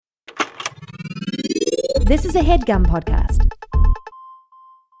This is a HeadGum podcast.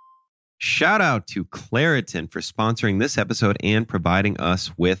 Shout out to Claritin for sponsoring this episode and providing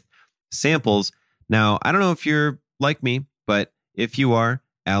us with samples. Now, I don't know if you're like me, but if you are,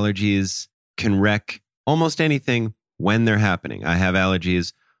 allergies can wreck almost anything when they're happening. I have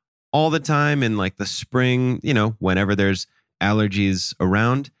allergies all the time in like the spring, whenever there's allergies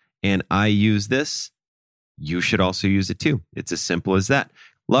around, and I use this. You should also use it too. It's as simple as that.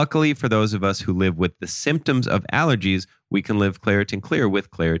 Luckily, for those of us who live with the symptoms of allergies, we can live Claritin Clear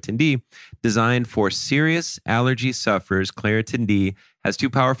with Claritin D. Designed for serious allergy sufferers, Claritin D has 2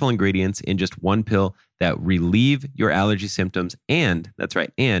 powerful ingredients in just 1 pill that relieve your allergy symptoms and, that's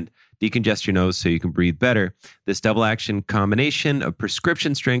right, and decongest your nose so you can breathe better. This double-action combination of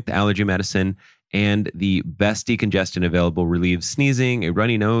prescription-strength allergy medicine and the best decongestant available relieves sneezing, a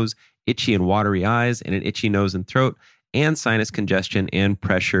runny nose, itchy and watery eyes, and an itchy nose and throat, and sinus congestion and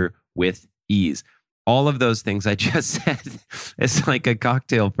pressure with ease. All of those things I just said, it's like a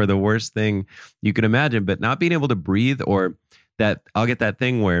cocktail for the worst thing you can imagine, but not being able to breathe, or that I'll get that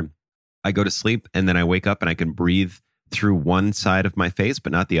thing where I go to sleep and then I wake up and I can breathe through one side of my face,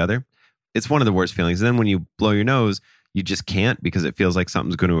 but not the other. It's one of the worst feelings. And then when you blow your nose, you just can't because it feels like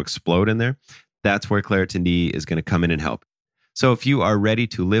something's going to explode in there. That's where Claritin D is going to come in and help. So if you are ready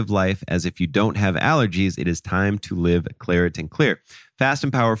to live life as if you don't have allergies, it is time to live Claritin Clear. Fast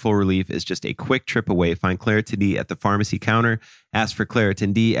and powerful relief is just a quick trip away. Find Claritin D at the pharmacy counter. Ask for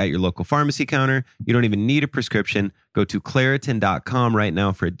Claritin D at your local pharmacy counter. You don't even need a prescription. Go to Claritin.com right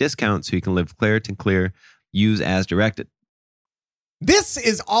now for a discount so you can live Claritin Clear. Use as directed. This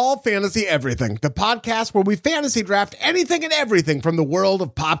is All Fantasy Everything, the podcast where we fantasy draft anything and everything from the world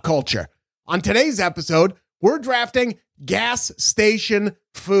of pop culture. On today's episode, we're drafting gas station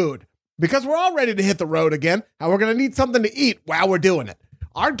food because we're all ready to hit the road again, and we're going to need something to eat while we're doing it.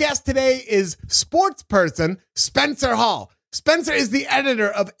 Our guest today is sports person Spencer Hall. Spencer is the editor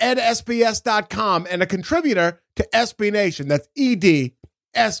of edsbs.com and a contributor to SB Nation. That's edsbs.com.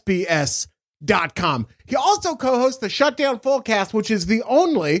 He also co-hosts the Shutdown Fullcast, which is the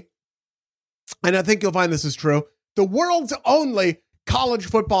only, and I think you'll find this is true, the world's only college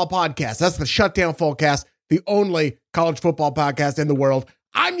football podcast. That's the Shutdown Fullcast, the only college football podcast in the world.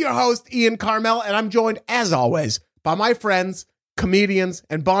 I'm your host, Ian Carmel, and I'm joined, as always, by my friends, comedians,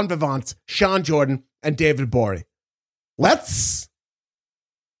 and bon vivants, Sean Jordan and David Gborie. Let's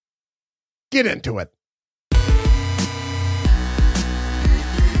get into it.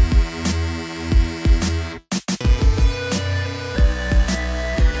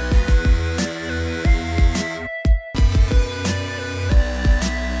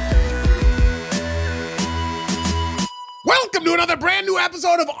 Welcome to another brand new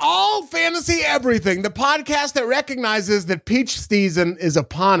episode of All Fantasy Everything, the podcast that recognizes that peach season is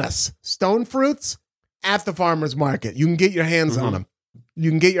upon us. Stone fruits at the farmer's market. You can get your hands on them.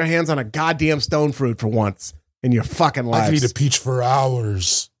 You can get your hands on a goddamn stone fruit for once in your fucking lives. I could eat a peach for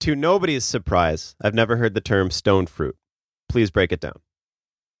hours. To nobody's surprise, I've never heard the term stone fruit. Please break it down.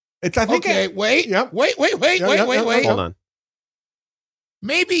 It's, I think. Okay, wait. Yep. Wait. Hold on.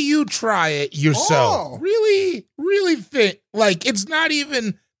 Maybe you try it yourself. Oh. Really think. Like, it's not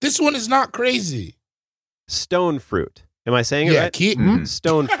even, this one is not crazy. Stone fruit. Am I saying it right?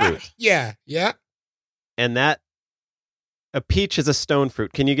 Stone fruit. Yeah. And that, a peach is a stone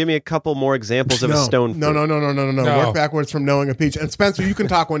fruit. Can you give me a couple more examples of a stone fruit? No. Work backwards from knowing a peach. And Spencer, you can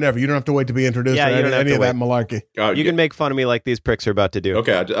talk whenever. You don't have to wait to be introduced or any of that malarkey. You can make fun of me like these pricks are about to do.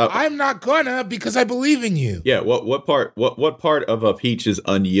 Okay. I'm not gonna, because I believe in you. Yeah. What part of a peach is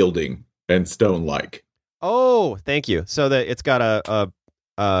unyielding and stone-like? Oh, thank you. So that it's got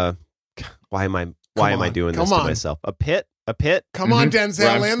why am I doing this to myself? A pit. Come on,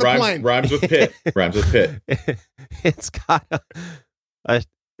 Denzel, land the plane. Rhymes with pit. It's got a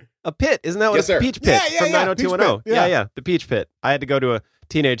pit. Isn't that what Yes, a sir. peach pit from 90210? Yeah. Yeah, the peach pit. I had to go to a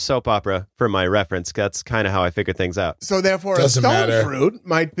teenage soap opera for my reference. That's kind of how I figured things out. So therefore, Doesn't a stone matter. fruit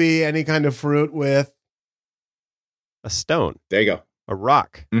might be any kind of fruit with A stone, There you go. a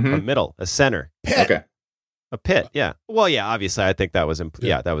rock, Mhm. a middle, a center, pit. Okay. a pit. Yeah. Well, yeah. Obviously, I think that was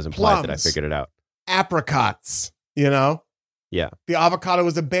that was implied that I Plums. figured it out. Apricots, you know? Yeah. The avocado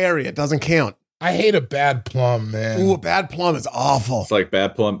is a berry. It doesn't count. I hate a bad plum, man. Ooh, a bad plum is awful. It's like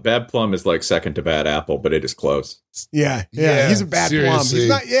bad plum. Bad plum is like second to bad apple, but it is close. Yeah. Yeah, He's a bad plum. seriously. He's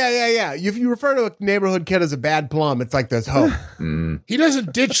not. Yeah. If you refer to a neighborhood kid as a bad plum, it's like there's hope. He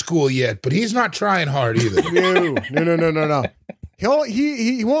doesn't ditch school yet, but he's not trying hard either. No.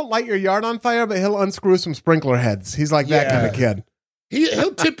 He won't light your yard on fire, but he'll unscrew some sprinkler heads. He's like that kind of kid.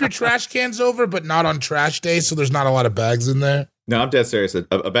 He'll tip your trash cans over, but not on trash day, so there's not a lot of bags in there. No, I'm dead serious.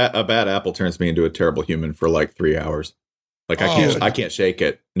 A bad apple turns me into a terrible human for like 3 hours. Like I can't shake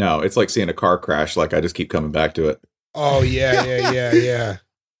it. No, it's like seeing a car crash. Like I just keep coming back to it. Oh yeah.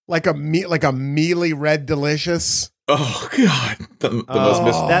 Like a mealy red delicious. Oh God, the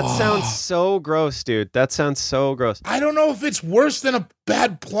most that sounds so gross, dude. That sounds so gross. I don't know if it's worse than a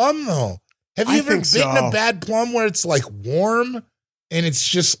bad plum though. Have you ever bitten a bad plum where it's like warm and it's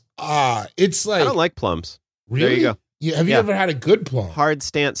just it's like I don't like plums. Really? There you go. Have you ever had a good plum? Hard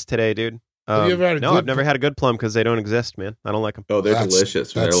stance today, dude. Have you ever had I've never had a good plum because they don't exist, man. I don't like them. Oh, they're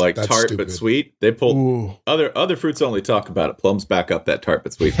delicious. They're like tart stupid. but sweet. They pull other fruits only talk about it. Plums back up that tart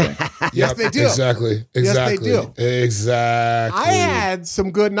but sweet thing. Yes, they do. Exactly. Yes, they do. Exactly. I had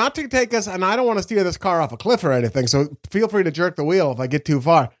some good, not to take us, and I don't want to steer this car off a cliff or anything, so feel free to jerk the wheel if I get too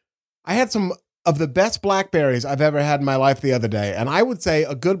far. I had some of the best blackberries I've ever had in my life the other day, and I would say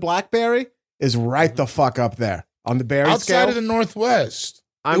a good blackberry is right the fuck up there on the berry outside scale. of the Northwest.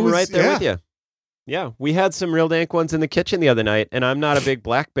 I'm right there with you. Yeah, we had some real dank ones in the kitchen the other night, and I'm not a big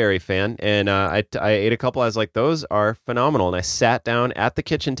blackberry fan, and I ate a couple. I was like, those are phenomenal, and I sat down at the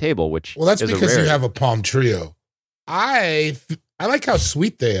kitchen table, which that's is because a you have a palm trio. I like how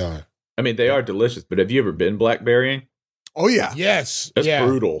sweet they are. I mean, they are delicious, but have you ever been blackberrying? Oh yeah, yes, that's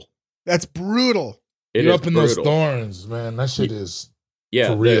brutal. That's brutal. You're up in those thorns, man. That shit is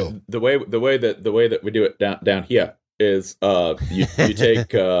for real. The way that we do it down here is you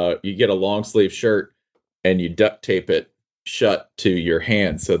take you get a long sleeve shirt and you duct tape it shut to your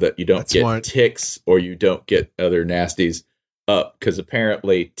hand so that you don't get ticks or you don't get other nasties up, because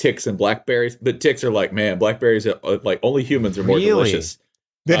apparently ticks and blackberries, but ticks are like, man, blackberries are like only humans are more delicious.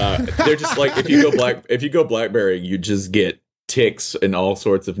 They're just like if you go blackberrying, you just get ticks and all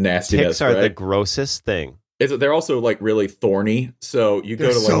sorts of nastiness. Ticks are the grossest thing. They're also like really thorny, so you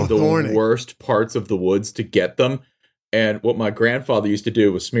go to like the worst parts of the woods to get them. And what my grandfather used to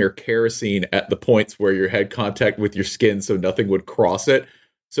do was smear kerosene at the points where you had contact with your skin so nothing would cross it.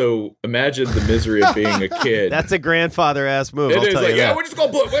 So imagine the misery of being a kid. That's a grandfather ass move. It is like, we're just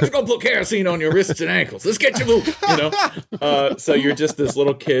gonna put kerosene on your wrists and ankles. Let's get you moving. So you're just this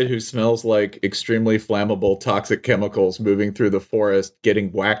little kid who smells like extremely flammable, toxic chemicals moving through the forest,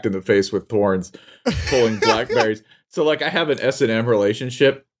 getting whacked in the face with thorns, pulling blackberries. So like I have an S&M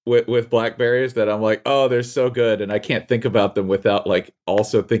relationship with blackberries that I'm like, oh, they're so good, and I can't think about them without like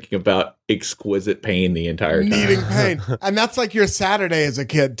also thinking about exquisite pain the entire time. Needing pain. And that's like your Saturday as a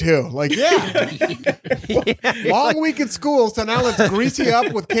kid too. Like, long week at school, so now let's grease you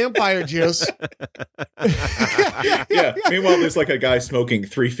up with campfire juice. Yeah. Meanwhile, there's like a guy smoking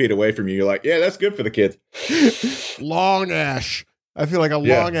 3 feet away from you. You're like, yeah, that's good for the kids. Long ash. I feel like a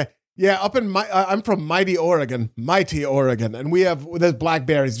long ash. Yeah, up in I'm from mighty Oregon, and there's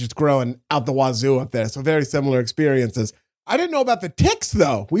blackberries just growing out the wazoo up there. So very similar experiences. I didn't know about the ticks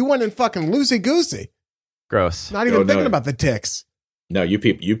though. We went in fucking loosey goosey. Gross. Not even thinking about the ticks. No, you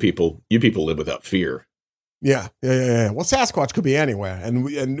people live without fear. Yeah. Well, Sasquatch could be anywhere, and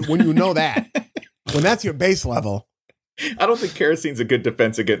when you know that, when that's your base level. I don't think kerosene's a good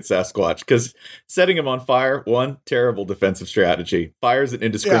defense against Sasquatch, because setting him on fire, one, terrible defensive strategy. Fire's an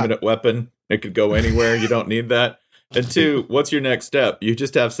indiscriminate weapon. It could go anywhere. You don't need that. And two, what's your next step? You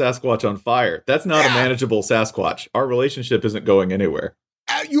just have Sasquatch on fire. That's not a manageable Sasquatch. Our relationship isn't going anywhere.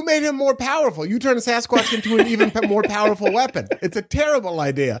 You made him more powerful. You turned a Sasquatch into an even more powerful weapon. It's a terrible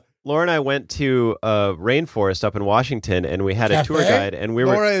idea. Laura and I went to a rainforest up in Washington, and we had a tour guide, and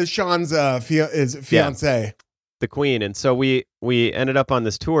Laura is Sean's fiance. Yeah. The queen. And so we ended up on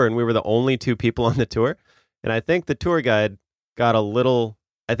this tour, and we were the only two people on the tour. And I think the tour guide got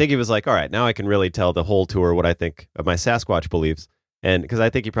I think he was like, all right, now I can really tell the whole tour what I think of my Sasquatch beliefs. And because I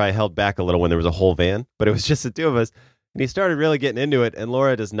think he probably held back a little when there was a whole van, but it was just the two of us. And he started really getting into it. And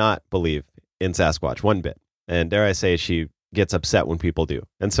Laura does not believe in Sasquatch one bit. And dare I say, she gets upset when people do.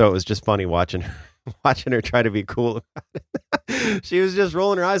 And so it was just funny watching her try to be cool about it. She was just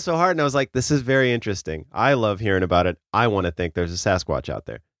rolling her eyes so hard, and I was like, this is very interesting. I love hearing about it. I want to think there's a Sasquatch out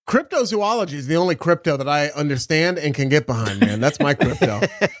there. Cryptozoology is the only crypto that I understand and can get behind, man. That's my crypto.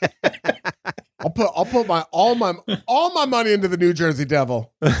 I'll put all my money into the New Jersey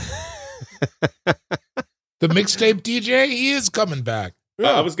Devil. The mixtape DJ, he is coming back.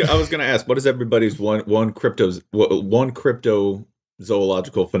 I was going to ask, what is everybody's one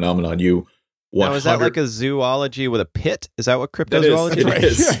cryptozoological phenomenon you 100... Now, is that like a zoology with a pit? Is that what cryptozoology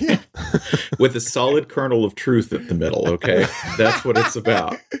is? It is. With a solid kernel of truth at the middle, okay? That's what it's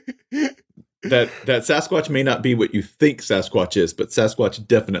about. That Sasquatch may not be what you think Sasquatch is, but Sasquatch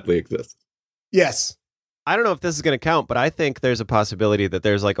definitely exists. Yes. I don't know if this is going to count, but I think there's a possibility that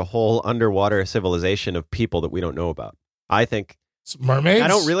there's like a whole underwater civilization of people that we don't know about. I think Mermaids? I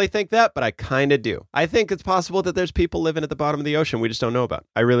don't really think that, but I kind of do. I think it's possible that there's people living at the bottom of the ocean we just don't know about.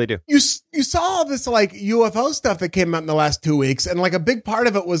 I really do. You saw all this like UFO stuff that came out in the last 2 weeks, and like a big part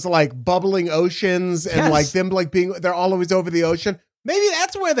of it was like bubbling oceans and like them like they're always over the ocean. Maybe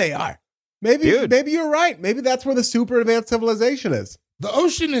that's where they are. Maybe you're right. Maybe that's where the super advanced civilization is. The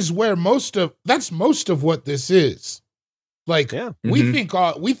ocean is where most of what this is. Like we think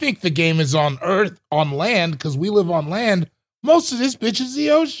the game is on Earth, on land, because we live on land. Most of this bitch is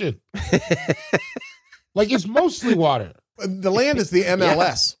the ocean. Like it's mostly water. The land is the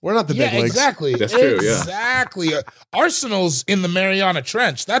MLS. We're not the big leagues. Exactly. That's true, yeah. Exactly. Arsenal's in the Mariana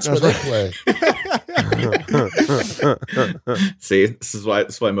Trench. That's where they play. See, this is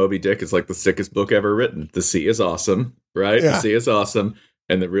why Moby Dick is like the sickest book ever written. The sea is awesome, right? Yeah. The sea is awesome,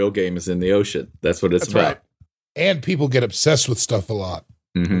 and the real game is in the ocean. That's what it's about. Right. And people get obsessed with stuff a lot.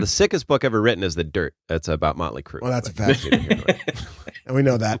 Mm-hmm. The sickest book ever written is The Dirt. That's about Motley Crue. Well, that's a fact. And we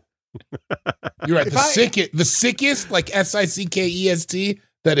know that. You're right. The sickest, like SICKEST,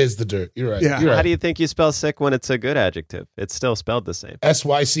 that is The Dirt. You're right. Yeah. You're right. How do you think you spell sick when it's a good adjective? It's still spelled the same.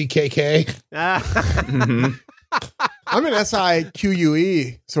 SYCKK. Mm-hmm. I'm an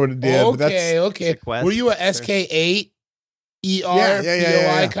SIQUE sort of deal. Okay. Quest. Were you a SK8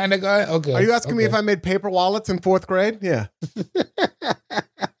 Yeah. kind of guy? Okay. Are you asking me if I made paper wallets in 4th grade? Yeah.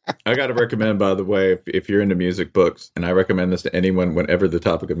 I got to recommend, by the way, if you're into music books, and I recommend this to anyone whenever the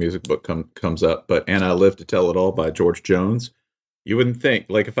topic of music book comes up, but And I Live to Tell It All by George Jones. You wouldn't think,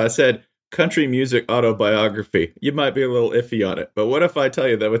 like if I said country music autobiography, you might be a little iffy on it. But what if I tell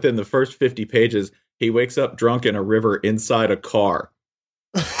you that within the first 50 pages, he wakes up drunk in a river inside a car?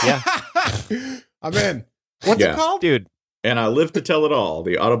 Yeah. I'm in. What's it called? Dude. And I Live to Tell It All,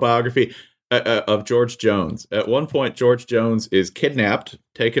 the autobiography of George Jones. At one point, George Jones is kidnapped,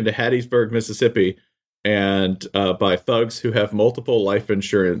 taken to Hattiesburg, Mississippi, and by thugs who have multiple life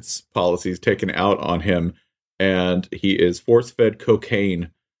insurance policies taken out on him. And he is force-fed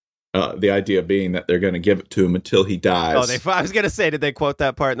cocaine. The idea being that they're going to give it to him until he dies. I was going to say, did they quote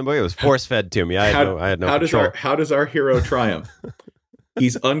that part in the book? It was force-fed to me. I had no control. How does our hero triumph?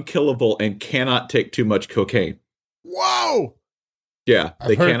 He's unkillable and cannot take too much cocaine. Whoa. Yeah,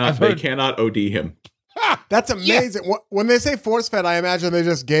 they cannot OD him. That's amazing. Yeah. When they say force fed, I imagine they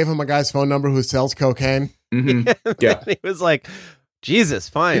just gave him a guy's phone number who sells cocaine. Mm-hmm. Yeah. He was like, Jesus,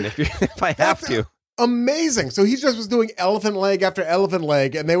 fine, if I have to. Amazing. So he just was doing elephant leg after elephant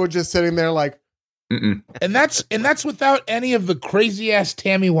leg, and they were just sitting there like, Mm-mm. And that's without any of the crazy ass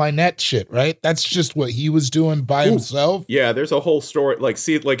Tammy Wynette shit, right? That's just what he was doing by himself. Yeah, there's a whole story. Like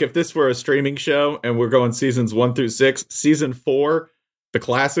if this were a streaming show and we're going seasons 1 through 6, season 4, the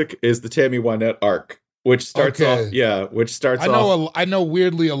classic is the Tammy Wynette arc, which starts off. I know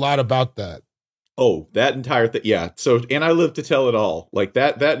weirdly a lot about that. Oh, that entire thing. Yeah. So, and I Live to Tell It All. Like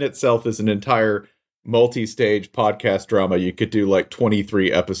that in itself is an entire multi-stage podcast drama. You could do like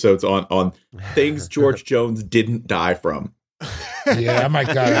 23 episodes on things George Jones didn't die from. Yeah, I might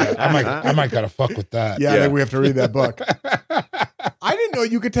gotta fuck with that. Yeah, I think we have to read that book. I didn't know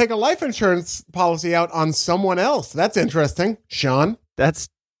you could take a life insurance policy out on someone else. That's interesting, Sean. That's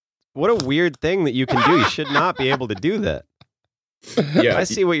what a weird thing that you can do. You should not be able to do that. Yeah, I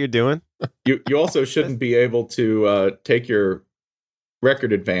see what you're doing. You also shouldn't be able to take your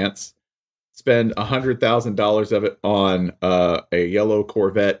record advance, spend $100,000 of it on a yellow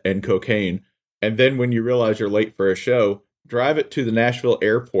Corvette and cocaine, and then when you realize you're late for a show, drive it to the Nashville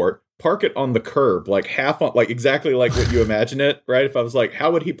airport, park it on the curb, like half on, like exactly like what you imagine it, right? If I was like,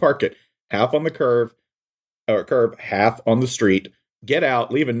 how would he park it? Half on the curb, half on the street. Get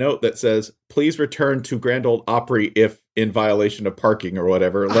out, leave a note that says, please return to Grand Ole Opry if in violation of parking or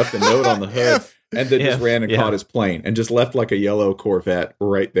whatever. Left a note on the hood and then just ran and caught his plane and just left like a yellow Corvette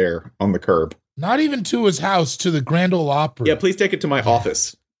right there on the curb. Not even to his house, to the Grand Ole Opry. Yeah, please take it to my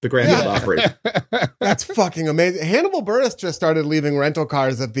office, the Grand Ole Opry. That's fucking amazing. Hannibal Buress just started leaving rental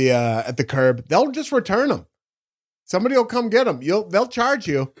cars at the curb. They'll just return them. Somebody will come get them. They'll charge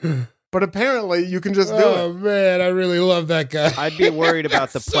you. But apparently you can just do it. Oh man, I really love that guy. I'd be worried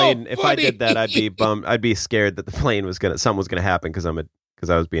about the plane. So if I did that, I'd be bummed. I'd be scared that the plane was something was gonna happen because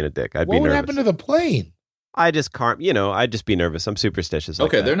I was being a dick. I'd be nervous. What would happen to the plane? I just can't. I'd just be nervous. I'm superstitious. Like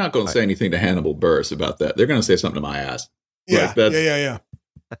Okay, that. they're not going to say anything to Hannibal Buress about that. They're going to say something to my ass. Yeah, like yeah.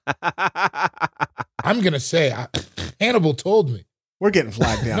 I'm gonna say Hannibal told me. We're getting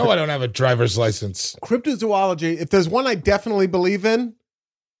flagged down. No, I don't have a driver's license. Cryptozoology, if there's one I definitely believe in,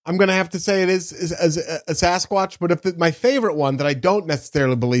 I'm going to have to say it is a Sasquatch. But if my favorite one that I don't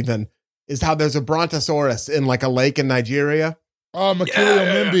necessarily believe in is how there's a Brontosaurus in like a lake in Nigeria. Oh,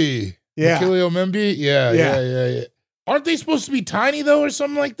 Makilio Mimbi. Yeah. Makilio Mimbi? Yeah. Aren't they supposed to be tiny though, or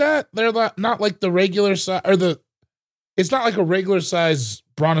something like that? They're not like the regular size, or it's not like a regular size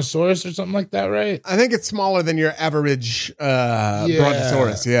brontosaurus or something like that, right? I think it's smaller than your average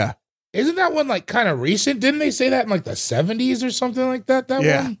brontosaurus. Yeah. Isn't that one like kind of recent? Didn't they say that in like the 70s or something like that? That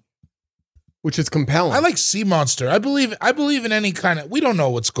one, which is compelling. I like sea monster. I believe in any kind of. We don't know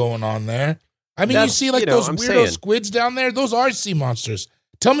what's going on there. I mean, you see like those weirdo squids down there. Those are sea monsters.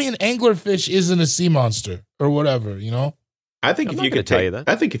 Tell me an anglerfish isn't a sea monster or whatever. You know. I think if you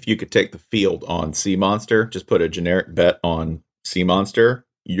could take the field on sea monster, just put a generic bet on sea monster,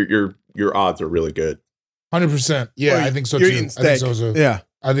 your odds are really good. 100%. Yeah, I think so too. I think so. Yeah.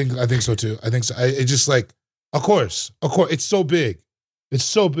 I think so too. I think so. It's just like, of course. It's so big. It's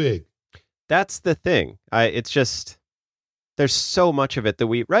so big. That's the thing. It's just there's so much of it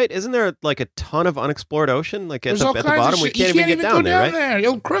that right? Isn't there like a ton of unexplored ocean? Like at the bottom, we can't even get down there, right? There.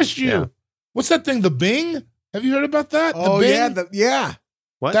 It'll crush you. Yeah. What's that thing? The Bing? Have you heard about that? Oh, the Bing? Yeah.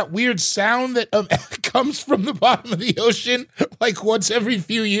 What? That weird sound that comes from the bottom of the ocean, like once every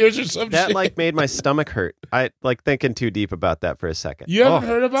few years or something. That like made my stomach hurt. I like thinking too deep about that for a second. You haven't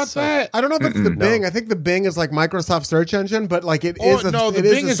heard about that? I don't know if it's the Bing. I think the Bing is like Microsoft search engine, but like it is. No, the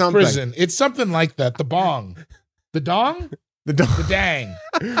Bing is prison. It's something like that. The Bong, the Dong, the Dang,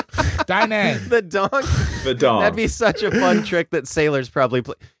 Dinang, the Dong, the Dong. That'd be such a fun trick that sailors probably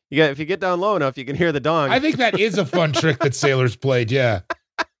play. If you get down low enough, you can hear the dong. I think that is a fun trick that sailors played. Yeah.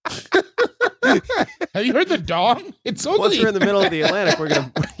 Have you heard the dong? It's only once we're in the middle of the Atlantic,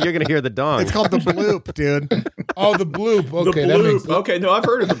 you're gonna hear the dong. It's called the bloop, dude. Oh, the bloop. Okay, the bloop. Okay, no, I've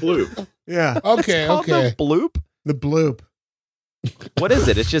heard of the bloop. Yeah. Okay. The bloop. The bloop. What is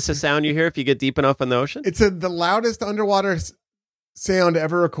it? It's just a sound you hear if you get deep enough in the ocean. It's the loudest underwater sound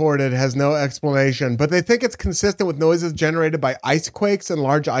ever recorded. Has no explanation, but they think it's consistent with noises generated by ice quakes and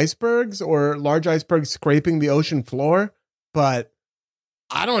large icebergs, or large icebergs scraping the ocean floor. But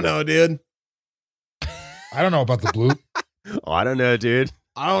I don't know, dude. I don't know about the bloop. Oh, I don't know, dude.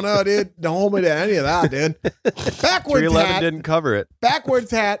 Don't hold me to any of that, dude. Backwards 311 hat didn't cover it.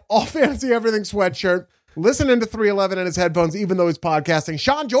 Backwards hat. All fantasy everything sweatshirt. Listening to 311 in his headphones, even though he's podcasting.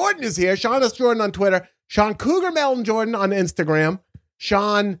 Sean Jordan is here. Sean S. Jordan on Twitter. Sean Cougar Melton Jordan on Instagram.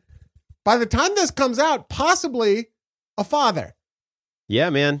 Sean, by the time this comes out, possibly a father. Yeah,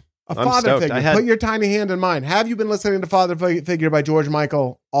 man. A father figure. Put your tiny hand in mine. Have you been listening to Father Figure by George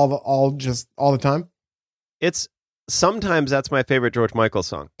Michael all the time? It's sometimes that's my favorite George Michael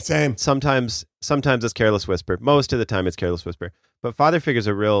song. Same. Sometimes it's Careless Whisper. Most of the time it's Careless Whisper. But Father Figure's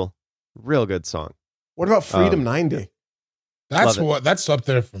a real good song. What about Freedom 90? That's up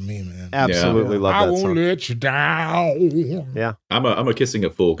there for me, man. Absolutely love that song. I won't let you down. Yeah. I'm a Kissing a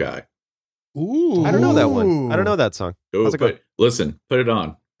Fool guy. Ooh. I don't know that one. I don't know that song. Listen, put it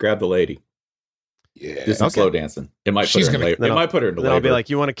on. Grab the lady. Yeah. Do some slow dancing. It might put her in labor. It might put her in labor. Then I'll be like,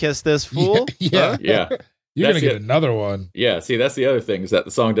 you want to kiss this fool? Yeah. Huh? Yeah. You're going to get another one. Yeah. See, that's the other thing, is that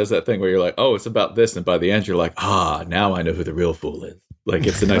the song does that thing where you're like, oh, it's about this. And by the end, you're like, now I know who the real fool is. Like,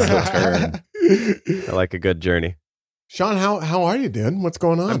 it's a nice little turn. I like a good journey. Sean, how are you, dude? What's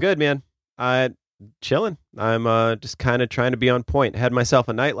going on? I'm good, man. Chilling. I'm just kind of trying to be on point. Had myself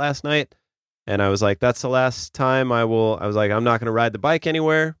a night last night, and I was like, that's the last time I was like, I'm not going to ride the bike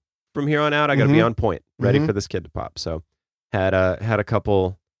anywhere from here on out. I got to be on point, ready for this kid to pop. So had a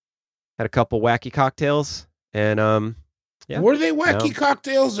couple wacky cocktails, and yeah. Were they wacky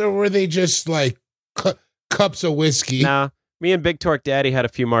cocktails, or were they just like cups of whiskey? Nah, me and Big Torque Daddy had a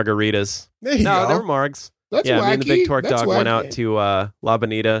few margaritas. There you go. They were margs. That's yeah, wacky. me and the Big Torque That's Dog wacky. went out to La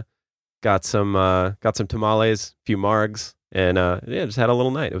Bonita, got some tamales, a few margs, and just had a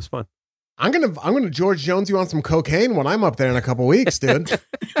little night. It was fun. I'm gonna George Jones you on some cocaine when I'm up there in a couple weeks, dude.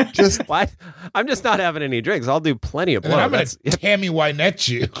 I'm just not having any drinks. I'll do plenty of blow. I'm gonna Tammy Wynette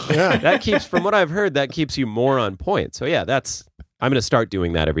you. Yeah. That keeps, from what I've heard, that keeps you more on point. So yeah, I'm gonna start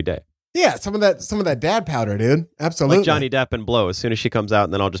doing that every day. Yeah, some of that dad powder, dude. Absolutely. Like Johnny Depp and Blow. As soon as she comes out,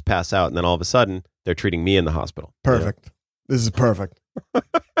 and then I'll just pass out, and then all of a sudden they're treating me in the hospital. Perfect. Yeah. This is perfect.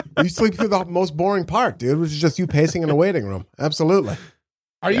 You sleep through the most boring part, dude, which is just you pacing in the waiting room. Absolutely.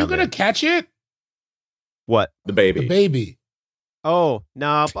 Are you gonna catch it? What? The baby. The baby. Oh no,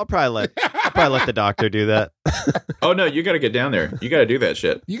 I'll probably let the doctor do that. Oh no, you got to get down there. You got to do that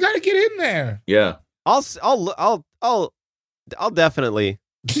shit. You got to get in there. Yeah. I'll definitely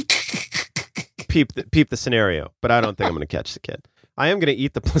peep the scenario, but I don't think I'm going to catch the kid. I am going to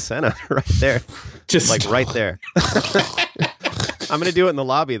eat the placenta right there, just like right there. I'm going to do it in the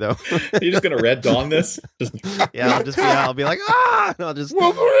lobby though. You're just going to Red Dawn this? Yeah, I'll be like, and I'll just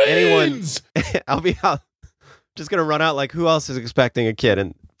Wolverines! I'll just going to run out like, who else is expecting a kid?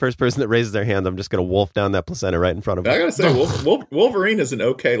 And first person that raises their hand, I'm just going to wolf down that placenta right in front of them. I gotta say, Wolverine is an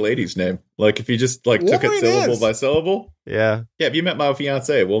okay lady's name. Like, if you just like took it syllable by syllable. Yeah. Yeah, if you met my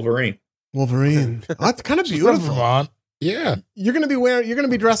fiance, Wolverine. Wolverine. Oh, that's kind of beautiful. Yeah. You're gonna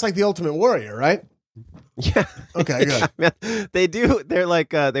be dressed like the Ultimate Warrior, right? Yeah. Okay, good. Man, they do. They're like,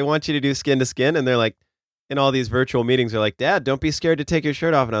 they want you to do skin to skin, and they're like, in all these virtual meetings, they're like, Dad, don't be scared to take your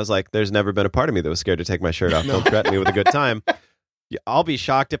shirt off. And I was like, there's never been a part of me that was scared to take my shirt off. Don't threaten me with a good time. I'll be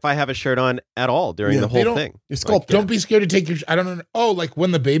shocked if I have a shirt on at all during the whole thing. Like, don't be scared to take your. I don't know. Oh, like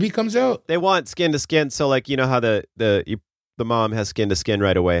when the baby comes out, they want skin to skin. So like, you know how the mom has skin to skin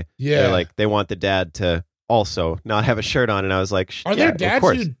right away. Yeah. They're like, they want the dad to also not have a shirt on. And I was like, are there dads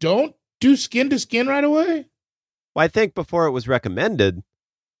who don't do skin to skin right away? Well, I think before it was recommended,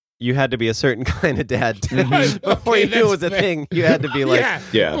 you had to be a certain kind of dad too. Before you knew it was a thing. You had to be like,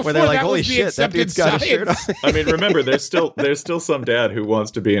 yeah. Where they're like, holy shit, that dude's got a shirt on. I mean, remember, there's still some dad who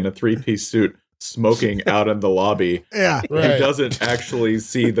wants to be in a 3-piece suit smoking out in the lobby. Yeah, right. And doesn't actually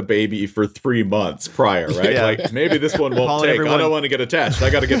see the baby for 3 months prior, right? Yeah. Like, maybe this one won't take. I don't want to get attached.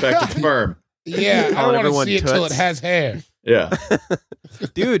 I got to get back to sperm. Yeah, I don't want to see it till it has hair. Yeah.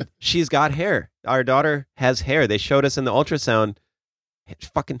 Dude, she's got hair. Our daughter has hair. They showed us in the ultrasound.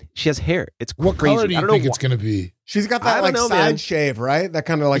 She has hair. It's what crazy. color do you think it's gonna be? She's got that like side shave, right? That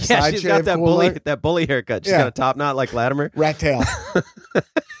kind of like side she's shave. She's got that bully haircut. She's got a top knot like Latimer. Rat tail.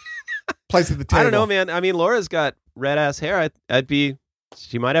 Place at the table. I don't know, man. I mean, Laura's got red ass hair.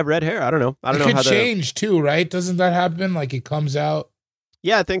 She might have red hair. I don't know. I don't know how that could change too, right? Doesn't that happen? Like it comes out.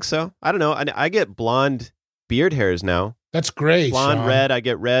 Yeah, I think so. I don't know. I get blonde beard hairs now. That's great. Blonde, Sean. red. I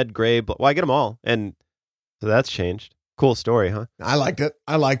get red, gray. Well, I get them all, and so that's changed. Cool story, huh? I liked it.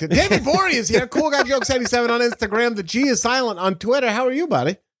 David Gborie is here. Cool Guy Jokes 87 on Instagram. The G is silent on Twitter. How are you,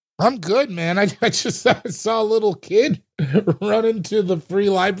 buddy? I'm good, man. I saw a little kid run into the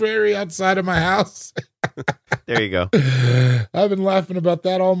free library outside of my house. There you go. I've been laughing about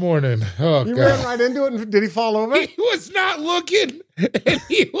that all morning. Oh, you God. ran right into it, and did he fall over? He was not looking, and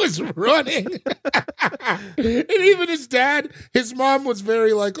he was running. And even his mom was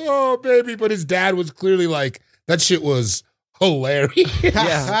very like, oh, baby, but his dad was clearly like, that shit was hilarious.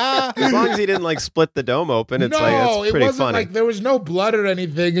 Yeah. As long as he didn't like split the dome open, it's pretty it wasn't funny. Like there was no blood or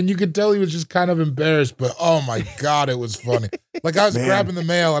anything, and you could tell he was just kind of embarrassed, but oh my God, it was funny. Like I was grabbing the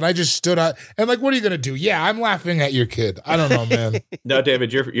mail and I just stood out and like, what are you gonna do? Yeah, I'm laughing at your kid. I don't know, man. No,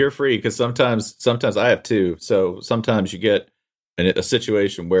 David, you're free because sometimes I have two. So sometimes you get a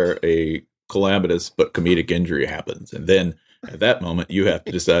situation where a calamitous but comedic injury happens, and then at that moment, you have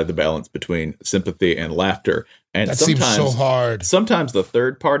to decide the balance between sympathy and laughter. And that seems so hard. Sometimes the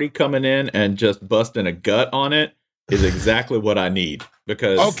third party coming in and just busting a gut on it is exactly what I need.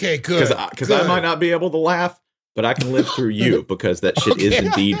 Because okay, good. Because I might not be able to laugh, but I can live through you because that shit is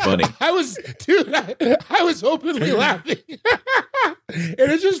indeed funny. I was openly laughing.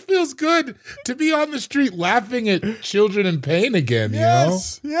 And it just feels good to be on the street laughing at children in pain again, you know?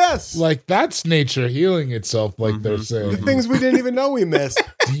 Yes. Like that's nature healing itself, like they're saying. The things we didn't even know we missed.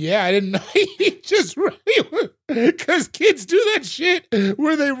 Yeah, I didn't know. Because kids do that shit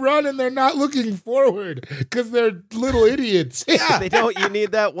where they run and they're not looking forward because they're little idiots. Yeah. If they don't, you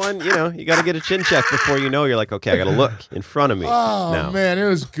need that one, you got to get a chin check before you're like, okay, I got to look in front of me. Oh, now. Man, it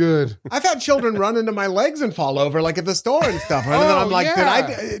was good. I've had children run into my legs and fall over like at the store and stuff. And then I'm like,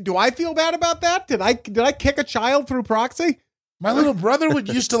 do I feel bad about that? Did I kick a child through proxy? My little brother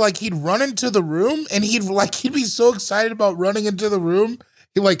used to he'd run into the room and he'd be so excited about running into the room.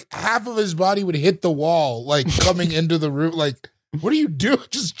 He half of his body would hit the wall, coming into the room. Like, what do you do?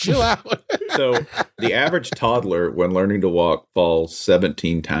 Just chill out. So the average toddler, when learning to walk, falls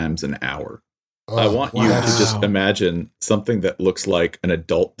 17 times an hour. I want you to just imagine something that looks like an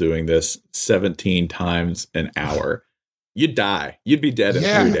adult doing this 17 times an hour. You'd die. You'd be dead in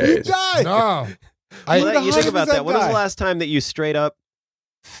 3 days. You'd die. No. You think about that. When was die. the last time that you straight up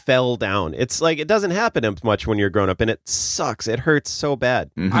fell down? It's like it doesn't happen much when you're grown up, and it sucks. It hurts so bad.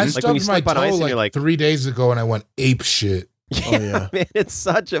 Mm-hmm. I stubbed my toe 3 days ago, and I went ape shit. Yeah, man, it's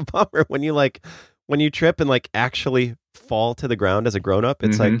such a bummer when you trip and actually fall to the ground as a grown up.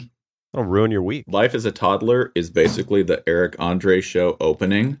 It's like it'll ruin your week. Life as a toddler is basically the Eric Andre show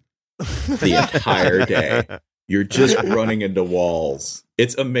opening the entire day. You're just running into walls.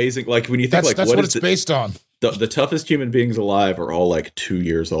 It's amazing. Like when you think that's what it's based on. The toughest human beings alive are all 2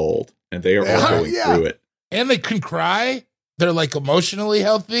 years old, and they are all going through it. And they can cry. They're emotionally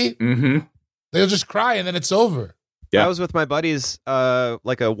healthy. Mm-hmm. They'll just cry, and then it's over. Yeah. I was with my buddies, a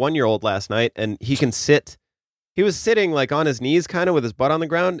 1-year-old last night, and he can sit. He was sitting on his knees, kind of with his butt on the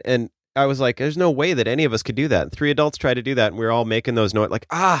ground, and I was like, there's no way that any of us could do that. And 3 adults tried to do that, and we were all making those noise like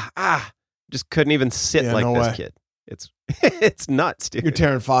just couldn't even sit like no this way. kid. It's nuts, dude. You're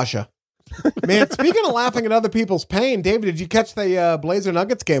tearing fascia. Man, speaking of laughing at other people's pain, David, did you catch the Blazer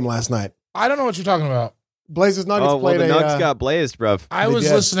Nuggets game last night? I don't know what you're talking about. Blazers Nuggets well, played the Nuggets got blazed, bruv. I was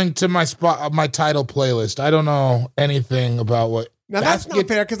listening to my title playlist. I don't know anything about what. Now that's not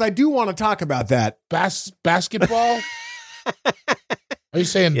fair because I do want to talk about that. Basketball? Are you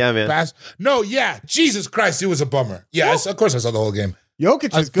saying No, yeah. Jesus Christ, it was a bummer. Yeah, of course I saw the whole game.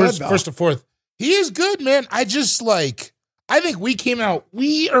 Jokic is good, first to fourth. He is good, man. I think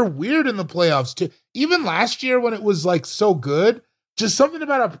we are weird in the playoffs too. Even last year when it was like so good, just something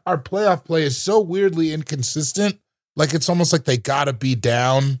about our playoff play is so weirdly inconsistent. Like it's almost like they gotta be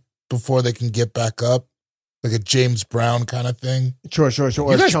down before they can get back up. Like a James Brown kind of thing. Sure.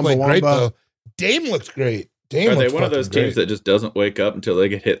 You guys played great though. Dame looks great. Are they one of those teams that just doesn't wake up until they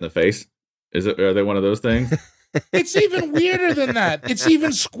get hit in the face? Are they one of those things? It's even weirder than that. It's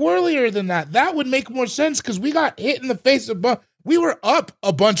even squirrelier than that. That would make more sense because we got hit in the face we were up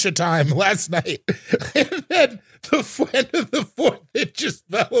a bunch of time last night. And then the end of the fourth, it just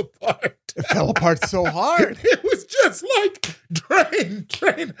fell apart. It fell apart so hard. It was just like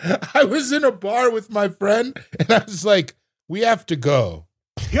drain. I was in a bar with my friend and I was like, we have to go.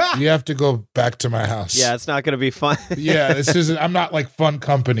 You have to go back to my house. Yeah, it's not going to be fun. Yeah, I'm not like fun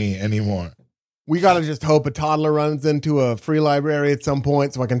company anymore. We got to just hope a toddler runs into a free library at some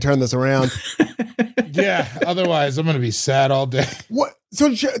point so I can turn this around. Yeah, otherwise I'm going to be sad all day. What?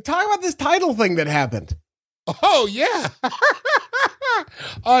 So talk about this title thing that happened. Oh, yeah.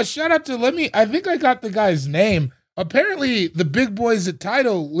 Shout out to, I think I got the guy's name. Apparently, the big boys at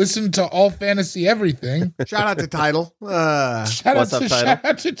Tidal listen to All Fantasy Everything. Shout out to Tidal. Shout out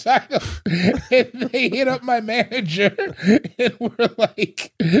to Tidal. And they hit up my manager and were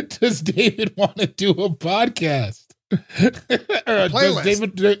like, does David want to do a podcast? Does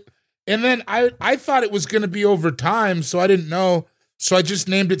David? And then I thought it was going to be over time, so I didn't know. So I just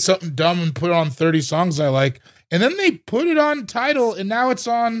named it something dumb and put on 30 songs I like. And then they put it on Tidal, and now it's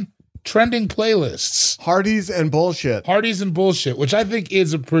on trending playlists. Hardy's and Bullshit. Hardy's and Bullshit, which I think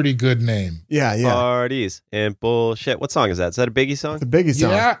is a pretty good name. Yeah. Hardy's and Bullshit. What song is that? Is that a Biggie song? It's a Biggie song.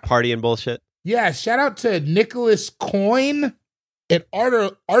 Yeah. Party and Bullshit. Yeah. Shout out to Nicholas Coyne at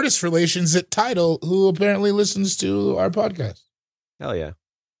Artist Relations at Tidal, who apparently listens to our podcast. Hell yeah.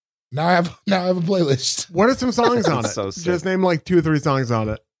 Now I have a playlist. What are some songs on it? So sick. Just name like 2 or 3 songs on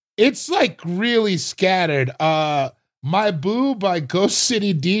it. It's like really scattered. My Boo by Ghost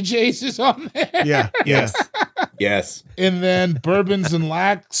City DJs is on there. Yeah. Yes. And then Bourbons and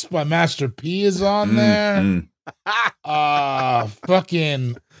Lax by Master P is on there.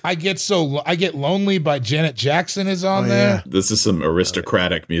 Fucking I Get Lonely by Janet Jackson is on there. This is some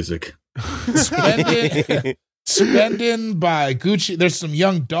aristocratic music. Spendin' by Gucci. There's some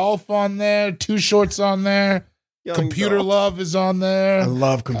Young Dolph on there. Too Short's on there. Computer Love is on there. I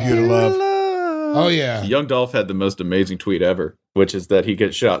love Computer Love. Oh, yeah. Young Dolph had the most amazing tweet ever, which is that he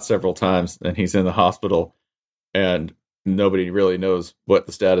gets shot several times and he's in the hospital and nobody really knows what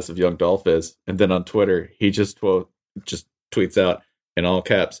the status of Young Dolph is. And then on Twitter, he just tweets out in all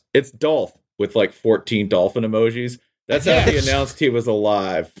caps, "It's Dolph," with like 14 dolphin emojis. That's how he announced he was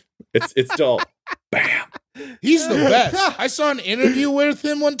alive. It's Dolph. Bam. He's the best. I saw an interview with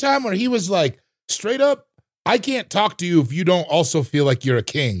him one time where he was like, straight up, I can't talk to you if you don't also feel like you're a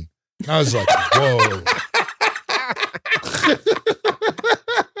king. And I was like, whoa.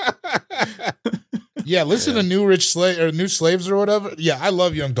 Yeah, listen to New Slaves or whatever. Yeah, I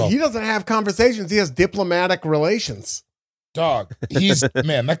love Young Dolph. He doesn't have conversations. He has diplomatic relations. Dog.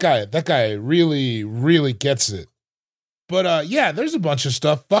 Man, that guy really, really gets it. But yeah, there's a bunch of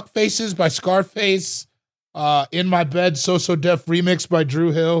stuff. Fuck Faces by Scarface. In My Bed, So Def remix by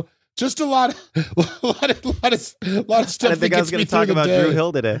Drew Hill. Just a lot of stuff. I didn't think I was going to talk about Drew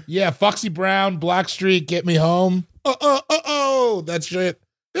Hill today. Yeah, Foxy Brown, Blackstreet, Get Me Home. That shit.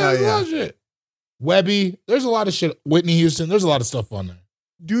 Yeah, there's a lot of shit. Webby, there's a lot of shit. Whitney Houston, there's a lot of stuff on there.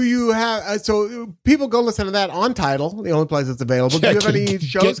 Do you have so people go listen to that on Tidal, the only place it's available? Do you have any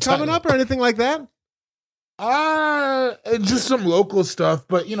shows coming up or anything like that? Just some local stuff,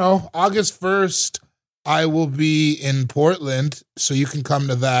 but August 1st. I will be in Portland, so you can come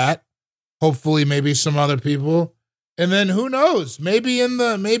to that. Hopefully, maybe some other people. And then who knows? Maybe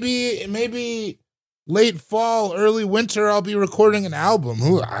maybe late fall, early winter, I'll be recording an album.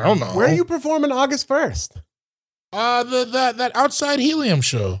 I don't know. Where are you performing August 1st? That Outside Helium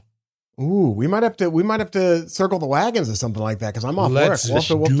show. Ooh, we might have to circle the wagons or something like that because I'm off work.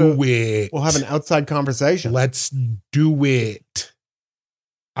 We'll have an outside conversation. Let's do it.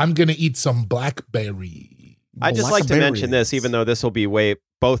 I'm going to eat some blackberry. I just like to mention this, even though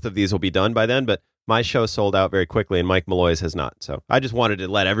both of these will be done by then, but my show sold out very quickly and Mike Malloy's has not. So I just wanted to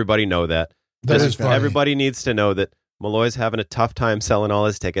let everybody know that. Everybody needs to know that Malloy's having a tough time selling all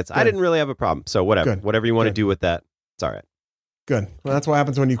his tickets. Good. I didn't really have a problem. So whatever you want to do with that, it's all right. Good. Well, that's what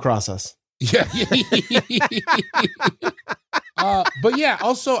happens when you cross us. Yeah. But yeah,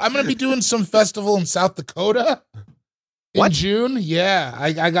 also I'm going to be doing some festival in South Dakota in June. Yeah,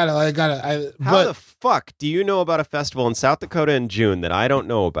 I gotta. How the fuck do you know about a festival in South Dakota in June that I don't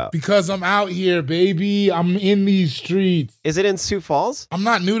know about? Because I'm out here, baby. I'm in these streets. Is it in Sioux Falls? I'm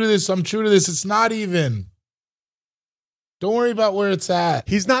not new to this. I'm true to this. It's not even. Don't worry about where it's at.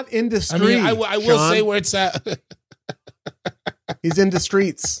 He's not in the streets. I mean, I will say where it's at. He's in the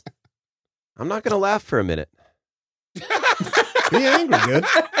streets. I'm not going to laugh for a minute. Be angry, dude.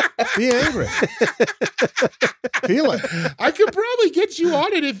 Be angry. Feel it. I could probably get you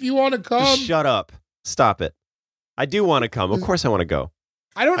on it if you want to come. Just shut up. Stop it. I do want to come. Of course I want to go.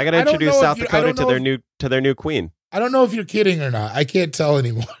 I got to introduce South Dakota to their new queen. I don't know if you're kidding or not. I can't tell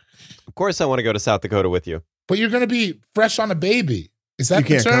anymore. Of course I want to go to South Dakota with you. But you're going to be fresh on a baby. Is that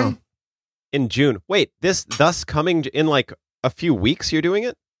the term? Come. In June. Wait, thus coming in like a few weeks you're doing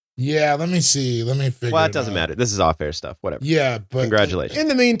it? Yeah, let me see. Let me figure Well, it doesn't matter. This is off-air stuff. Whatever. Yeah, but... Congratulations. In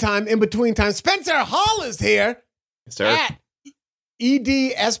the meantime, in between time, Spencer Hall is here. Sir. At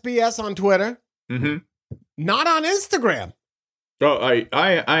EDSBS on Twitter. Mm-hmm. Not on Instagram. Oh,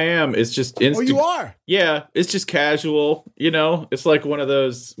 I am. It's just Oh, you are? Yeah, it's just casual. You know, it's like one of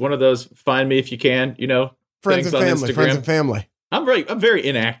those find me if you can, Friends and family. I'm very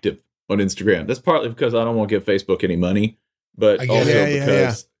inactive on Instagram. That's partly because I don't want to give Facebook any money, but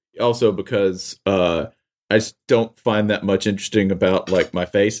also because I just don't find that much interesting about like my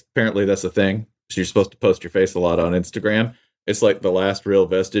face. Apparently that's a thing. So you're supposed to post your face a lot on Instagram. It's like the last real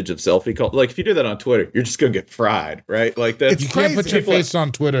vestige of selfie culture. Like if you do that on Twitter, you're just gonna get fried, right? Like that. You can't put your face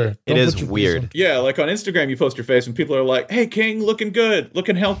on Twitter. It is weird. Yeah, like on Instagram, you post your face and people are like, "Hey, King, looking good,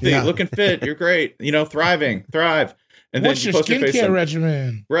 looking healthy, looking fit. You're great. Thrive." And what's then your skincare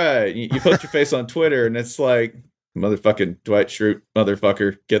regimen? Right. You post your face on Twitter, and it's like, motherfucking Dwight Schrute,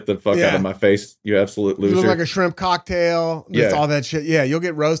 motherfucker, get the fuck out of my face, you absolute loser. You look like a shrimp cocktail. Just all that shit. Yeah, you'll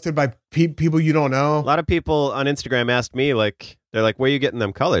get roasted by people you don't know. A lot of people on Instagram ask me, like, they're like, where are you getting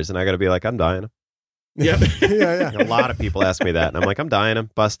them colors? And I got to be like, I'm dyeing them. Yeah. yeah. A lot of people ask me that. And I'm like, I'm dyeing them.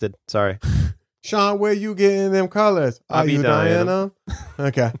 Busted. Sorry. Sean, where you getting them colors? Are you dyeing them?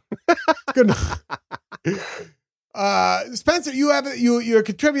 Okay. Good. Spencer, you're a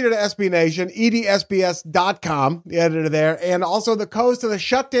contributor to SB Nation, edsbs.com, the editor there, and also the host of the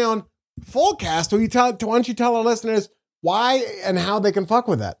Shutdown Fullcast. Why don't you tell our listeners why and how they can fuck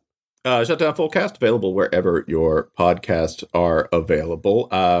with that? Shutdown Fullcast available wherever your podcasts are available.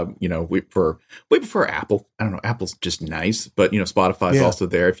 We prefer Apple. I don't know, Apple's just nice, but Spotify's also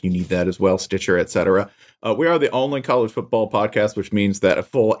there if you need that as well, Stitcher, etc. We are the only college football podcast, which means that a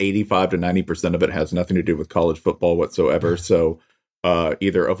full 85 to 90% of it has nothing to do with college football whatsoever. So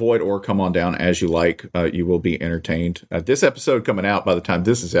either avoid or come on down as you like. You will be entertained. This episode coming out, by the time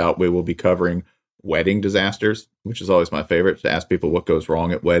this is out, we will be covering wedding disasters, which is always my favorite, to ask people what goes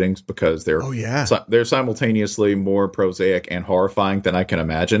wrong at weddings, because they're simultaneously more prosaic and horrifying than I can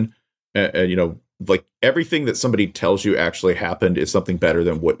imagine. Like everything that somebody tells you actually happened is something better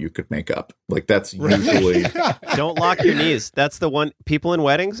than what you could make up. Like that's usually Don't lock your knees. That's the one. People in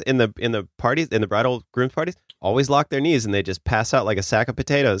weddings, in the parties, in the bridal groom's parties, always lock their knees and they just pass out like a sack of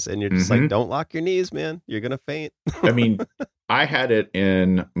potatoes. And you're just like, don't lock your knees, man. You're gonna faint. I mean, I had it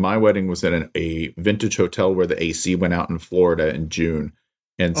in my wedding was in a vintage hotel where the AC went out in Florida in June,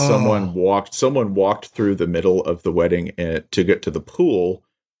 and someone walked through the middle of the wedding to get to the pool,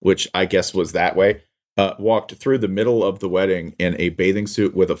 which I guess was that way. Walked through the middle of the wedding in a bathing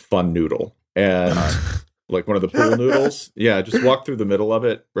suit with a fun noodle and like one of the pool noodles. Yeah, just walked through the middle of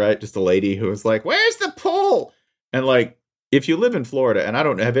it, right? Just a lady who was like, "Where's the pool?" And like, if you live in Florida, and I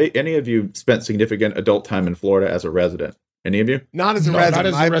don't have any of you spent significant adult time in Florida as a resident. Any of you? Not as a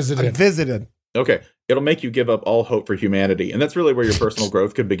resident. I visited. Okay. It'll make you give up all hope for humanity. And that's really where your personal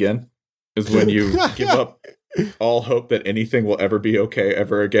growth could begin, is when you give up all hope that anything will ever be okay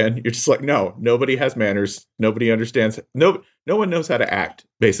ever again. You're just like, no, nobody has manners. Nobody understands. No one knows how to act,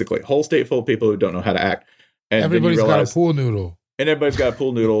 basically. Whole state full of people who don't know how to act. And everybody's got a pool noodle. And everybody's got a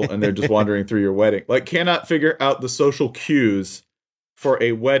pool noodle, and they're just wandering through your wedding. Like, cannot figure out the social cues for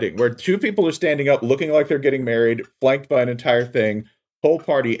a wedding where two people are standing up looking like they're getting married, flanked by an entire thing, whole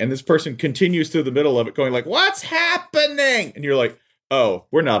party, and this person continues through the middle of it going like, "What's happening?" And you're like, "Oh,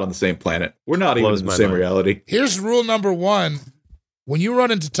 we're not on the same planet. We're not even in the same reality." Here's rule number 1. when you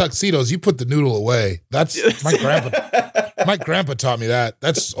run into tuxedos, you put the noodle away. That's my grandpa. My grandpa taught me that.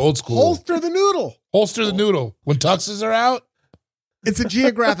 That's old school. Holster the noodle. Holster the noodle. When tuxes are out, it's a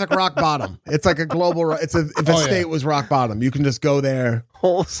geographic rock bottom. It's like a global. If a state was rock bottom, you can just go there.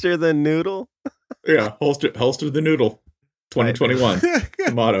 Holster the noodle. Yeah, holster the noodle. 2021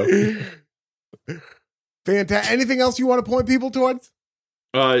 the motto. Fantastic. Anything else you want to point people towards?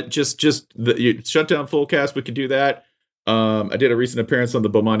 Just you shut down full cast. We could do that. I did a recent appearance on the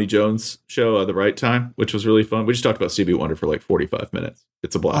Bomani Jones show, The Right Time, which was really fun. We just talked about Stevie Wonder for like 45 minutes.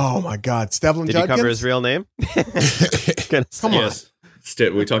 It's a blast. Oh my God, Stevlin Did Judkins? you cover his real name? Come on.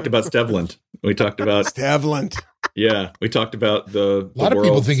 We talked about Stevland. We talked about Stevland. Yeah, we talked about the a lot of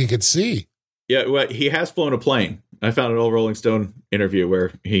people think he could see. Yeah, well, he has flown a plane. I found an old Rolling Stone interview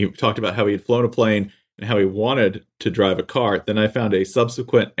where he talked about how he had flown a plane and how he wanted to drive a car. Then I found a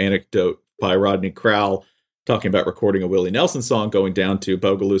subsequent anecdote by Rodney Crowell talking about recording a Willie Nelson song, going down to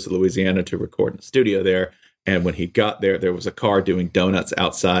Bogalusa, Louisiana to record in the studio there. And when he got there, there was a car doing donuts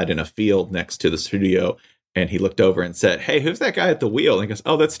outside in a field next to the studio. And he looked over and said, "Hey, who's that guy at the wheel?" And he goes,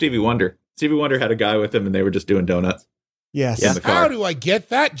 "Oh, that's Stevie Wonder." Stevie Wonder had a guy with him and they were just doing donuts. Yes. In the car. How do I get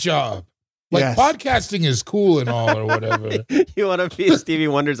that job? Like, Yes. Podcasting is cool and all or whatever. You want to be Stevie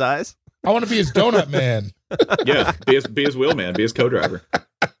Wonder's eyes? I want to be his donut man. Yeah, be his wheelman, be his co-driver.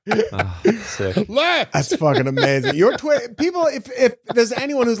 Oh, sick. Left. That's fucking amazing. Your people, if there's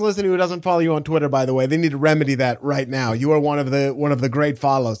anyone who's listening who doesn't follow you on Twitter, by the way, they need to remedy that right now. You are one of the great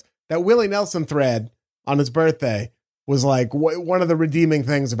follows. That Willie Nelson thread on his birthday was like one of the redeeming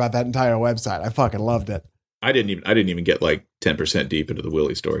things about that entire website. I fucking loved it. I didn't even get like 10% deep into the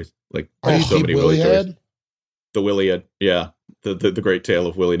Willie stories. Like, Are you so deep many Willie Willie stories. head? The Willie head, yeah. The great tale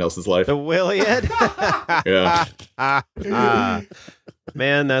of Willie Nelson's life. The Williad? Yeah.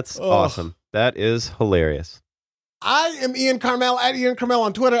 Man, that's awesome. That is hilarious. I am Ian Carmel, at Ian Carmel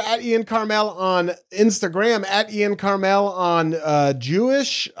on Twitter, at Ian Carmel on Instagram, at Ian Carmel on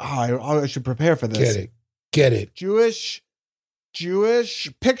Jewish. Oh, I should prepare for this. Get it. Jewish.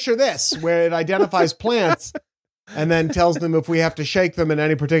 Picture this, where it identifies plants and then tells them if we have to shake them in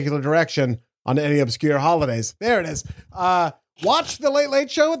any particular direction on any obscure holidays. There it is. Watch The Late Late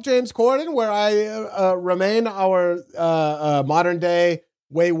Show with James Corden, where I remain our modern day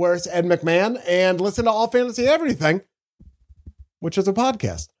way worse Ed McMahon, and listen to All Fantasy Everything, which is a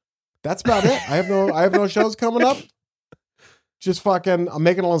podcast. That's about it. I have no shows coming up. Just fucking, I'm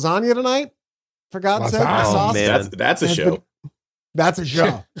making a lasagna tonight. For God's sake, Oh, sauce. man. That's a show. That's a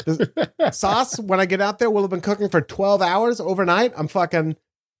show. Sauce, when I get out there, will have been cooking for 12 hours overnight. I'm fucking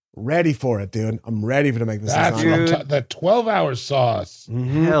ready for it, dude. I'm ready to make this That's lasagna. what I'm that 12-hour sauce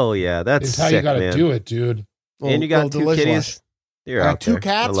Mhm. Hell yeah. That's is how sick, you got to man. do it, dude. And you got two delicious. kitties. You're I out got two there. I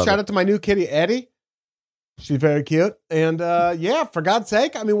cats. love Shout it. out to my new kitty, Eddie. She's very cute. And yeah, for God's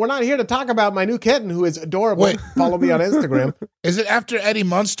sake, I mean, we're not here to talk about my new kitten, who is adorable. Wait. Follow me on Instagram. Is it after Eddie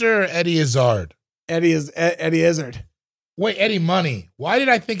Munster or Eddie Izzard? Eddie Izzard. Wait, Eddie Money. Why did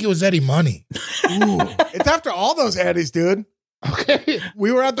I think it was Eddie Money? Ooh, it's after all those Eddies, dude. Okay.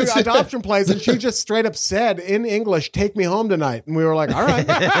 We were at the adoption place, and she just straight up said in English, "Take me home tonight." And we were like, all right.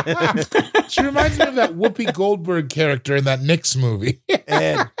 She reminds me of that Whoopi Goldberg character in that Knicks movie.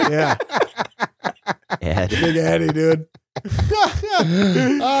 Ed, yeah. Ed. Big Eddie, dude.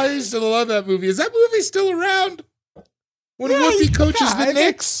 Oh, I used to love that movie. Is that movie still around? When Yeah, Whoopi coaches yeah, I the think-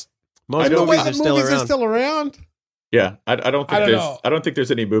 Knicks? Most And the way movies that are still movies are around. still around. Yeah, I don't think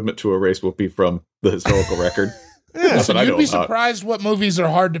there's any movement to erase Whoopi from the historical record. Yeah. That's Listen, what I you'd know be about. surprised what movies are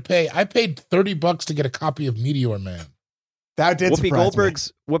hard to pay. I paid $30 to get a copy of Meteor Man. That did surprise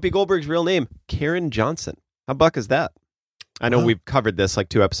me. Whoopi Goldberg's real name, Karen Johnson. How buck is that? I know we've covered this like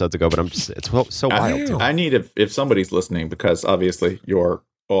 2 episodes ago, but it's so wild. to me. I need if somebody's listening, because obviously you're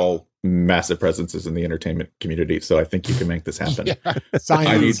all massive presences in the entertainment community, so I think you can make this happen. Yeah.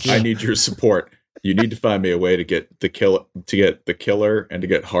 Science. I need your support. You need to find me a way to get the killer and to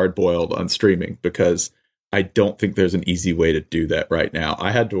get Hard Boiled on streaming, because I don't think there's an easy way to do that right now.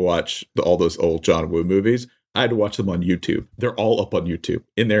 I had to watch all those old John Woo movies. I had to watch them on YouTube. They're all up on YouTube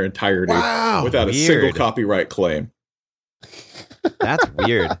in their entirety Wow. without a Weird. single copyright claim. That's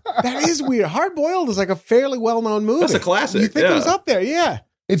weird. That is weird. Hard Boiled is like a fairly well-known movie. That's a classic. You think it yeah. was up there? Yeah.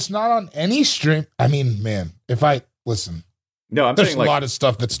 It's not on any stream. I mean, man, listen, No, I'm there's saying a like lot of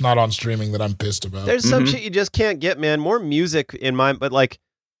stuff that's not on streaming that I'm pissed about. There's some Mhm. shit you just can't get, man. More music in mind, but like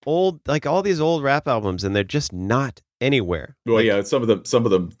all these old rap albums, and they're just not anywhere. well, yeah, some of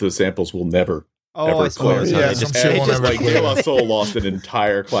them the samples will never Oh, I ever suppose. clear. Yeah, They some just- shit they won't just- ever Like clear. De La Soul lost an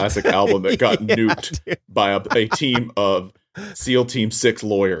entire classic album that got Yeah, nuked dude. by a team of SEAL Team 6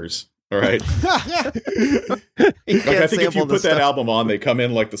 lawyers All right. You Like, can't I think if you sample the put that stuff. album on, they come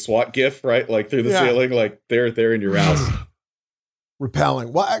in like the SWAT gif, right? Like through the ceiling, like they're in your house.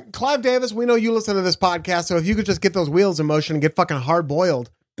 Repelling. Well, Clive Davis, we know you listen to this podcast, so if you could just get those wheels in motion and get fucking hard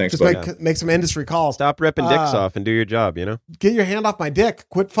boiled, Thanks, just buddy. make some industry calls. Stop ripping dicks off and do your job, you know? Get your hand off my dick.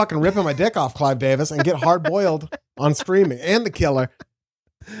 Quit fucking ripping my dick off, Clive Davis, and get hard boiled on streaming and The Killer.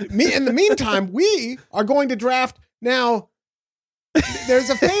 In the meantime, we are going to draft now. There's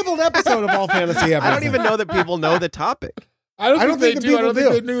a fabled episode of All Fantasy Everything. I don't even know that people know the topic. I don't think the they do. I don't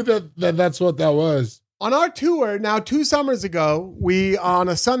people think they knew that's what that was. On our tour, now 2 summers ago, we on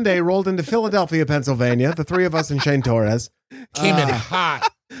a Sunday rolled into Philadelphia, Pennsylvania. The three of us and Shane Torres Came in hot.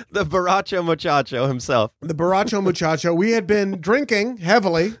 The Baracho Muchacho himself. The Baracho Muchacho. We had been drinking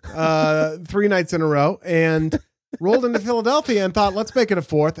heavily 3 nights in a row and rolled into Philadelphia and thought, let's make it a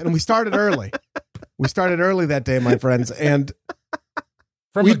 4th. And we started early. We started early that day, my friends. And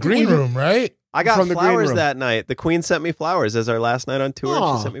From the green room, right? I got From the green flowers room. that night. The Queen sent me flowers as our last night on tour.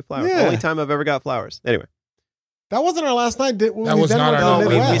 Aw, She sent me flowers. yeah. Only time I've ever got flowers. Anyway. that wasn't our last night. That was not our No, last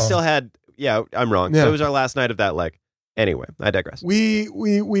we night. still had, I'm wrong. Yeah. So it was our last night of that leg. Anyway, I digress.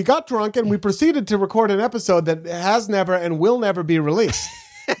 We got drunk and we proceeded to record an episode that has never and will never be released.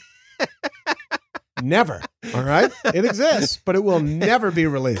 Never. All right? It exists, but it will never be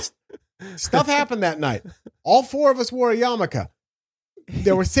released. Stuff happened that night. All 4 of us wore a yarmulke.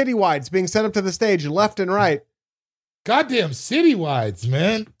 There were citywides being sent up to the stage left and right. Goddamn citywides,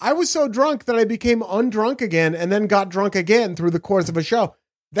 man. I was so drunk that I became undrunk again and then got drunk again through the course of a show.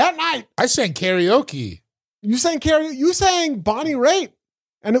 That night, I sang karaoke. you sang Bonnie Raitt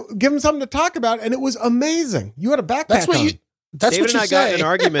and give him something to talk about, and it was amazing. You had a backpack That's what on. you. That's David what you and I got in say. an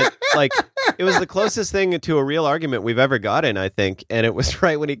argument. Like, it was the closest thing to a real argument we've ever gotten, I think. And it was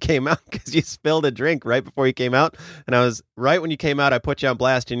right when he came out because you spilled a drink right before he came out. And I was right when you came out, I put you on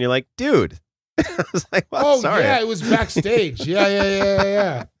blast and you're like, dude. I was like, well, sorry. Yeah, it was backstage. Yeah.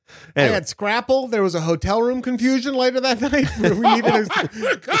 I Anyway, had Scrapple. There was a hotel room confusion later that night. We needed I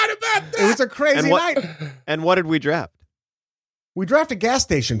forgot about it was a crazy And what- night. and what did we draft? We drafted gas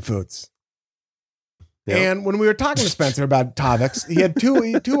station foods. Yeah. And when we were talking to Spencer about topics, he had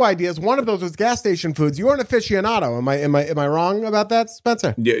two ideas. One of those was gas station foods. You're an aficionado. Am I wrong about that,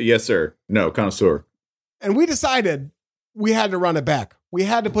 Spencer? Yes, sir. No, connoisseur. And we decided we had to run it back. We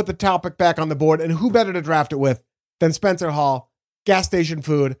had to put the topic back on the board. And who better to draft it with than Spencer Hall, gas station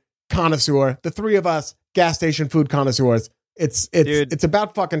food connoisseur? The 3 of us, gas station food connoisseurs. It's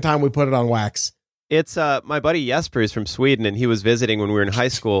about fucking time we put it on wax. It's my buddy Jesper is from Sweden, and he was visiting when we were in high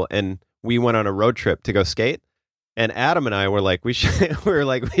school, and we went on a road trip to go skate. And Adam and I were like, we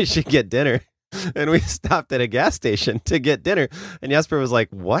should get dinner. And we stopped at a gas station to get dinner. And Jesper was like,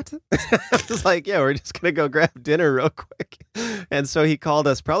 what? I was like, yeah, we're just going to go grab dinner real quick. And so he called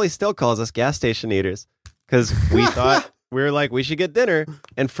us, probably still calls us gas station eaters, because we thought, we were like, we should get dinner.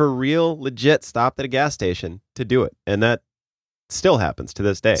 And for real, legit stopped at a gas station to do it. And that still happens to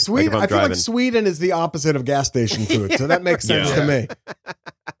this day. Sweden, like if I'm I feel like driving. Sweden is the opposite of gas station food, so that makes sense to me.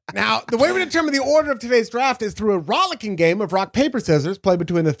 Now, the way we determine the order of today's draft is through a rollicking game of rock, paper, scissors played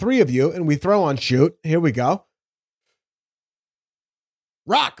between the 3 of you, and we throw on shoot. Here we go.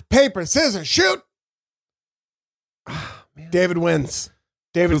 Rock, paper, scissors, shoot! David wins.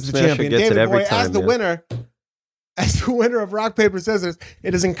 David's Poop the Smasher champion. gets it David, every boy, time, man. as the winner of rock, paper, scissors,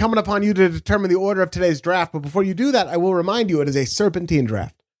 it is incumbent upon you to determine the order of today's draft. But before you do that, I will remind you it is a serpentine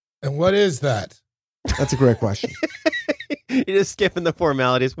draft. And what is that? That's a great question. You're just skipping the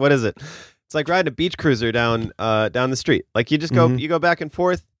formalities. What is it? It's like riding a beach cruiser down the street. Like you just go, you go back and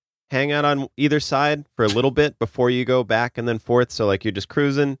forth, hang out on either side for a little bit before you go back and then forth. So like you're just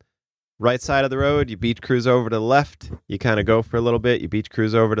cruising right side of the road. You beach cruise over to the left. You kind of go for a little bit. You beach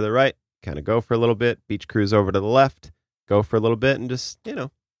cruise over to the right. Kind of go for a little bit. Beach cruise over to the left. Go for a little bit and just,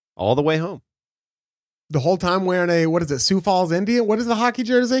 all the way home. The whole time wearing a, what is it, Sioux Falls Indian? What is the hockey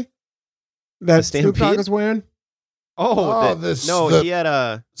jersey that Snoop Dogg is wearing? He had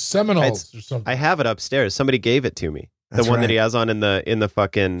a Seminoles or something. I have it upstairs. Somebody gave it to me. That's the one right. that he has on in the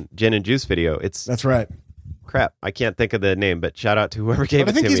fucking gin and juice video. It's That's right. crap. I can't think of the name, but shout out to whoever gave But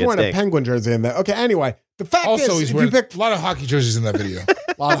I it think to me. he's wearing It's a dank. Penguin jersey in there. Okay, anyway, the fact Also, is, he's if wearing you pick a lot of hockey jerseys in that video.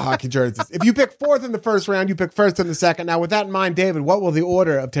 a lot of hockey jerseys, if you pick 4th in the first round, you pick 1st in the second. Now, with that in mind, David, what will the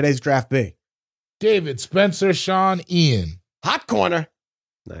order of today's draft be? David, Spencer, Sean, Ian. Hot corner.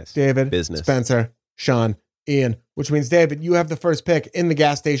 Nice. David, Business. Spencer, Sean, Ian, which means, David, you have the first pick in the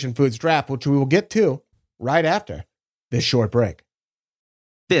gas station foods draft, which we will get to right after this short break.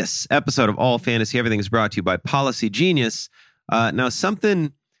 This episode of All Fantasy Everything is brought to you by Policy Genius. Now,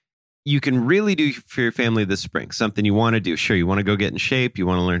 something you can really do for your family this spring, something you want to do. Sure, you want to go get in shape. You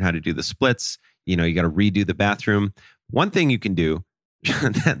want to learn how to do the splits. You got to redo the bathroom. One thing you can do,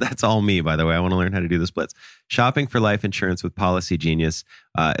 that's all me, by the way. I want to learn how to do the splits. Shopping for life insurance with Policy Genius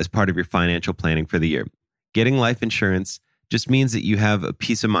as part of your financial planning for the year. Getting life insurance just means that you have a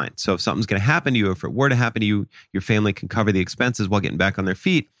peace of mind. So if something's going to happen to you, if it were to happen to you, your family can cover the expenses while getting back on their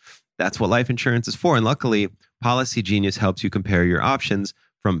feet. That's what life insurance is for. And luckily, Policy Genius helps you compare your options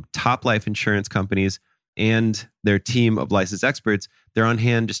from top life insurance companies and their team of licensed experts. They're on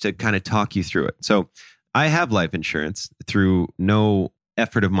hand just to kind of talk you through it. So I have life insurance through no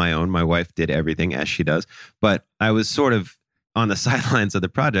effort of my own. My wife did everything as she does, but I was sort of on the sidelines of the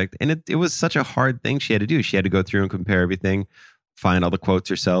project, and it was such a hard thing she had to do. She had to go through and compare everything, find all the quotes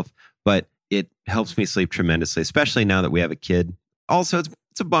herself, but it helps me sleep tremendously, especially now that we have a kid. Also,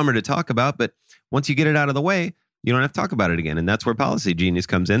 it's a bummer to talk about, but once you get it out of the way, you don't have to talk about it again. And that's where Policy Genius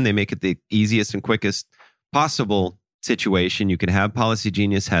comes in. They make it the easiest and quickest possible situation you can have. Policy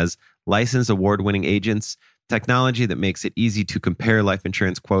Genius has licensed award-winning agents, technology that makes it easy to compare life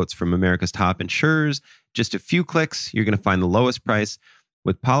insurance quotes from America's top insurers. Just a few clicks, you're going to find the lowest price.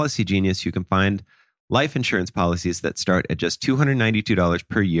 With Policy Genius, you can find life insurance policies that start at just $292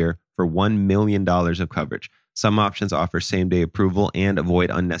 per year for $1 million of coverage. Some options offer same-day approval and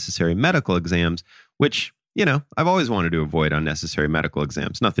avoid unnecessary medical exams, which, I've always wanted to avoid unnecessary medical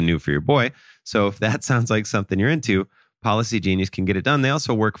exams. Nothing new for your boy. So if that sounds like something you're into, Policy Genius can get it done. They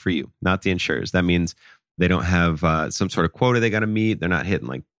also work for you, not the insurers. That means they don't have some sort of quota they got to meet. They're not hitting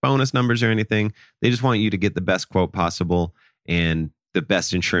like bonus numbers or anything. They just want you to get the best quote possible and the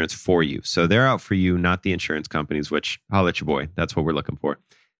best insurance for you. So they're out for you, not the insurance companies, which holla at your boy. That's what we're looking for.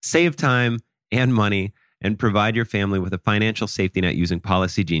 Save time and money and provide your family with a financial safety net using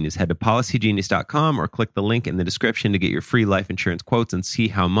Policy Genius. Head to policygenius.com or click the link in the description to get your free life insurance quotes and see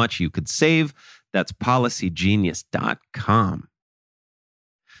how much you could save. That's policygenius.com.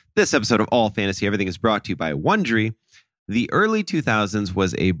 This episode of All Fantasy Everything is brought to you by Wondery. The early 2000s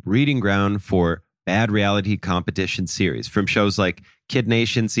was a breeding ground for bad reality competition series, from shows like Kid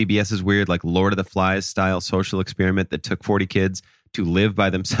Nation, CBS's weird like Lord of the Flies style social experiment that took 40 kids to live by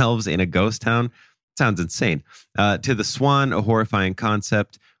themselves in a ghost town. Sounds insane. To The Swan, a horrifying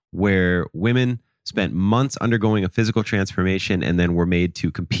concept where women spent months undergoing a physical transformation and then were made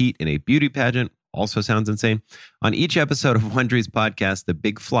to compete in a beauty pageant. Also sounds insane. On each episode of Wondery's podcast, The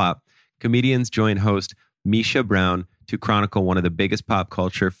Big Flop, comedians join host Misha Brown to chronicle one of the biggest pop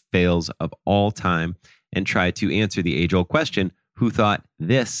culture fails of all time and try to answer the age-old question, who thought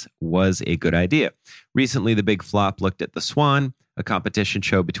this was a good idea? Recently, The Big Flop looked at The Swan, a competition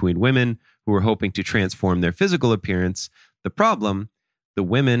show between women who were hoping to transform their physical appearance. The problem, the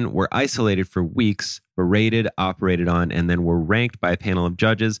women were isolated for weeks, berated, operated on, and then were ranked by a panel of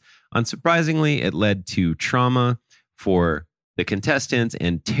judges. Unsurprisingly, it led to trauma for the contestants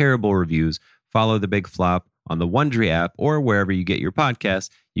and terrible reviews. Follow The Big Flop on the Wondery app or wherever you get your podcasts.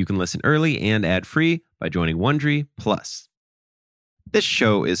 You can listen early and ad-free by joining Wondery Plus. This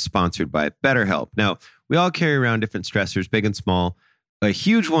show is sponsored by BetterHelp. Now, we all carry around different stressors, big and small. A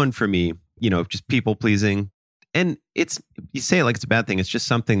huge one for me, just people pleasing. And you say it like it's a bad thing. It's just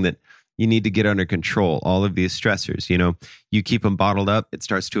something that you need to get under control. All of these stressors, you keep them bottled up. It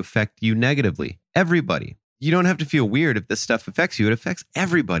starts to affect you negatively. Everybody. You don't have to feel weird if this stuff affects you. It affects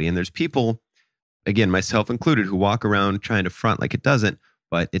everybody. And there's people, again, myself included, who walk around trying to front like it doesn't,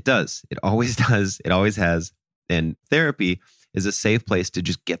 but it does. It always does. It always has. And therapy is a safe place to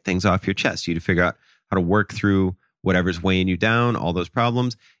just get things off your chest. You to figure out how to work through whatever's weighing you down, all those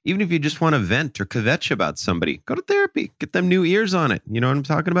problems. Even if you just want to vent or kvetch about somebody, go to therapy. Get them new ears on it. You know what I'm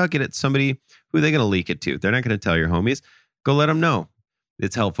talking about? Get it somebody who they're going to leak it to. They're not going to tell your homies. Go let them know.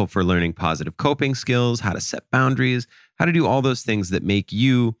 It's helpful for learning positive coping skills, how to set boundaries, how to do all those things that make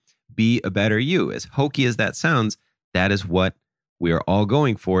you be a better you. As hokey as that sounds, that is what we are all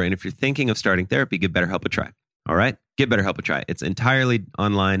going for. And if you're thinking of starting therapy, give BetterHelp a try. All right? Give BetterHelp a try. It's entirely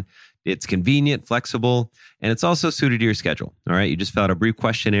online. It's convenient, flexible, and it's also suited to your schedule. All right. You just fill out a brief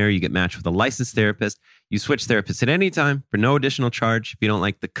questionnaire. You get matched with a licensed therapist. You switch therapists at any time for no additional charge. If you don't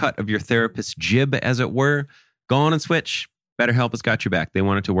like the cut of your therapist's jib, as it were, go on and switch. BetterHelp has got your back. They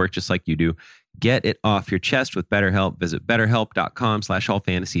want it to work just like you do. Get it off your chest with BetterHelp. Visit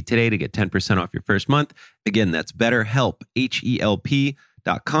BetterHelp.com/allfantasy today to get 10% off your first month. Again, that's BetterHelp,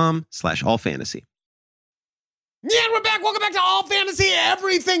 HELP.com/allfantasy. Yeah, and we're back. Welcome back to All Fantasy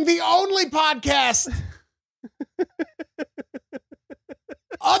Everything, the only podcast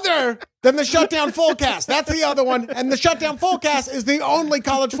other than the Shutdown Fullcast. That's the other one. And the Shutdown Fullcast is the only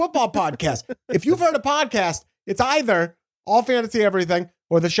college football podcast. If you've heard a podcast, it's either All Fantasy Everything,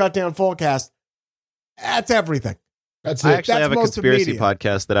 or the Shutdown Fullcast. That's everything. That's I it. actually That's have a most of conspiracy media.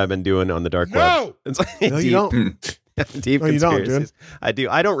 podcast that I've been doing on the dark web. No! It's like No, you don't. deep No, you don't, conspiracies. I do.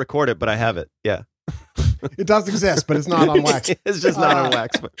 I don't record it, but I have it. Yeah. It does exist, but it's not on wax. It's just not on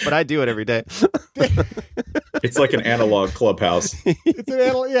wax, but I do it every day. It's like an analog clubhouse.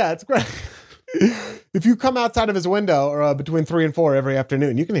 It's great. If you come outside of his window or between 3 and 4 every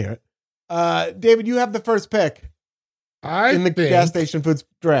afternoon, you can hear it. David, you have the first pick in the gas station foods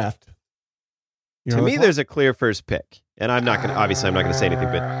draft. To me, there's a clear first pick, and I'm not going to. Obviously, I'm not going to say anything.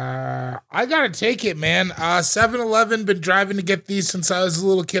 But I gotta take it, man. 7-Eleven. Been driving to get these since I was a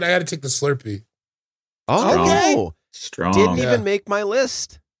little kid. I got to take the Slurpee. oh, Strong. didn't even make my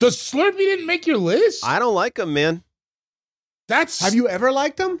list. The Slurpee didn't make your list. I don't like them, man. Have you ever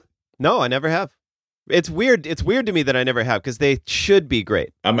liked them? No, I never have. It's weird. It's weird to me that I never have because they should be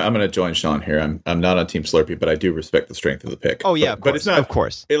great. I'm going to join Sean here. I'm not on Team Slurpee, but I do respect the strength of the pick. Oh yeah, but it's not. Of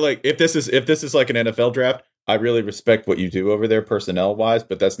course. If this is like an NFL draft, I really respect what you do over there personnel wise,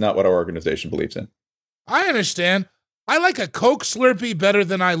 but that's not what our organization believes in. I understand. I like a Coke Slurpee better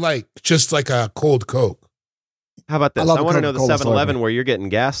than I like just like a cold Coke. How about this? I love I want to know the Coca-Cola 7-Eleven Slurpee. where you're getting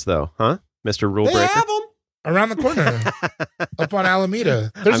gas, though, huh, Mr. Rule They Breaker? have them. Around the corner, up on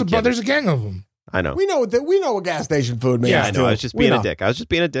Alameda. There's I'm there's a gang of them. I know. We know what gas station food means. Yeah, I know. too. I was just We being a know. dick. I was just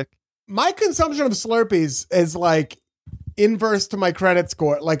being a dick. My consumption of Slurpees is like inverse to my credit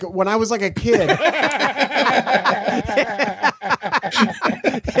score. Like when I was like a kid.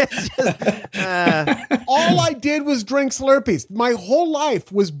 It's just, All I did was drink Slurpees. My whole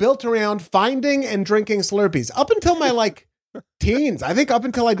life was built around finding and drinking Slurpees up until my like teens. I think up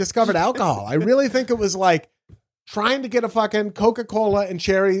until I discovered alcohol. I really think it was like trying to get a fucking Coca-Cola and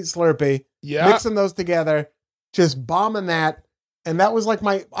cherry Slurpee, mixing those together, just bombing that. And that was like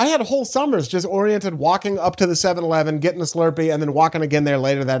I had whole summers just oriented walking up to the 7-Eleven, getting a Slurpee, and then walking again there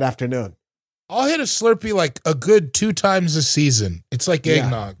later that afternoon. I'll hit a Slurpee like a good 2 times a season. It's like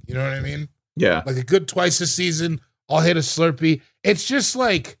eggnog. You know what I mean? Yeah. Like a good twice a season. I'll hit a Slurpee. It's just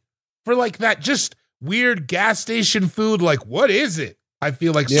like for like that just weird gas station food. Like, what is it? I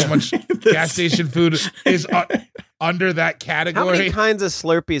feel like so much gas station food is under that category. how many kinds of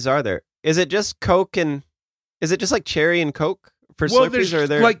Slurpees are there? Is it just Coke and is it just like cherry and Coke for Slurpees? There's Or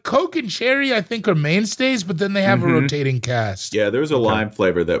there like Coke and cherry, I think, are mainstays, but then they have a rotating cast. Yeah, there was a lime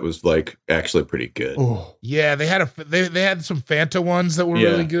flavor that was like actually pretty good. Oh, Yeah, they had some Fanta ones that were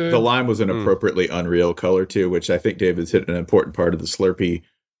really good. The lime was an appropriately unreal color too, which I think David's hit an important part of the Slurpee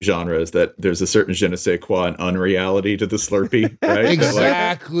genre is that there's a certain je ne sais quoi and unreality to the Slurpee, right?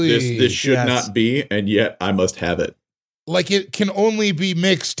 Exactly. Like, this should not be, and yet I must have it. Like it can only be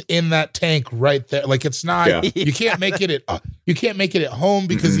mixed in that tank right there. Like it's not. Yeah. You can't make it at home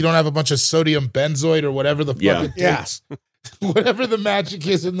because you don't have a bunch of sodium benzoate or whatever the fuck it takes. Whatever the magic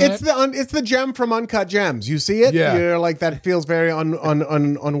is in that. It's the gem from Uncut Gems. You see it, you're like that feels very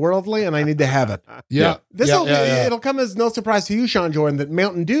unworldly, and I need to have it. Yeah. It'll come as no surprise to you, Sean Jordan, that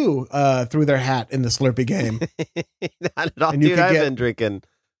Mountain Dew threw their hat in the Slurpee game. not at all, And you dude. could I've get- been drinking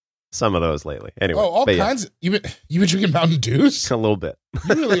some of those lately. Anyway, all but yeah, kinds. You been drinking Mountain Dews? a little bit.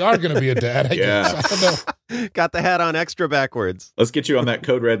 You really are going to be a dad. I guess. I don't know. Got the hat on extra backwards. Let's get you on that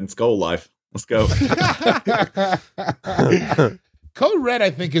Code Red and Skull life. Let's go. Code Red, I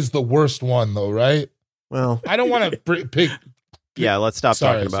think, is the worst one, though, right? Well, I don't want to pick. Yeah, let's stop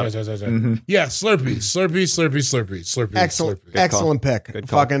talking about it. Sorry. Yeah, Slurpee. excellent pick. Good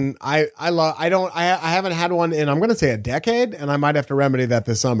call. Fucking, I haven't had one in, I'm going to say a decade, and I might have to remedy that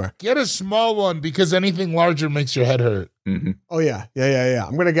this summer. Get a small one because anything larger makes your head hurt. Oh yeah.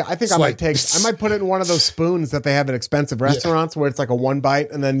 I'm going to get, I think It's I like- might put it in one of those spoons that they have at expensive restaurants where it's like a one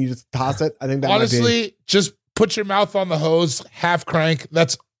bite and then you just toss it. I think that Honestly, just put your mouth on the hose, half crank.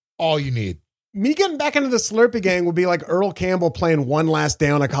 That's all you need. me getting back into the Slurpee gang would be like Earl Campbell playing one last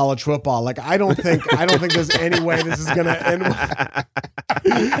down of college football. Like I don't think there's any way this is gonna end.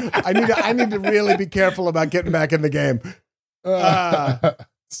 I need to really be careful about getting back in the game.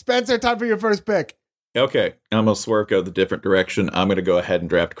 Spencer, time for your first pick. Okay, I'm gonna swerve, go the different direction. I'm gonna go ahead and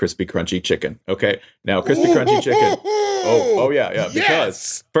draft crispy crunchy chicken. Okay, now crispy crunchy chicken. Oh yeah. Because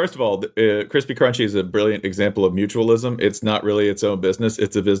Yes! first of all, crispy crunchy is a brilliant example of mutualism. It's not really its own business.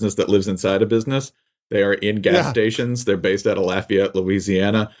 It's a business that lives inside a business. They are in gas stations. They're based out of Lafayette,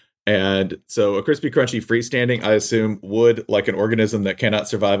 Louisiana. And so a crispy crunchy freestanding, I assume, would, like an organism that cannot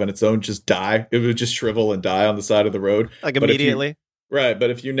survive on its own, just die. It would just shrivel and die on the side of the road. Like But if you- immediately. Right, but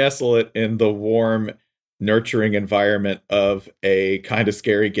if you nestle it in the warm, nurturing environment of a kind of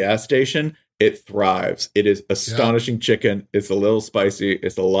scary gas station, it thrives. It is astonishing chicken. It's a little spicy.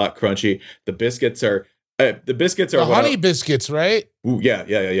 It's a lot crunchy. The biscuits are The biscuits are the honey biscuits, right? Ooh, yeah.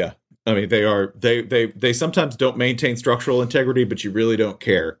 I mean, they sometimes don't maintain structural integrity, but you really don't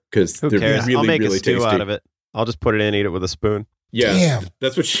care because they're really, I'll make really a stew tasty. out of it. I'll just put it in, eat it with a spoon. Yeah, damn.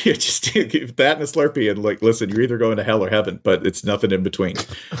 That's what you just give that and a Slurpee and like, listen, you're either going to hell or heaven, but it's nothing in between.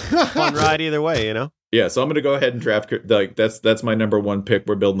 Fun ride either way, you know? Yeah, so I'm going to go ahead and draft, like, that's my number one pick.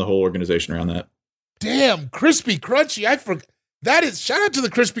 We're building the whole organization around that. Damn, crispy crunchy. I forgot. That is, shout out to the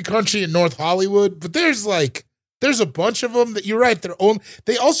crispy crunchy in North Hollywood, but there's a bunch of them that you're right.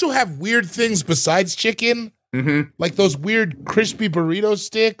 They also have weird things besides chicken, like those weird crispy burrito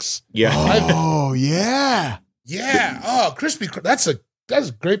sticks. Yeah. Oh, yeah. Yeah. Oh, crispy. That's a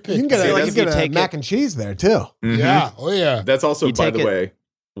great pick. You can get a take mac and cheese there, too. Mhm. Yeah. Oh, yeah. That's also, You by take the it- way,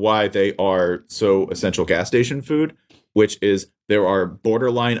 why they are so essential gas station food, which is there are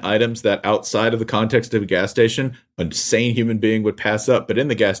borderline items that outside of the context of a gas station, a sane human being would pass up. But in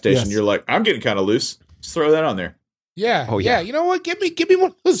the gas station, Yes. you're like, I'm getting kind of loose. Just throw that on there. Yeah. Oh, yeah. You know what? Give me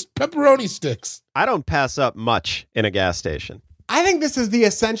one of those pepperoni sticks. I don't pass up much in a gas station. I think this is the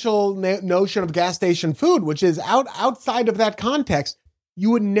essential notion of gas station food, which is outside of that context, you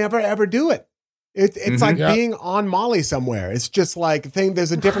would never, ever do it. It's like being on Molly somewhere. It's just like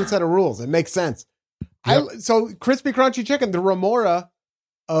there's a different set of rules. It makes sense. Yep. So crispy crunchy chicken, the remora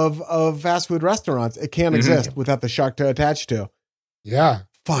of fast food restaurants, it can't exist without the shark to attach to. Yeah.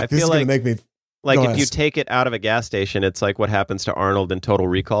 Fuck, I this is feel going to like- make me... Like Go if ahead. you take it out of a gas station, it's like what happens to Arnold in Total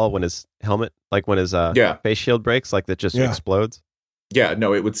Recall when his helmet, like when his Yeah. face shield breaks, like that just Yeah. explodes. Yeah,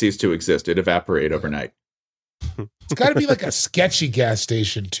 no, it would cease to exist. It'd evaporate overnight. It's got to be like a sketchy gas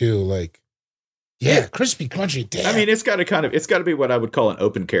station, too. Like, yeah, crispy crunchy. Damn. I mean, it's got to be what I would call an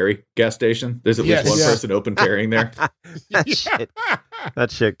open carry gas station. There's at Yes. least one Yeah. person open carrying there.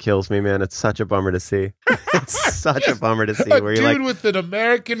 That shit kills me, man. It's such a bummer to see. It's such a bummer to see a where dude you're like, with an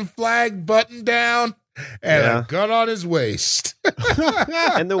American flag button down and Yeah. a gun on his waist.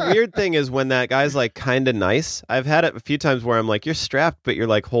 and the weird thing is when that guy's like kind of nice. I've had it a few times where I'm like, you're strapped, but you're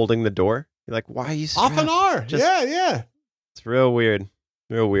like holding the door. You're like, why are you strapped? Often are. Just- Yeah. It's real weird.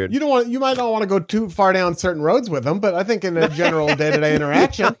 Real weird. You might not want to go too far down certain roads with them, but I think in a general day-to-day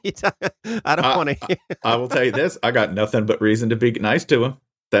interaction, I don't want to hear. I will tell you this: I got nothing but reason to be nice to him.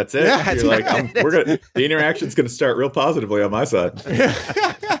 That's it. Yeah, You're like, the interaction's going to start real positively on my side.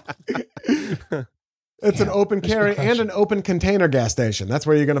 it's an open carry and an open container gas station. That's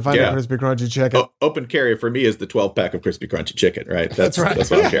where you're going to find the crispy crunchy chicken. Open carry for me is the 12-pack of crispy crunchy chicken, right? That's right. That's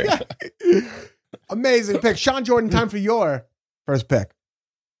what I'm carrying. Amazing pick. Sean Jordan, time for your first pick.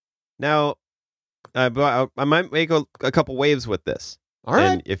 Now, I might make a couple waves with this. All right.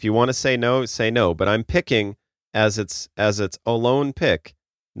 And if you want to say no, say no. But I'm picking as its alone pick,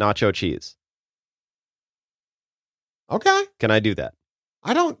 nacho cheese. Okay. Can I do that?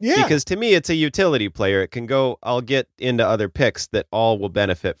 Yeah. Because to me, it's a utility player. It can go. I'll get into other picks that all will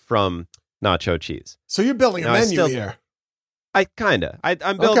benefit from nacho cheese. So you're building a No, I menu still- here. I'm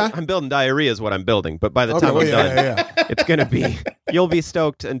building. Okay. I'm building diarrhea is what I'm building. But by the time well, I'm done, yeah. it's gonna be. You'll be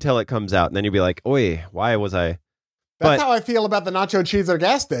stoked until it comes out, and then you'll be like, "Oi, why was I?" That's But- how I feel about the nacho cheese at a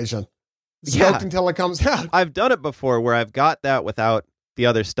gas station. Stoked Yeah. until it comes out. I've done it before where I've got that without the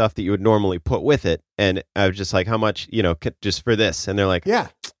other stuff that you would normally put with it, and I was just like, "How much? Just for this?" And they're like, Yeah.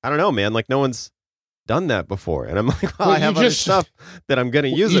 "I don't know, man. Like no one's done that before." And I'm like, "Well, Well, I you have other just- stuff that I'm gonna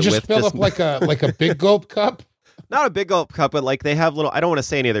use you it just with." fill up like a big gulp cup. Not a big gulp cup, but like they have little. I don't want to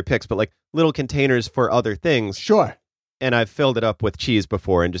say any other picks, but like little containers for other things. Sure. And I've filled it up with cheese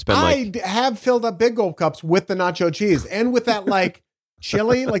before, and just been like, have filled up big gulp cups with the nacho cheese and with that like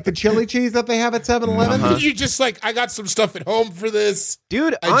chili, like the chili cheese that they have at 7-Eleven. Uh-huh. You just like, I got some stuff at home for this.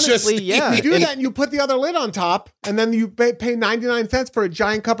 "Dude, I honestly, just- yeah." You do And- that and you put the other lid on top, and then you pay 99 cents for a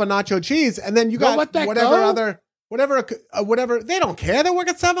giant cup of nacho cheese, and then you Don't got let that whatever go. other whatever. They don't care. They work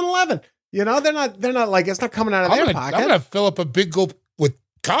at 7-Eleven. You know, they're not like it's not coming out of their I'm pocket. gonna fill up a big gulp with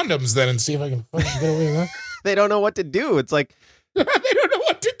condoms then and see if I can fucking get away with that. They don't know what to do. It's like They don't know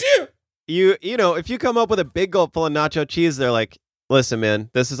what to do. you know, if you come up with a big gulp full of nacho cheese, they're like, "Listen, man,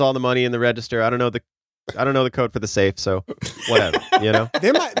 this is all the money in the register. I don't know the code for the safe, so whatever." You know,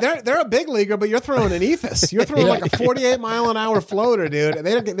 They're a big leaguer, but you're throwing an ethos. You're throwing like a 48-mile-an-hour floater, dude. And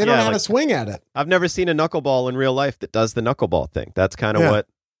they don't know how like- to swing at it. I've never seen a knuckleball in real life that does the knuckleball thing. That's kind of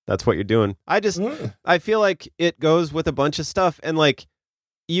that's what you're doing. I feel like it goes with a bunch of stuff, and like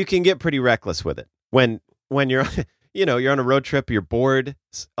you can get pretty reckless with it when you're you're on a road trip, you're bored.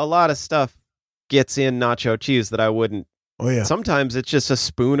 A lot of stuff gets in nacho cheese that I wouldn't. Oh yeah, Sometimes it's just a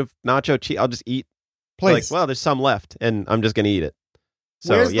spoon of nacho cheese. I'll just eat. please. Like, well, there's some left, and I'm just gonna eat it.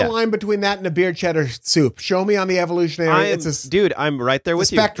 So Where's yeah, the line between that and a beer cheddar soup? Show me on the evolutionary. dude, I'm right there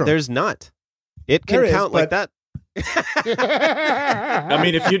with you. spectrum. There's not. It can count like that. I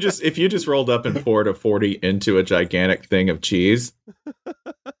mean, if you just rolled up and poured a 40 into a gigantic thing of cheese,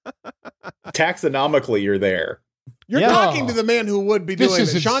 taxonomically you're there. You're talking to the man who would be doing it.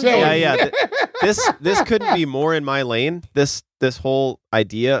 Sean, This couldn't be more in my lane. This whole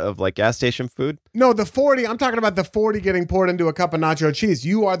idea of like gas station food. No, the 40. I'm talking about the 40 getting poured into a cup of nacho cheese.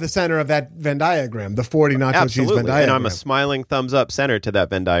 You are the center of that Venn diagram. The 40 nacho cheese Venn diagram. And I'm a smiling thumbs up center to that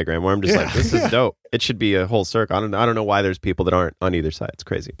Venn diagram where I'm just like, this is dope. It should be a whole circle. I don't know why there's people that aren't on either side. It's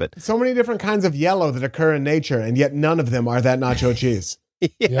crazy, but so many different kinds of yellow that occur in nature, and yet none of them are that nacho cheese.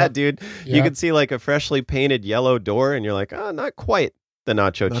 Dude. Yeah. You can see like a freshly painted yellow door, and you're like, oh, not quite the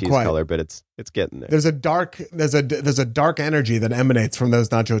nacho cheese color, but it's getting there. There's a dark energy that emanates from those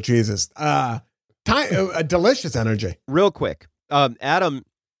nacho cheeses. A delicious energy. Real quick, Adam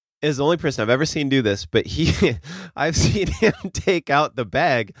is the only person I've ever seen do this, but I've seen him take out the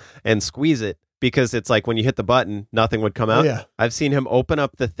bag and squeeze it because it's like when you hit the button, nothing would come out. Yeah. I've seen him open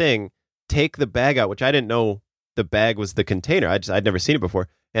up the thing, take the bag out, which I didn't know the bag was the container. I'd never seen it before.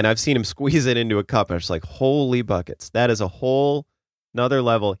 And I've seen him squeeze it into a cup. And I was like, holy buckets. That is a whole another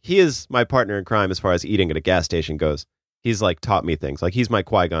level. He is my partner in crime as far as eating at a gas station goes. He's like taught me things. Like he's my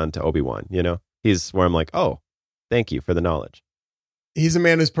Qui-Gon to Obi-Wan, you know? He's where I'm like, oh, thank you for the knowledge. He's a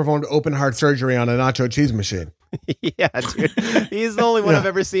man who's performed open heart surgery on a nacho cheese machine. Yeah, dude. He's the only one I've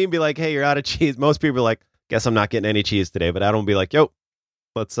ever seen be like, hey, you're out of cheese. Most people are like, guess I'm not getting any cheese today. But Adam will be like, yo,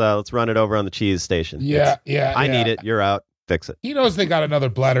 let's run it over on the cheese station. I need it. You're out. Fix it. He knows they got another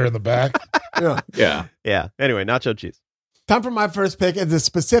bladder in the back. Yeah. Anyway, nacho cheese. Time for my first pick. It's a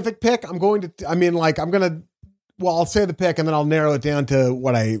specific pick. I'll say the pick and then I'll narrow it down to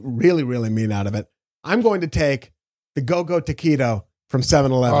what I really, really mean out of it. I'm going to take the Go-Go Taquito from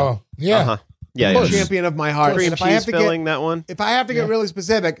 7-Eleven. Oh, yeah. Uh-huh. Yeah. Champion of my heart. Cream cheese filling, that one. If I have to get really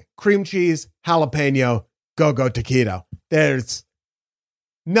specific, cream cheese, jalapeno, Go-Go Taquito. There's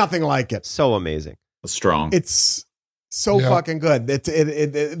nothing like it. So amazing. Strong. It's so fucking good.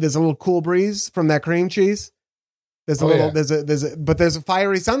 There's a little cool breeze from that cream cheese. There's a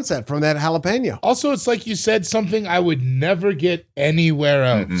fiery sunset from that jalapeno. Also, it's like you said, something I would never get anywhere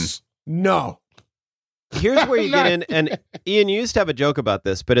else. Mm-hmm. No. Here's where you get in, and Ian, you used to have a joke about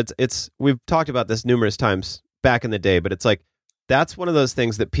this, but it's we've talked about this numerous times back in the day, but it's like that's one of those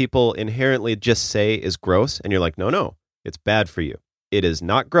things that people inherently just say is gross, and you're like, no, it's bad for you. It is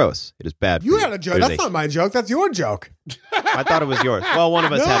not gross. It is bad for you. You had a joke. That's not my joke. That's your joke. I thought it was yours. Well, one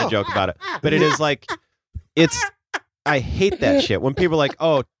of us had a joke about it, but it is like I hate that shit when people are like,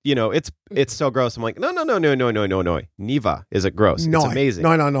 oh, you know, it's so gross. I'm like, no. Niva isn't gross. It's amazing.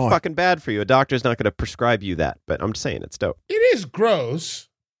 No. It's fucking bad for you. A doctor's not going to prescribe you that, but I'm just saying it's dope. It is gross.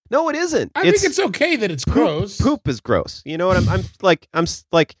 No, it isn't. I think it's okay that it's gross. Poop is gross. You know what I'm like.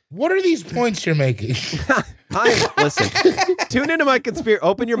 What are these points you're making? Listen. Tune into my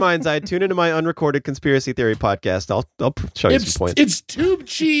open your mind's eye. Tune into my unrecorded conspiracy theory podcast. I'll show you some points. It's tube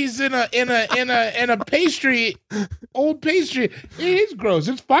cheese in a pastry, old pastry. It is gross.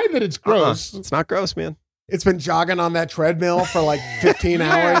 It's fine that it's gross. It's not gross, man. It's been jogging on that treadmill for like 15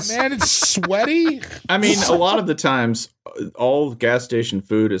 hours. Man, it's sweaty. I mean, a lot of the times, all gas station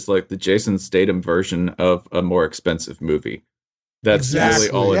food is like the Jason Statham version of a more expensive movie. That's really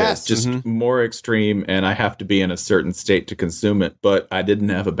all it is. Just more extreme, and I have to be in a certain state to consume it, but I didn't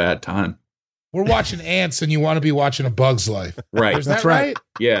have a bad time. We're watching Ants, and you want to be watching A Bug's Life. Right. Is that right?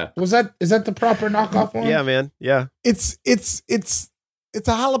 Yeah. Is that the proper knockoff one? Yeah, man. Yeah. It's a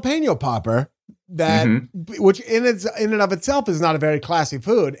jalapeno popper that which in and of itself is not a very classy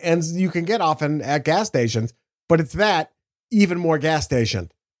food, and you can get often at gas stations, but it's that even more gas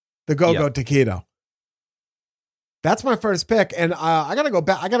station. The Go-Go Taquito. That's my first pick, and I gotta go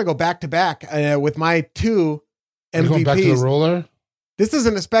back. I gotta go back to back with my two MVPs. Going back to the roller. This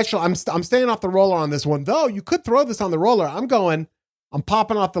isn't a special. I'm staying off the roller on this one, though. You could throw this on the roller. I'm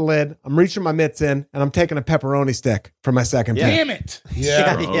popping off the lid. I'm reaching my mitts in, and I'm taking a pepperoni stick for my second pick. Damn it!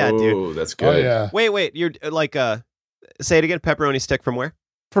 Yeah, dude. That's good. Oh, yeah. Wait. You're like say it again. Pepperoni stick from where?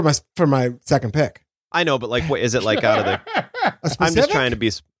 For my second pick. I know, but like, what is it like out of the? I'm just trying to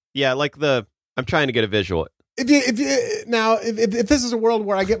be. Yeah, like I'm trying to get a visual. If this is a world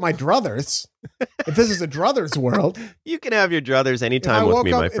where I get my druthers, if this is a druthers world, you can have your druthers anytime with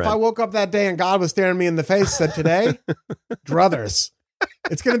me, my friend. If I woke up that day and God was staring me in the face, said today, druthers.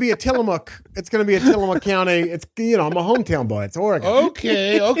 It's going to be a Tillamook. It's going to be a Tillamook County. It's I'm a hometown boy. It's Oregon.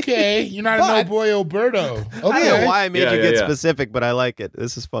 Okay. You're not a no boy, Alberto. Okay. I don't know why I made you get specific, but I like it.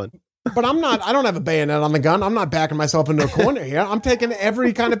 This is fun. But I don't have a bayonet on the gun. I'm not backing myself into a corner here. I'm taking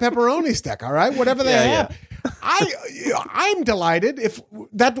every kind of pepperoni stick, all right? Whatever they have. I'm delighted if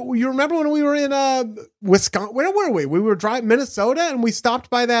that you remember when we were in Wisconsin? Where were we? We were driving Minnesota, and we stopped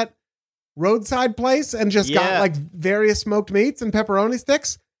by that roadside place and just got like various smoked meats and pepperoni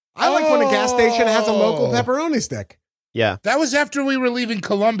sticks. I like when a gas station has a local pepperoni stick. Yeah. That was after we were leaving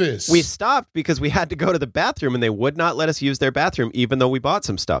Columbus. We stopped because we had to go to the bathroom and they would not let us use their bathroom even though we bought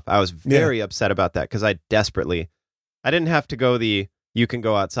some stuff. I was very upset about that because I didn't have to go the you can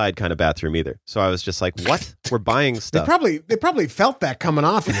go outside kind of bathroom either. So I was just like, what? We're buying stuff. They probably felt that coming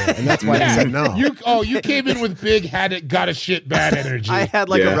off of it, and that's why they said no. You came in with big got a shit bad energy. I had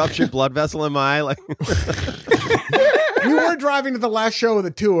like a ruptured blood vessel in my eye. Like we were driving to the last show of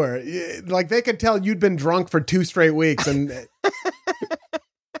the tour. Like they could tell you'd been drunk for 2 straight weeks and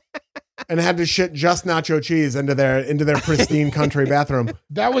had to shit just nacho cheese into their pristine country bathroom.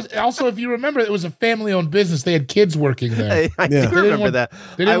 That was also, if you remember, it was a family-owned business. They had kids working there. I do remember that.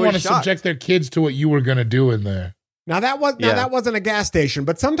 They didn't want to subject their kids to what you were going to do in there. Now that wasn't a gas station,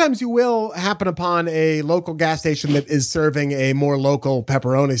 but sometimes you will happen upon a local gas station that is serving a more local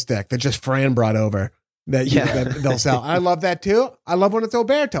pepperoni stick that just Fran brought over that they'll sell. I love that too. I love when it's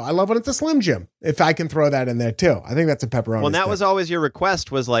Oberto. I love when it's a Slim Jim. If I can throw that in there too, I think that's a pepperoni. Well, that stick. was always your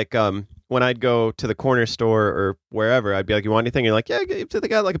request. Was like when I'd go to the corner store or wherever, I'd be like, "You want anything?" You're like, "Yeah, they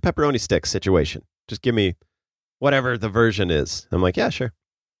got like a pepperoni stick situation. Just give me whatever the version is." I'm like, "Yeah, sure."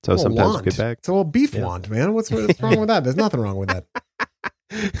 So sometimes a good bag. It's a little beef wand, man. What's wrong with that? There's nothing wrong with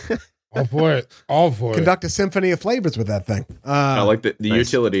that. All for it. Conduct a symphony of flavors with that thing. I like the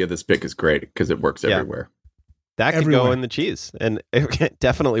utility of this pick is great because it works everywhere. That could go in the cheese, and it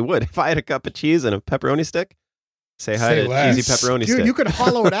definitely would. If I had a cup of cheese and a pepperoni stick, say hi to cheesy pepperoni stick. You could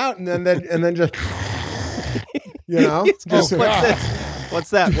hollow it out and then just What's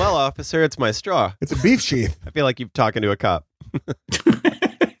that? Well, officer, it's my straw. It's a beef sheath. I feel like you're talking to a cop.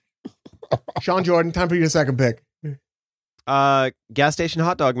 Sean Jordan, time for your second pick. Gas station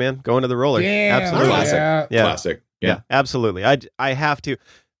hot dog, man. Going to the roller. Yeah, absolutely. Classic. Yeah. Classic. Yeah, absolutely. I have to.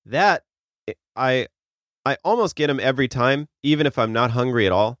 That I almost get them every time, even if I'm not hungry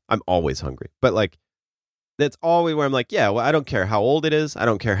at all. I'm always hungry, but like that's always where I'm like, yeah. Well, I don't care how old it is. I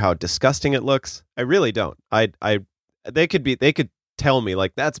don't care how disgusting it looks. I really don't. They could tell me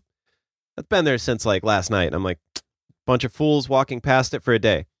like that's been there since like last night. And I'm like, bunch of fools walking past it for a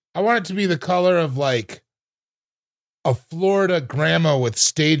day. I want it to be the color of like a Florida grandma with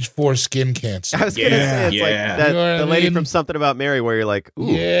stage 4 skin cancer. I was gonna say it's like that, you know the lady from Something About Mary, where you're like,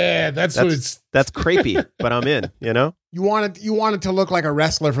 ooh, that's what it's. That's creepy, but I'm in. You know, you want it to look like a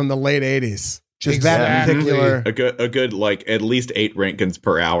wrestler from the late '80s. Just that particular a good like at least 8 Rankins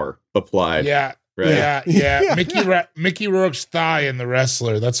per hour applied. Yeah. Right. Yeah. Mickey Rourke's thigh in The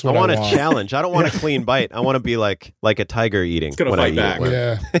Wrestler. That's what I want. I want a challenge. I don't want a clean bite. I want to be like a tiger eating. It's gonna fight back.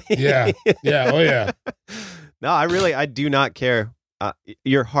 Yeah. Oh yeah. No, I do not care.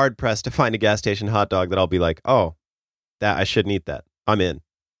 You're hard pressed to find a gas station hot dog that I'll be like, oh, that I shouldn't eat that. I'm in.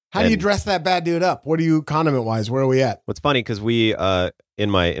 How do you dress that bad dude up? What are you condiment wise? Where are we at? What's funny because we in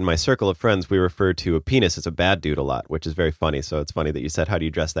my circle of friends we refer to a penis as a bad dude a lot, which is very funny. So it's funny that you said, "How do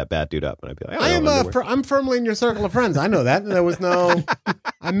you dress that bad dude up?" And I'd be like, I'm firmly in your circle of friends. I know that. There was no.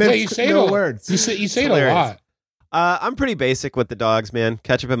 I meant no words. You say it a lot. I'm pretty basic with the dogs, man.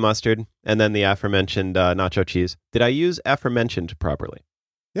 Ketchup and mustard, and then the aforementioned nacho cheese. Did I use aforementioned properly?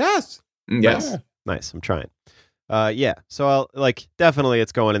 Yes. Yes. Yeah. Nice. I'm trying. Yeah. So I'll definitely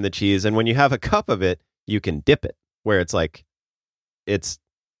it's going in the cheese. And when you have a cup of it, you can dip it where it's like, it's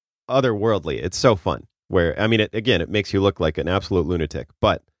otherworldly. It's so fun where, I mean, it makes you look like an absolute lunatic,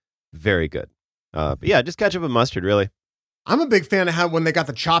 but very good. But yeah, just ketchup and mustard, really. I'm a big fan of how when they got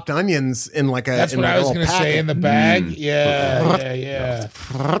the chopped onions in like a. That's what I was going to say in the bag. Yeah.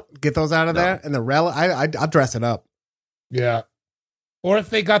 Get those out of there and the relish. I'll dress it up. Yeah. Or if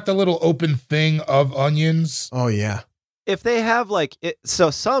they got the little open thing of onions. Oh, yeah. If they have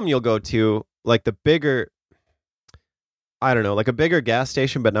some you'll go to like the bigger, I don't know, like a bigger gas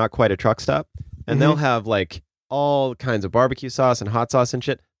station, but not quite a truck stop. And they'll have like all kinds of barbecue sauce and hot sauce and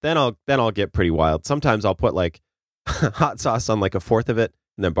shit. Then I'll get pretty wild. Sometimes I'll put like hot sauce on like a fourth of it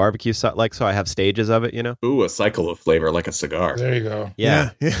and then barbecue sauce, so I have stages of it, you know? Ooh, a cycle of flavor like a cigar. There you go. Yeah.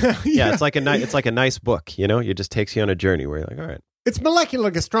 It's like a nice book, you know? It just takes you on a journey where you're like, all right. It's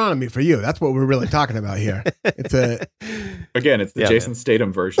molecular gastronomy for you. That's what we're really talking about here. It's the Jason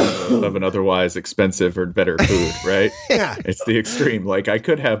Statham version of an otherwise expensive or better food, right? Yeah. It's the extreme. Like I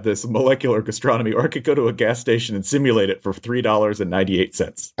could have this molecular gastronomy, or I could go to a gas station and simulate it for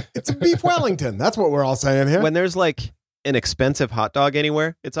 $3.98. It's a beef Wellington. That's what we're all saying here. When there's like an expensive hot dog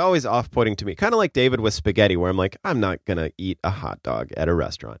anywhere, it's always off-putting to me. Kind of like David with spaghetti, where I'm like, I'm not going to eat a hot dog at a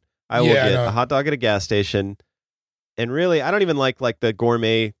restaurant. I will get a hot dog at a gas station. And really, I don't even like the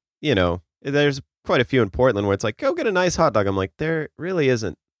gourmet, there's quite a few in Portland where it's like, go get a nice hot dog. I'm like, there really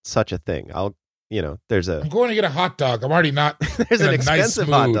isn't such a thing. I'm going to get a hot dog. I'm already not. There's an expensive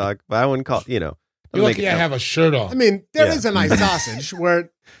hot dog, but I wouldn't call, You're lucky I have a shirt on. I mean, there is a nice sausage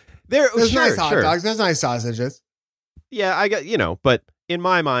where there's nice hot dogs. There's nice sausages. Yeah, I get, but in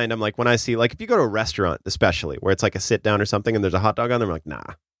my mind, I'm like, when I see, like, if you go to a restaurant, especially where it's like a sit down or something and there's a hot dog on there, I'm like, nah,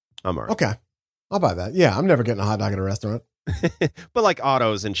 I'm all right. Okay. I'll buy that. Yeah, I'm never getting a hot dog at a restaurant. But like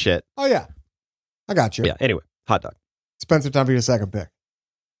autos and shit. Oh, yeah. I got you. Yeah, anyway, hot dog. Spencer, time for your second pick.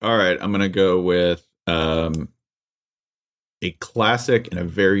 All right, I'm going to go with a classic and a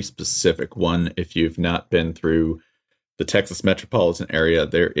very specific one. If you've not been through the Texas metropolitan area,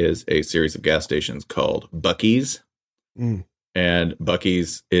 there is a series of gas stations called Buc-ee's. And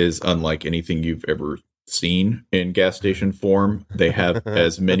Buc-ee's is unlike anything you've ever seen in gas station form. They have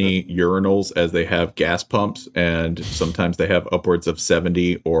as many urinals as they have gas pumps, and sometimes they have upwards of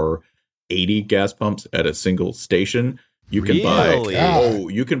 70 or 80 gas pumps at a single station. You can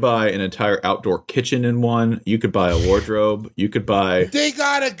you can buy an entire outdoor kitchen in one. You could buy a wardrobe. You could buy. They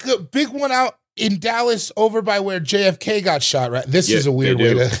got a big one out in Dallas over by where JFK got shot, right? This is a weird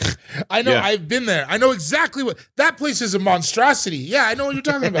way to. I know. Yeah. I've been there. I know exactly what that place is. A monstrosity. Yeah, I know what you're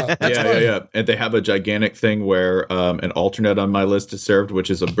talking about. Yeah. And they have a gigantic thing where an alternate on my list is served, which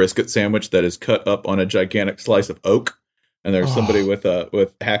is a brisket sandwich that is cut up on a gigantic slice of oak. And there's somebody with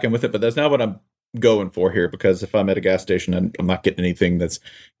hacking with it, but that's not what I'm going for here, because if I'm at a gas station and I'm not getting anything that's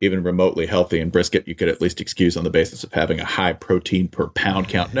even remotely healthy, and brisket you could at least excuse on the basis of having a high protein per pound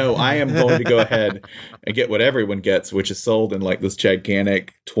count. No, I am going to go ahead and get what everyone gets, which is sold in like this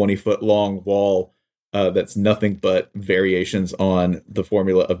gigantic 20-foot long wall that's nothing but variations on the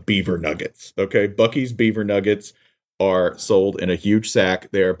formula of beaver nuggets. Okay, Buc-ee's beaver nuggets are sold in a huge sack.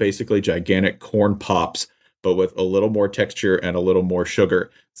 They are basically gigantic corn pops, but with a little more texture and a little more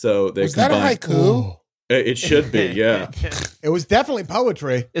sugar. So they was that a haiku? It should be, yeah. It was definitely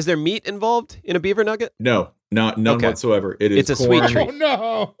poetry. Is there meat involved in a beaver nugget? No, none whatsoever. It's a sweet treat. Oh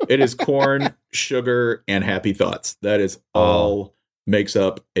no! It is corn, sugar, and happy thoughts. That is all makes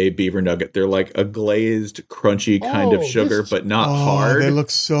up a beaver nugget. They're like a glazed, crunchy kind of sugar, but not hard. They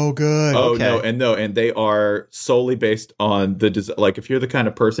look so good. And they are solely based on the like. If you're the kind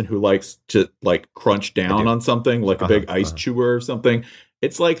of person who likes to like crunch down on something, like a big ice chewer or something,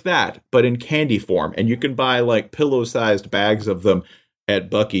 it's like that, but in candy form. And you can buy like pillow-sized bags of them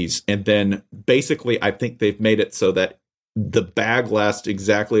at Buc-ee's, and then basically, I think they've made it so that the bag lasts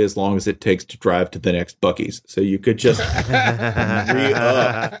exactly as long as it takes to drive to the next Buc-ee's. So you could just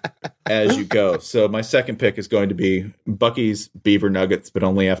re-up as you go. So my second pick is going to be Buc-ee's beaver nuggets, but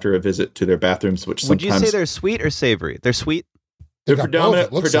only after a visit to their bathrooms, which Would sometimes... you say they're sweet or savory? They're sweet? They're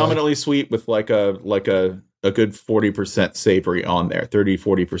predominantly sweet with like a good 40% savory on there,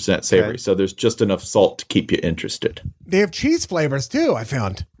 30-40% savory. Okay. So there's just enough salt to keep you interested. They have cheese flavors too, I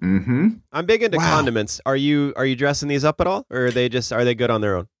found. Mm-hmm. I'm big into condiments. Are you dressing these up at all, or are they good on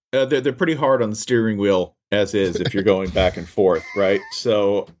their own? They're pretty hard on the steering wheel as is if you're going back and forth, right?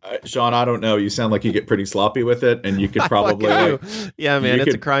 So, Sean, I don't know. You sound like you get pretty sloppy with it, and you could probably yeah, man,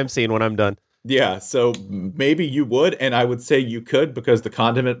 it's a crime scene when I'm done. Yeah, so maybe you would, and I would say you could, because the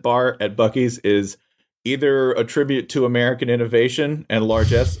condiment bar at Buc-ee's is either a tribute to American innovation and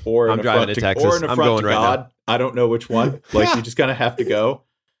largesse, or an affront to God. I don't know which one. Like, you just kind of have to go.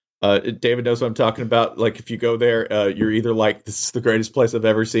 David knows what I'm talking about. Like, if you go there, you're either like, this is the greatest place I've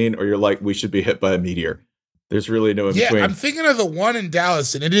ever seen, or you're like, we should be hit by a meteor. There's really no in between. Yeah, I'm thinking of the one in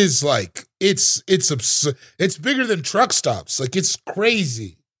Dallas, and it is like, it's bigger than truck stops. Like, it's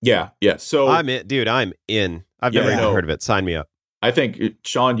crazy. Yeah. So I'm in, dude. I'm in. I've never even heard of it. Sign me up. I think,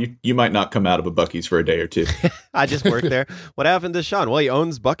 Sean, you might not come out of a Buc-ee's for a day or two. I just work there. What happened to Sean? Well, he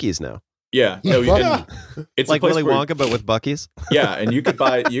owns Buc-ee's now. Yeah, it's like Willy Wonka, but with Buc-ee's. Yeah, and you could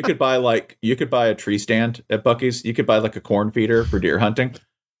buy a tree stand at Buc-ee's. You could buy like a corn feeder for deer hunting.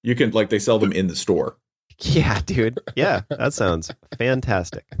 You can they sell them in the store. Yeah, dude. Yeah, that sounds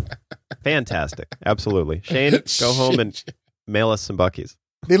fantastic. Fantastic. Absolutely. Shane, go home and mail us some Buc-ee's.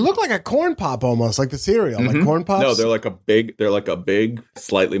 They look like a corn pop almost, like the cereal, like corn pops. No, they're like a big,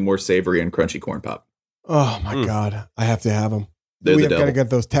 slightly more savory and crunchy corn pop. Oh my God. I have to have them. We have got to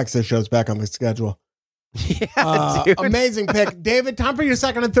get those Texas shows back on the schedule. Yeah, dude. Amazing pick. David, time for your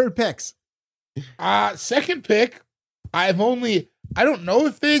second and third picks. Second pick, I don't know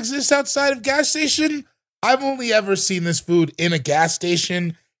if they exist outside of gas station. I've only ever seen this food in a gas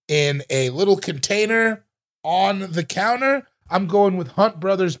station in a little container on the counter. I'm going with Hunt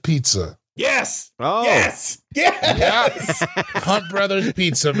Brothers Pizza. Yes. Oh. Yes. Yes. Hunt Brothers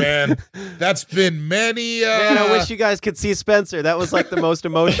Pizza, man. That's been many. Man, I wish you guys could see Spencer. That was like the most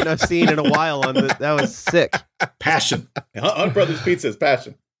emotion I've seen in a while. That was sick. Passion. Hunt Brothers Pizza is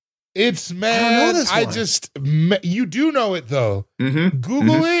passion. It's, man, you do know it though. Mm-hmm.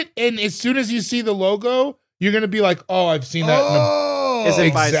 Google it, and as soon as you see the logo, you're going to be like, oh, I've seen that. Is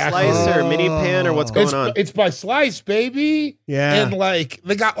it by slice or mini pan or what's going on? It's by slice, baby. Yeah. And like,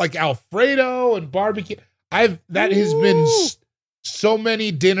 they got like Alfredo and barbecue. Has been so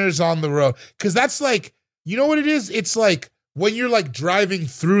many dinners on the road. Cause that's like, you know what it is? It's like when you're like driving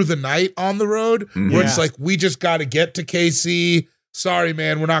through the night on the road, where it's like, we just got to get to KC. Sorry,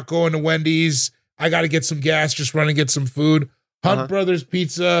 man, we're not going to Wendy's. I got to get some gas, just run and get some food. Hunt Brothers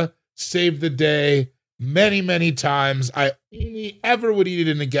Pizza saved the day many, many times. I only ever would eat it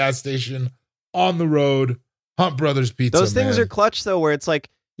in a gas station on the road. Hunt Brothers Pizza. Those things are clutch though, where it's like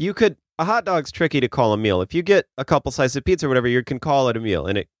a hot dog's tricky to call a meal. If you get a couple slices of pizza or whatever, you can call it a meal,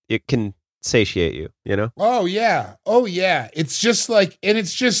 and it can satiate you, you know? Oh, yeah. It's just like, and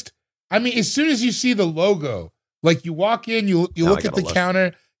it's just, I mean, as soon as you see the logo, like you walk in, you look at the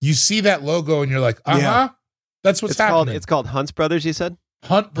counter, you see that logo, and you're like, that's what's happening. It's called Hunt's Brothers, you said?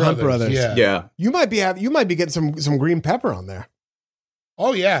 Hunt Brothers. Yeah. You might be getting some green pepper on there.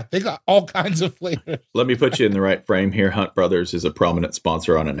 Oh, yeah. They got all kinds of flavors. Let me put you in the right frame here. Hunt Brothers is a prominent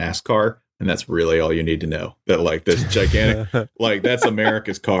sponsor on a NASCAR, and that's really all you need to know. That like this gigantic, like that's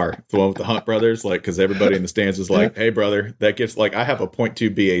America's car. The one with the Hunt Brothers, like because everybody in the stands is like, "Hey, brother, that gives like I have a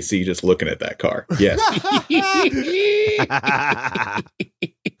 0.2 BAC just looking at that car." Yes.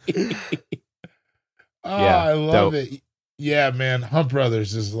 I love it. Yeah, man. Hunt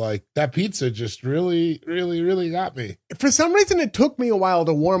Brothers is like, that pizza just really, really, really got me. For some reason, it took me a while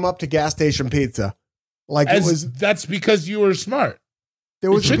to warm up to gas station pizza. Like that's because you were smart. There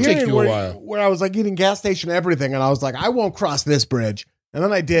was a period where I was like eating gas station everything, and I was like, I won't cross this bridge. And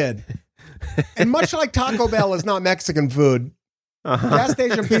then I did. And much like Taco Bell is not Mexican food, gas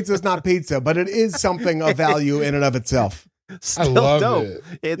station pizza is not pizza, but it is something of value in and of itself. Still I love dope.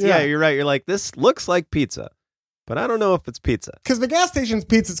 You're right. You're like, this looks like pizza, but I don't know if it's pizza. Because the gas station's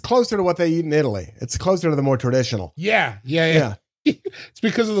pizza is closer to what they eat in Italy. It's closer to the more traditional. Yeah. It's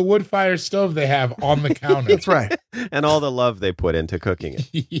because of the wood fire stove they have on the counter. That's right. And all the love they put into cooking it.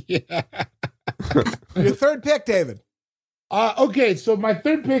 Yeah. Your third pick, David. Okay, so my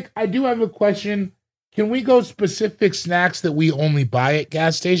third pick, I do have a question. Can we go specific snacks that we only buy at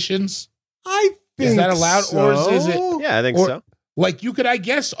gas stations? I think is that allowed, so. or is it? Yeah, I think so. Like you could, I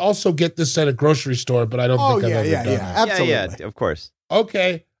guess, also get this at a grocery store, but I don't think I've ever done that. Absolutely. Yeah, of course.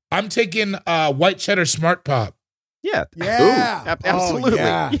 Okay, I'm taking white cheddar Smart Pop. Yeah. Yeah. Absolutely.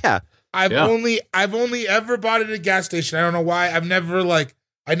 Oh, yeah. I've only ever bought it at a gas station. I don't know why. I've never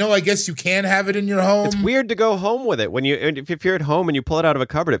I guess you can have it in your home. It's weird to go home with it. If you're at home and you pull it out of a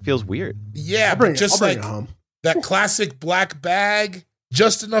cupboard, it feels weird. Yeah, but just like that classic black bag,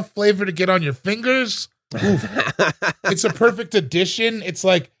 just enough flavor to get on your fingers. It's a perfect addition. It's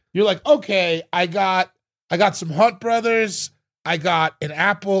like you're like, okay, I got some Hunt Brothers, I got an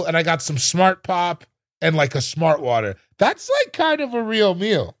apple, and I got some Smart Pop and like a Smart Water. That's like kind of a real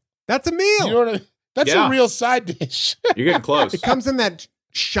meal. That's a meal. You know what I mean? That's a real side dish. You're getting close. It comes in that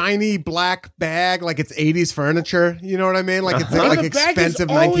shiny black bag, like it's 80s furniture. You know what I mean? Like it's like expensive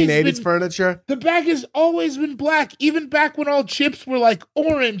 1980s furniture. The bag has always been black, even back when all chips were like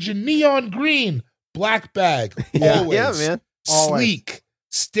orange and neon green. Black bag, always. Yeah, man. Sleek,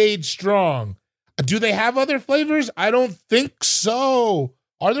 stayed strong. Do they have other flavors? I don't think so.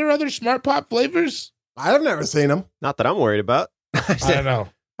 Are there other Smart Pop flavors? I've never seen them. Not that I'm worried about. I don't know.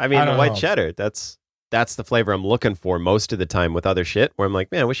 I mean, the white cheddar, that's the flavor I'm looking for most of the time with other shit, where I'm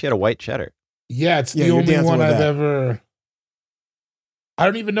like, man, I wish you had a white cheddar. Yeah, it's the only one I've ever... I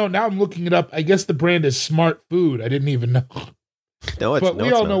don't even know. Now I'm looking it up. I guess the brand is Smart Food. I didn't even know. But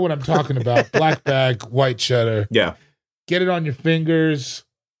we all know what I'm talking about. Black bag, white cheddar. Yeah. Get it on your fingers.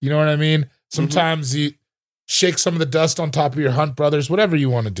 You know what I mean? Sometimes you shake some of the dust on top of your Hunt Brothers, whatever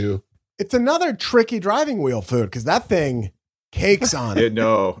you want to do. It's another tricky driving wheel food because that thing cakes on it.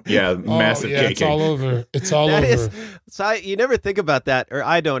 Massive cake. It's all over. It's all over. You never think about that, or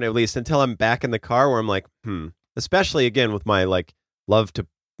I don't at least, until I'm back in the car where I'm like, especially again with my like love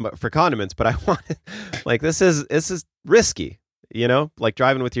for condiments, but I want like this is risky. You know, like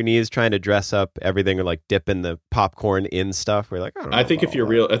driving with your knees, trying to dress up everything, or like dipping the popcorn in stuff. We're like, I think if you're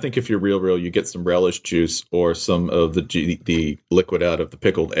real, you get some relish juice or some of the liquid out of the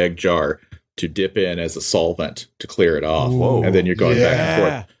pickled egg jar to dip in as a solvent to clear it off. Whoa. And then you're going back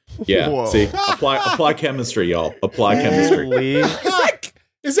and forth. Yeah. Whoa. See, apply chemistry, y'all. Apply chemistry.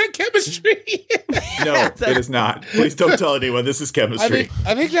 Is that chemistry? No, it is not. Please don't tell anyone this is chemistry.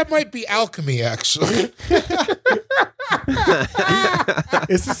 I think that might be alchemy, actually.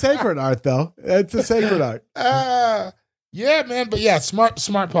 It's a sacred art, though. It's a sacred art. Yeah, man. But yeah, smart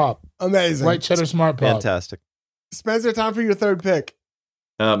pop. Amazing. White cheddar smart pop. Fantastic. Spencer, time for your third pick.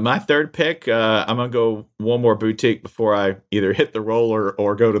 My third pick, I'm going to go one more boutique before I either hit the roller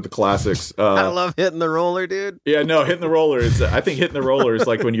or go to the classics. I love hitting the roller, dude. Yeah, no, hitting the roller is, I think hitting the roller is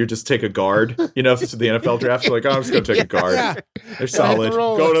like when you just take a guard. You know, if it's the NFL draft, you're like, oh, I'm just going to take a guard. Yeah. They're solid.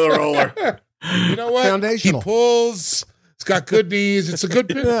 Go to the roller. You know what? Foundational. He pulls. It's got good knees. It's a good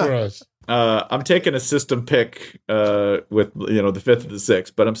pick for us. I'm taking a system pick with, the fifth and the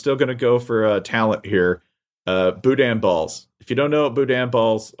sixth, but I'm still going to go for talent here. Boudin balls. If you don't know what Boudin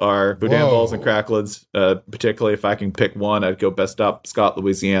balls are, Boudin balls and cracklins, particularly if I can pick one, I'd go best stop Scott,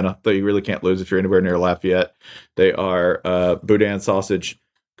 Louisiana, though you really can't lose if you're anywhere near Lafayette. They are Boudin sausage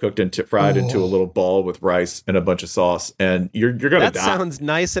cooked into fried into a little ball with rice and a bunch of sauce, and you're gonna die. That sounds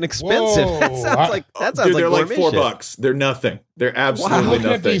nice and expensive. That sounds like Dude, they're like $4. Shit. They're nothing. They're I'm absolutely looking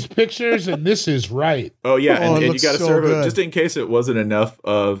nothing. at these pictures, and this is right. Oh yeah, Oh, and it you looks got to so serve good. it just in case it wasn't enough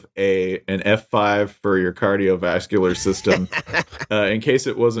of an F5 for your cardiovascular system. In case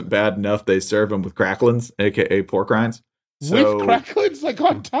it wasn't bad enough, they serve them with cracklins, aka pork rinds. So, With cracklins like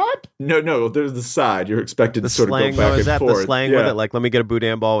on top? No, there's the side. You're expected The to sort slang, of go back though, is and that forth. the slang yeah. with it? Like, let me get a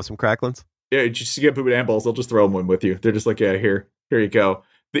boudin ball with some cracklins. Yeah, just get Boudin balls. They'll just throw them in with you. They're just like, yeah, here you go.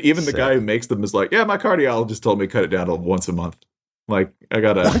 Even the Sick. guy who makes them is like, yeah, my cardiologist told me to cut it down to once a month. Like, I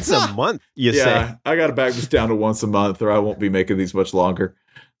gotta Once a month, you say? I gotta back this down to once a month, or I won't be making these much longer.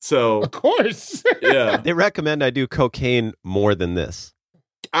 So, Of course. yeah. They recommend I do cocaine more than this.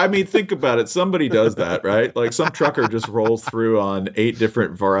 I mean, think about it. Somebody does that, right? Like some trucker just rolls through on 8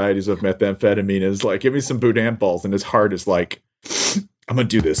 different varieties of methamphetamine and is like, give me some Boudin balls. And his heart is like, I'm going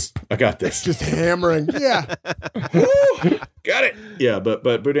to do this. I got this. Just hammering. Yeah. Woo! Got it. Yeah, but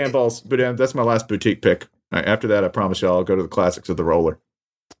Boudin balls, that's my last boutique pick. After that, I promise you I'll go to the classics of the roller.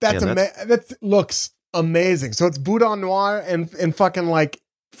 That's Man, that looks amazing. So it's Boudin Noir and fucking like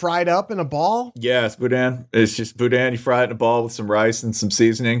fried up in a ball? Yeah, it's Boudin. It's just Boudin. You fry it in a ball with some rice and some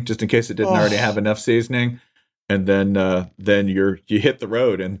seasoning, just in case it didn't already have enough seasoning. And then you hit the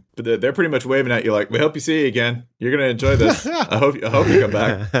road, and they're pretty much waving at you like, "We hope you see you again. You're gonna enjoy this. I hope you come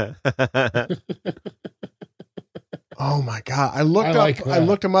back." Oh my god! I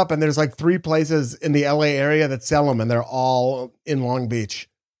looked them up, and there's like 3 places in the LA area that sell them, and they're all in Long Beach.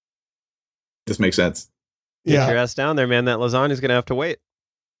 This makes sense. Get your ass down there, man. That lasagna's gonna have to wait.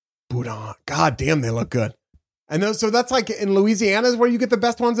 Boudin. God damn, they look good. And so that's like in Louisiana is where you get the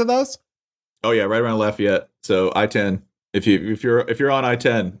best ones of those? Oh yeah, right around Lafayette. So I-10. If you're on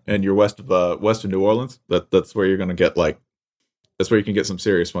I-10 and you're west of New Orleans, that's where you're gonna get that's where you can get some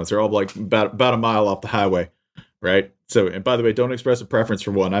serious ones. They're all like about a mile off the highway, right? So, and by the way, don't express a preference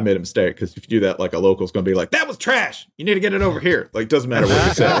for one. I made a mistake because if you do that, like a local's gonna be like, "That was trash. You need to get it over here." Like, doesn't matter what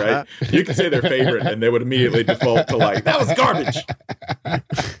you say, right? You can say their favorite, and they would immediately default to like, "That was garbage."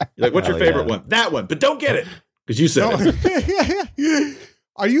 You're like, "What's your favorite one?" That one, but don't get it because you said it.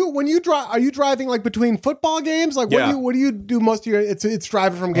 Are you driving like between football games? Like what do you do most of your it's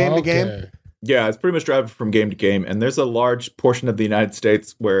driving from game to game? Yeah, it's pretty much driving from game to game. And there's a large portion of the United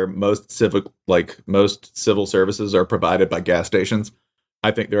States where most civil services are provided by gas stations.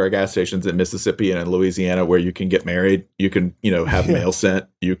 I think there are gas stations in Mississippi and in Louisiana where you can get married, you can, have mail sent,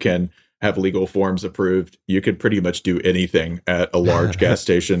 you can have legal forms approved. You can pretty much do anything at a large gas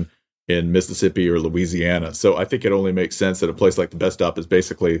station in Mississippi or Louisiana. So I think it only makes sense that a place like the Best Stop is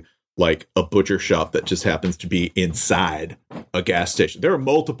basically like a butcher shop that just happens to be inside a gas station. There are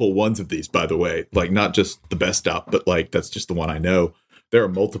multiple ones of these, by the way, like not just the Best Stop, but like that's just the one I know. There are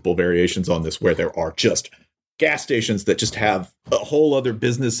multiple variations on this where there are just gas stations that just have a whole other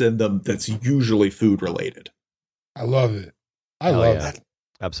business in them that's usually food related. I love it. I love that.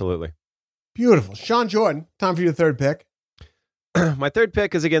 Absolutely. Beautiful. Sean Jordan, time for your third pick. My third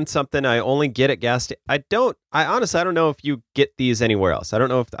pick is again something I only get at gas stations. I honestly don't know if you get these anywhere else. I don't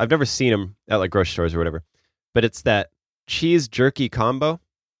know if I've never seen them at like grocery stores or whatever. But it's that cheese jerky combo.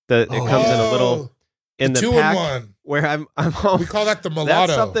 It comes in a little in the pack 2-in-1. where I'm we call that the mulatto.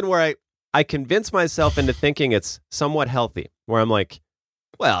 That's something where I convince myself into thinking it's somewhat healthy. Where I'm like,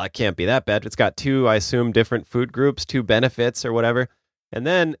 well, it can't be that bad. It's got 2, I assume, different food groups, 2 benefits or whatever, and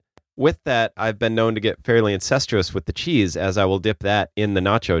then. With that, I've been known to get fairly incestuous with the cheese, as I will dip that in the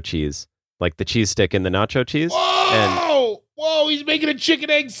nacho cheese, like the cheese stick in the nacho cheese. Whoa! He's making a chicken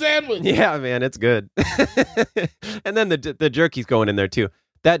egg sandwich. Yeah, man, it's good. And then the jerky's going in there too.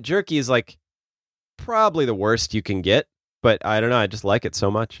 That jerky is like probably the worst you can get but I don't know. I just like it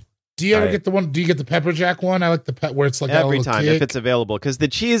so much. Do you ever get the one? Do you get the pepper jack one? I like the where it's like every time kick. if it's available, because the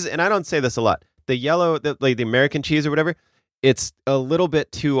cheese, and I don't say this a lot, the yellow, like the American cheese or whatever, it's a little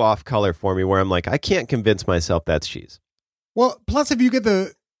bit too off color for me. Where I'm like, I can't convince myself that's cheese. Well, plus if you get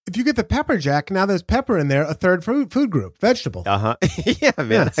the pepper jack, now there's pepper in there, a third food group, vegetable. Yeah,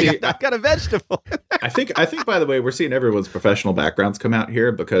 man. See, I got a vegetable. I think by the way, we're seeing everyone's professional backgrounds come out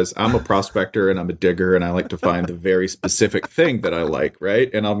here, because I'm a prospector and I'm a digger and I like to find the very specific thing that I like, right?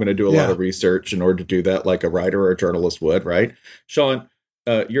 And I'm going to do a lot of research in order to do that, like a writer or a journalist would, right? Sean,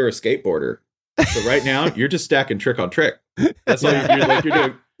 you're a skateboarder. So right now you're just stacking trick on trick. That's all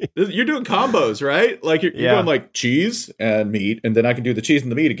you're doing combos, right? Like you're going like cheese and meat, and then I can do the cheese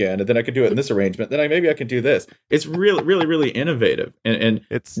and the meat again, and then I can do it in this arrangement. Then maybe I can do this. It's really, really, really innovative. And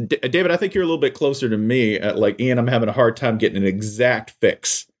it's David, I think you're a little bit closer to me. Like Ian, I'm having a hard time getting an exact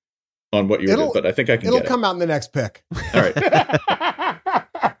fix on what you're doing, but I think I can. It'll come out in the next pick. All right.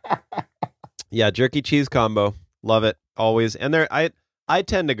 Yeah, jerky cheese combo, love it always. And I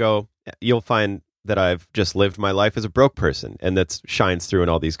tend to go. You'll find that I've just lived my life as a broke person, and that shines through in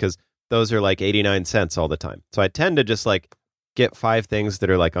all these, because those are like 89 cents all the time. So I tend to just like get 5 things that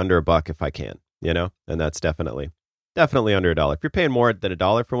are like under $1 if I can, and that's definitely under $1. If you're paying more than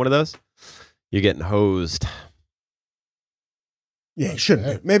 $1 for one of those, you're getting hosed. Yeah, you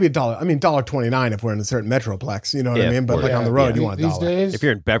shouldn't. Maybe $1. I mean, $1.29 if we're in a certain metroplex, you know what I mean? But like on the road, you want $1. Days? If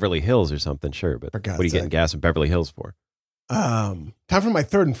you're in Beverly Hills or something, sure. But what are you getting gas in Beverly Hills for? Time for my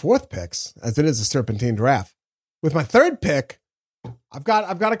third and fourth picks, as it is a serpentine draft. With my third pick, I've got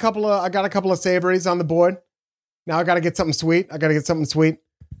a couple of savories on the board. Now I got to get something sweet.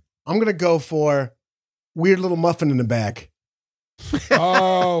 I'm gonna go for weird little muffin in a bag.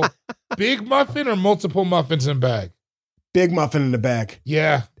 Oh, big muffin or multiple muffins in a bag? Big muffin in a bag.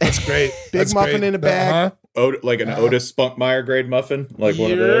 Yeah, that's great. Big muffin in a bag. Like an Otis Spunkmeyer grade muffin, like one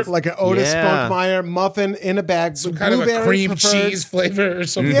of those. Like an Otis Spunkmeyer muffin in a bag. Some kind of a cream cheese flavor or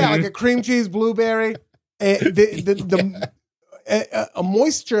something. Yeah, like a cream cheese blueberry. A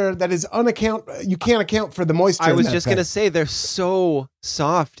moisture that is you can't account for the moisture. I was just going to say, they're so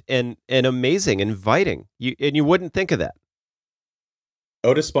soft and amazing, inviting. You wouldn't think of that.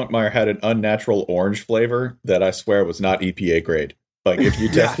 Otis Spunkmeyer had an unnatural orange flavor that I swear was not EPA grade. Like if you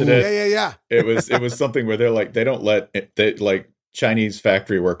tested it, it was something where they don't let like Chinese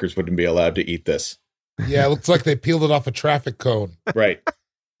factory workers wouldn't be allowed to eat this. Yeah, it looks like they peeled it off a traffic cone. Right.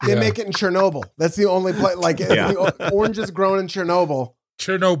 They make it in Chernobyl. That's the only place. Like the orange is grown in Chernobyl.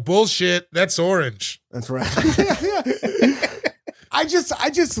 Chernobyl bullshit. That's orange. That's right. I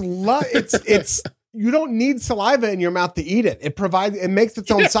just love it's. You don't need saliva in your mouth to eat it. It makes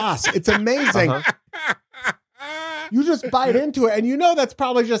its own sauce. It's amazing. You just bite into it, and that's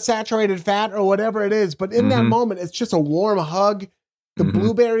probably just saturated fat or whatever it is. But in that moment, it's just a warm hug. The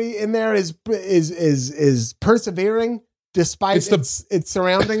blueberry in there is persevering despite its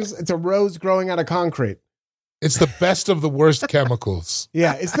surroundings. It's a rose growing out of concrete. It's the best of the worst chemicals.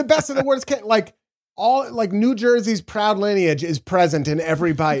 Yeah, it's the best of the worst. Like New Jersey's proud lineage is present in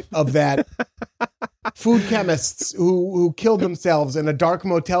every bite of that. Food chemists who killed themselves in a dark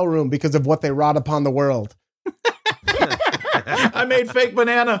motel room because of what they wrought upon the world. I made fake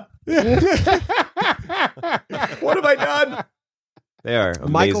banana. What have I done? They are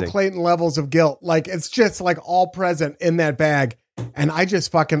amazing. Michael Clayton levels of guilt. Like it's just like all present in that bag. And I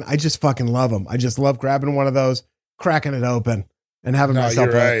just fucking love them. I just love grabbing one of those, cracking it open, and having myself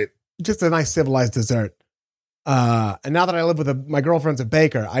just a nice civilized dessert. And now that I live with my girlfriend's a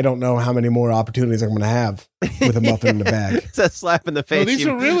baker, I don't know how many more opportunities I'm going to have with a muffin in the bag. It's a slap in the face.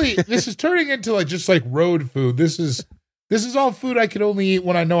 No, this is turning into just like road food. This is all food I can only eat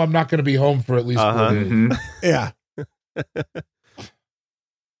when I know I'm not going to be home for at least 4 days. Mm-hmm. Yeah.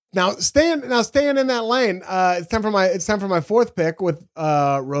 Now staying in that lane, it's time for my fourth pick with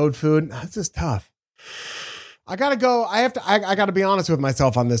road food. This is tough. I gotta go. I gotta be honest with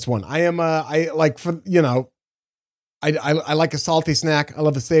myself on this one. I like a salty snack. I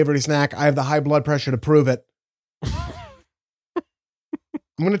love a savory snack. I have the high blood pressure to prove it. I'm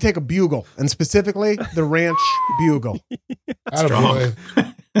going to take a bugle, and specifically the ranch bugle. Attaboy.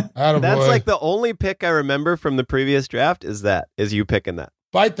 That's like the only pick I remember from the previous draft is you picking that.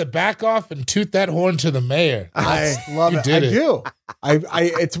 Bite the back off and toot that horn to the mayor. I love it. I do.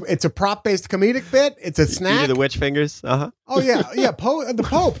 It's a prop-based comedic bit. It's a snack. You do the witch fingers. Oh yeah. The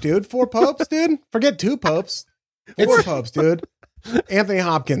Pope, dude. 4 popes, dude. Forget 2 popes. 4 popes, dude. Anthony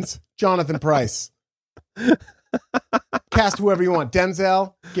Hopkins, Jonathan Pryce. Cast whoever you want.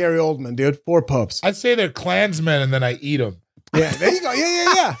 Denzel, Gary Oldman, dude. 4 popes. I'd say they're Klansmen, and then I eat them. Yeah, there you go.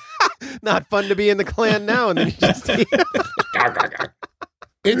 Yeah. Not fun to be in the clan now, and then you just eat.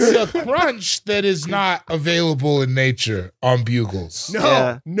 It's a crunch that is not available in nature on bugles.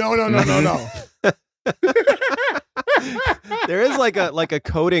 No. There is like a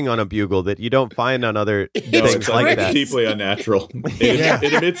coating on a bugle that you don't find on other things like that. Deeply unnatural.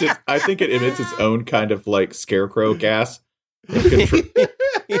 It emits I think it emits its own kind of like scarecrow gas.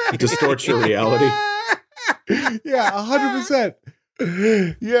 It distorts your reality. Yeah, 100%.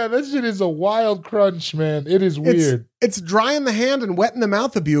 Yeah, that shit is a wild crunch, man. It is weird. It's dry in the hand and wet in the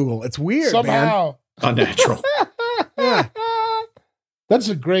mouth, a bugle. It's weird, Somehow. man. Unnatural. Yeah. That's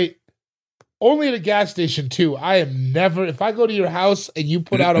a great... Only at a gas station, too. I am never... If I go to your house and you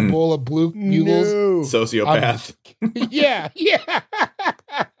put out a bowl of blue bugles... No. Sociopath. Yeah.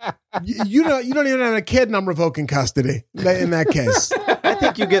 You don't even have a kid and I'm revoking custody in that case. I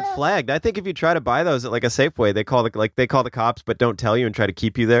think you get flagged. I think if you try to buy those at like a Safeway, they call the cops but don't tell you and try to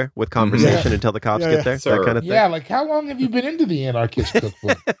keep you there with conversation until the cops get there. Sir. That kind of thing. Yeah, like how long have you been into the anarchist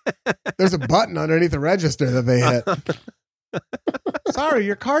cookbook? There's a button underneath the register that they hit. Sorry,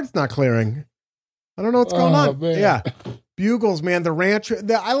 your card's not clearing. I don't know what's going on. Man. Yeah. Bugles, man. The ranch.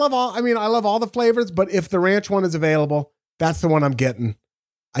 I love all the flavors, but if the ranch one is available, that's the one I'm getting.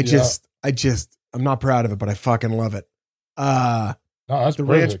 I'm not proud of it, but I fucking love it. That's the perfect.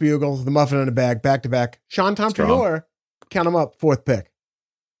 ranch bugles, the muffin in a bag, back to back. Sean, time Strong. for your count them up, fourth pick.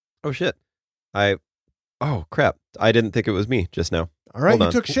 Oh shit. Oh crap. I didn't think it was me just now. All right, Hold you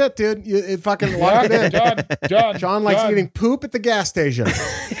on. took shit, dude. You fucking locked it in. John likes eating poop at the gas station.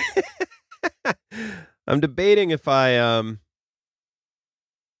 I'm debating if I'm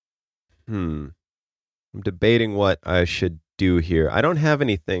debating what I should do here. I don't have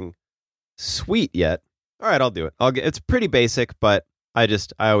anything sweet yet. All right, I'll do it. It's pretty basic, but I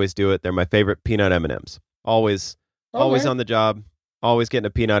always do it. They're my favorite peanut M&Ms. Always on the job, always getting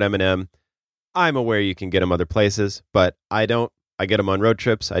a peanut M&M. I'm aware you can get them other places, but I don't. I get them on road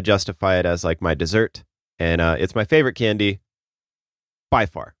trips. I justify it as like my dessert, and it's my favorite candy by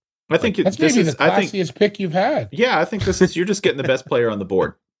far. I think That's maybe the classiest pick you've had. Yeah, I think you're just getting the best player on the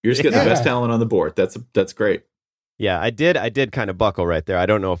board. You're just getting the best talent on the board. That's great. Yeah, I did kind of buckle right there. I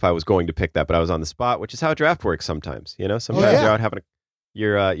don't know if I was going to pick that, but I was on the spot, which is how draft works sometimes. You know, sometimes you're out having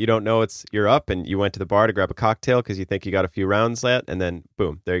you don't know you're up and you went to the bar to grab a cocktail because you think you got a few rounds left, and then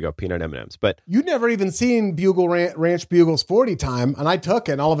boom, there you go, peanut M&Ms. But you'd never even seen Bugle Ranch Bugles 40 time, and I took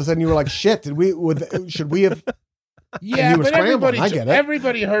it, and all of a sudden you were like, shit, should we have? Yeah, but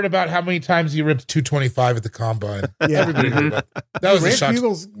everybody heard about how many times you ripped 225 at the combine. Yeah. Everybody heard about that. That was Ranch a shock.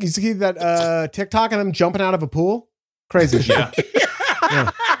 Bugles. You see that TikTok and him jumping out of a pool? Crazy shit.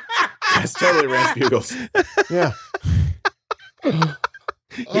 Yeah. It's totally Ranch Bugles. Yeah.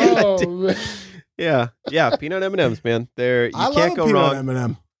 Oh, man. Yeah, peanut M&Ms, man. You I can't love go peanut wrong.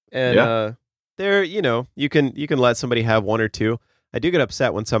 M&M. And they're, you can let somebody have one or two. I do get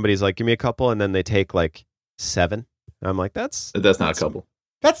upset when somebody's like, give me a couple, and then they take like 7. I'm like, that's not a couple.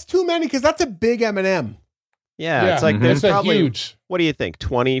 That's too many because that's a big M&M. Yeah, it's like there's That's probably huge. What do you think?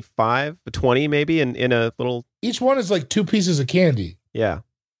 20 maybe in a little. Each one is like 2 pieces of candy. Yeah.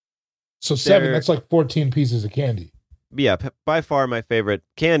 So 7, that's like 14 pieces of candy. Yeah, by far my favorite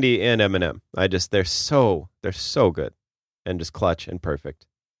candy and M&M. They're so good and just clutch and perfect.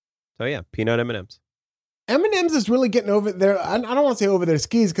 So yeah, peanut M&Ms. M&M's is really getting over there. I don't want to say over their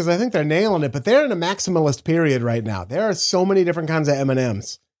skis because I think they're nailing it, but they're in a maximalist period right now. There are so many different kinds of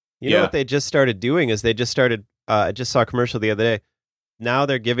M&M's. You know what they just started doing is I just saw a commercial the other day. Now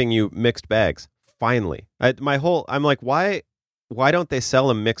they're giving you mixed bags. Finally. I'm like, why don't they sell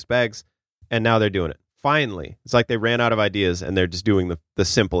them mixed bags? And now they're doing it. Finally. It's like they ran out of ideas and they're just doing the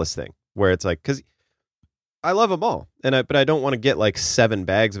simplest thing where it's like, because I love them all. But I don't want to get like 7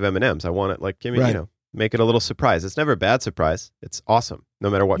 bags of M&Ms. I want it like, give me, make it a little surprise. It's never a bad surprise. It's awesome. No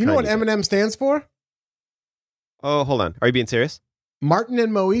matter what You know what M&M stands for? Oh, hold on. Are you being serious? Martin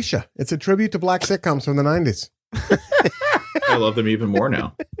and Moesha. It's a tribute to black sitcoms from the 90s. I love them even more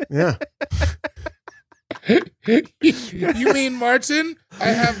now. Yeah. You mean Martin? I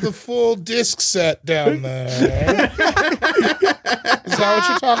have the full disc set down there. Is that what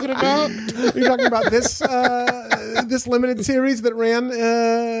you're talking about? You're talking about this limited series that ran.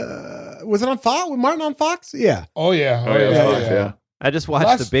 Was it on Fox? Was Martin on Fox? Yeah. Oh yeah. Yeah. I just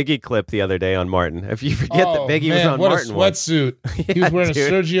watched the Biggie clip the other day on Martin. If you forget that Biggie was on what Martin, a sweatsuit! He was wearing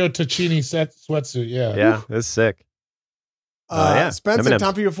dude. a Sergio Tacchini sweatsuit. Yeah. Yeah, it's sick. Spencer, M&Ms.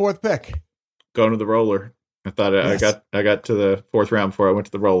 time for your fourth pick. Going to the roller. I thought I got to the 4th round before I went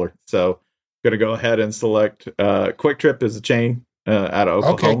to the roller. So going to go ahead and select Quick Trip as a chain out of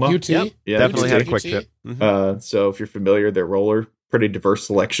Oklahoma. Okay, UT. Yep. Yeah, Definitely UT. had a Quick Trip. Mm-hmm. So if you're familiar, their roller, pretty diverse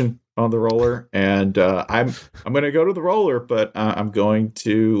selection on the roller, and I'm going to go to the roller, but I'm going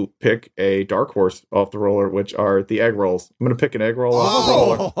to pick a dark horse off the roller, which are the egg rolls. I'm going to pick an egg roll off the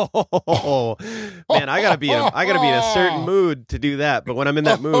roller. Oh, man, I gotta be in a certain mood to do that. But when I'm in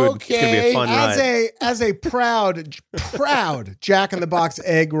that mood, it's gonna be a fun ride. As a proud Jack in the Box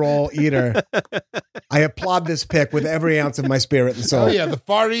egg roll eater, I applaud this pick with every ounce of my spirit and soul. Oh yeah, the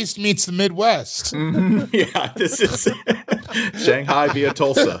Far East meets the Midwest. Mm-hmm. Yeah, this is Shanghai via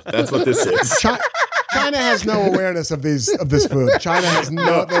Tulsa. That's what this is. China has no awareness of this food. China has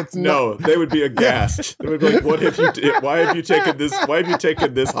no. They would be aghast. They would be like, why have you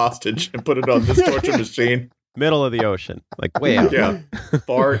taken this hostage and put it on this torture machine? Middle of the ocean, like way out. Yeah,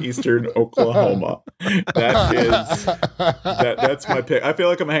 far eastern Oklahoma. That's my pick. I feel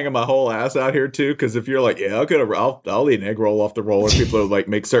like I'm hanging my whole ass out here too, because if you're like, yeah, I'll eat an egg roll off the roller, people are like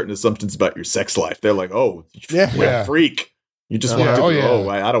make certain assumptions about your sex life. They're like, oh, you're a freak. You just want to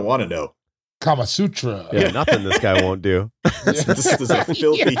I don't want to know. Kama Sutra. Yeah, nothing this guy won't do. This is a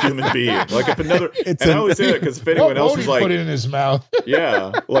filthy human being. Like if another, I always say that because if anyone else is like, put it in his mouth.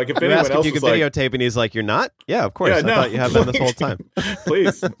 Yeah, like if anyone else you is can like, videotape, and he's like, "You're not." Yeah, of course. I thought you had been this whole time.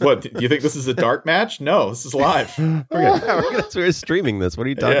 Please, what? Do you think this is a dark match? No, this is live. We're streaming this. What are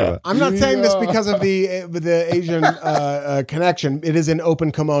you talking about? I'm not saying this because of the Asian connection. It is an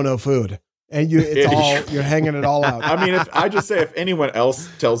open kimono food. And you're hanging it all out. I mean, if anyone else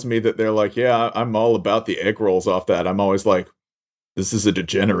tells me that they're like, yeah, I'm all about the egg rolls off that, I'm always like, this is a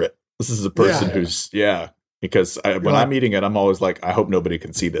degenerate. This is a person who's, because when I'm eating it, I'm always like, I hope nobody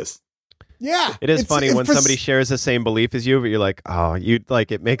can see this. Yeah. It is funny when somebody shares the same belief as you, but you're like, oh,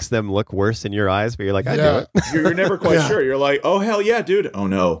 it makes them look worse in your eyes, but you're like, I do it. You're never quite sure. You're like, oh, hell yeah, dude. Oh,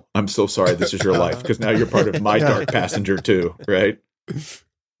 no, I'm so sorry. This is your life. Because now you're part of my dark passenger too, right?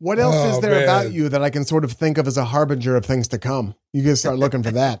 What else is there about you that I can sort of think of as a harbinger of things to come? You can start looking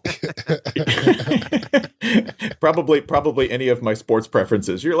for that. Probably any of my sports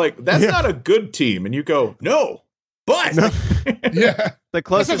preferences. You're like, that's not a good team. And you go, no, but. Yeah. The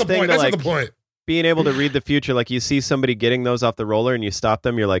closest thing to like being able to read the future, like you see somebody getting those off the roller and you stop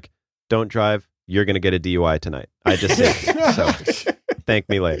them, you're like, don't drive. You're going to get a DUI tonight. I just said so. Thank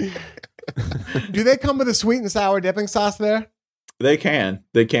me later. Do they come with a sweet and sour dipping sauce there? They can.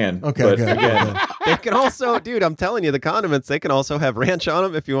 Okay, but good. Again, they can also, dude, I'm telling you, the condiments, they can also have ranch on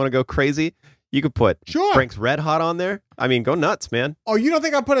them if you want to go crazy. You could put Frank's Red Hot on there. I mean, go nuts, man. Oh, you don't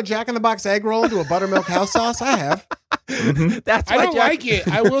think I put a Jack in the Box egg roll into a buttermilk house sauce? I have. That's I don't like it.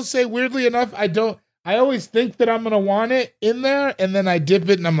 I will say, weirdly enough, I don't. I always think that I'm going to want it in there, and then I dip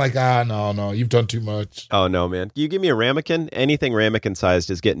it, and I'm like, no, you've done too much. Oh, no, man. You give me a ramekin, anything ramekin sized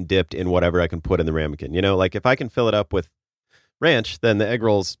is getting dipped in whatever I can put in the ramekin. You know, like if I can fill it up with ranch, then the egg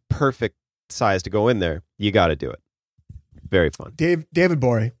roll's perfect size to go in there. You got to do it. Very fun. David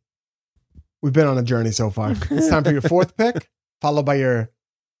Gborie, we've been on a journey so far. It's time for your fourth pick, followed by your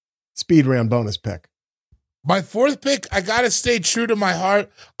speed round bonus pick. My fourth pick, I got to stay true to my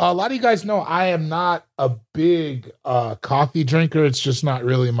heart. A lot of you guys know I am not a big coffee drinker. It's just not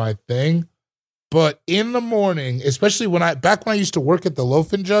really my thing. But in the morning, especially back when I used to work at the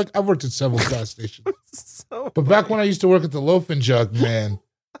Loaf and Jug, I've worked at several gas stations. But back when I used to work at the Loaf and Jug, man,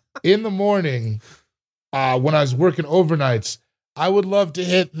 in the morning, when I was working overnights, I would love to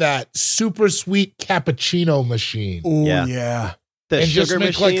hit that super sweet cappuccino machine. Oh, yeah. The sugar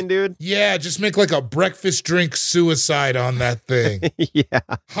machine, dude? Yeah, just make like a breakfast drink suicide on that thing. Yeah.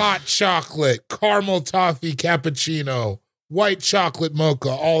 Hot chocolate, caramel toffee cappuccino, white chocolate mocha,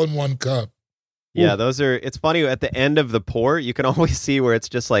 all in one cup. Yeah, it's funny, at the end of the pour, you can always see where it's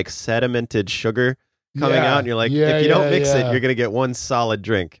just like sedimented sugar coming out, and you're like, if you don't mix it, you're going to get one solid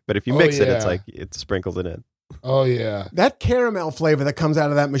drink. But if you mix it, it's like, it sprinkles it in. Oh, yeah. That caramel flavor that comes out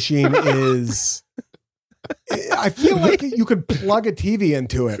of that machine is... I feel like you could plug a TV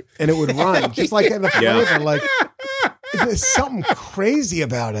into it and it would run, just like in the flavor. Like, there's something crazy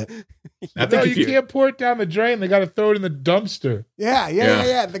about it. No, you can't pour it down the drain. They got to throw it in the dumpster.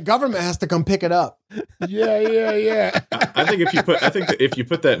 Yeah. The government has to come pick it up. Yeah. I think if you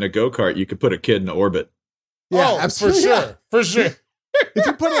put that in a go-kart, you could put a kid in orbit. Yeah, absolutely. For sure. If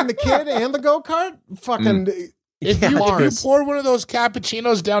you put it in the kid and the go-kart, fucking... If you pour one of those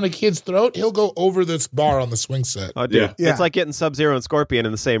cappuccinos down a kid's throat, he'll go over this bar on the swing set. Oh, dude. Yeah. It's like getting Sub-Zero and Scorpion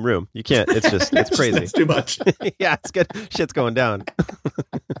in the same room. You can't. It's crazy. It's too much. Yeah, it's good. Shit's going down.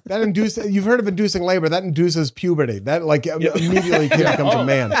 You've heard of inducing labor. That induces puberty. That immediately kid becomes a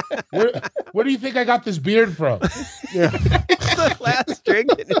man. Where do you think I got this beard from? Yeah. The last drink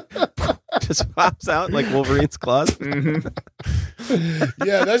just pops out like Wolverine's claws. Mm-hmm.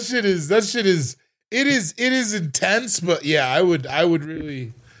 Yeah, that shit is. It is intense, but yeah, I would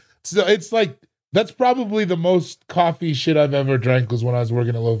really So it's like, that's probably the most coffee shit I've ever drank was when I was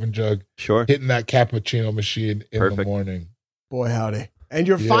working at Loaf and Jug. Sure. Hitting that cappuccino machine in the Perfect. morning. Boy, howdy. And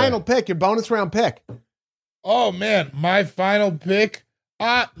your final pick, your bonus round pick. Oh, man. My final pick.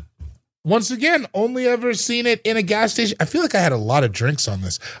 Once again, only ever seen it in a gas station. I feel like I had a lot of drinks on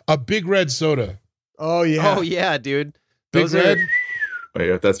this. A Big Red soda. Oh, yeah. Oh, yeah, dude. Big Red.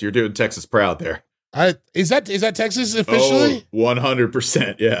 Wait, you're doing Texas proud there. Is that Texas officially?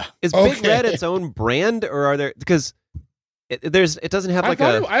 100%. Yeah. Is Big Red its own brand, or are there, because it doesn't have like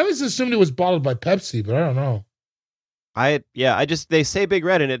I always assumed it was bottled by Pepsi, but I don't know. They say Big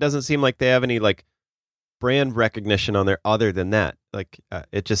Red, and it doesn't seem like they have any like brand recognition on there other than that. Like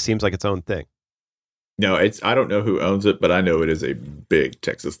it just seems like its own thing. No, I don't know who owns it, but I know it is a big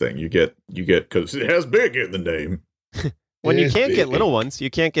Texas thing. You get because it has big in the name. When you It is can't get big. little ones, you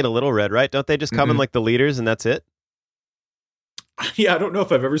can't get a little red, right? Don't they just come in like the liters and that's it? Yeah, I don't know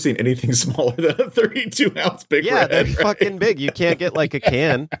if I've ever seen anything smaller than a 32-ounce Big Yeah, Red. they're right? fucking big. You can't get like a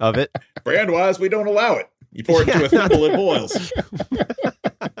can of it. Brand-wise, we don't allow it. You pour it into a thimble, it boils.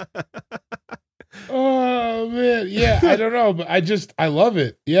 Oh man, yeah, I don't know, but I love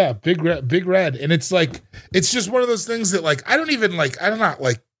it. Yeah, Big Red, and it's like it's just one of those things that like I'm not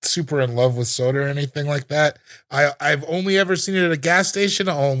like super in love with soda or anything like that. I've only ever seen it at a gas station.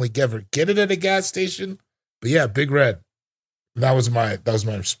 I'll only ever get it at a gas station. But yeah, Big Red. That was my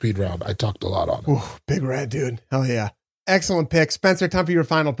speed round. I talked a lot on it. Ooh, Big Red, dude. Hell yeah. Excellent pick. Spencer, time for your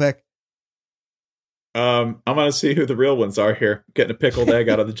final pick. I'm gonna see who the real ones are here. Getting a pickled egg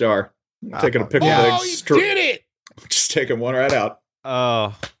out of the jar. Taking a pickled egg. Oh, you did it! Just taking one right out.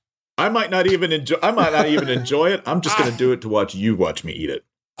 Oh, I might not even enjoy it. I'm just gonna do it to watch you watch me eat it.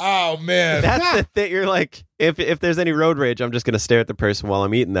 Oh man, that's the thing. You're like, if there's any road rage, I'm just gonna stare at the person while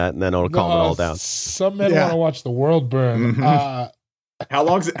I'm eating that, and then it'll calm it all down. Some men want to watch the world burn. Mhm. How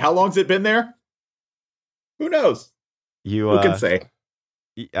long's it been there? Who knows? Who can say?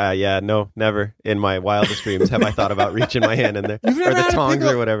 Yeah, no, never in my wildest dreams have I thought about reaching my hand in there You've never or the had a tongs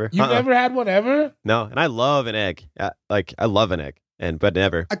pickle- or whatever. You've never had one ever? No, and I love an egg. I love an egg, but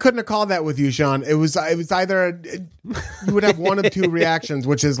never. I couldn't have called that with you, Sean. It was either you would have one of two reactions,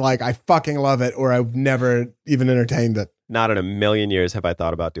 which is like, I fucking love it, or I've never even entertained it. Not in a million years have I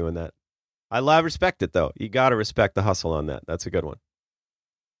thought about doing that. I respect it though. You got to respect the hustle on that. That's a good one.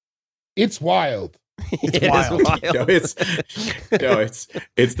 It's wild. It is wild. wild. It's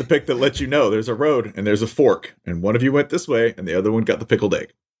the pick that lets you know there's a road and there's a fork, and one of you went this way and the other one got the pickled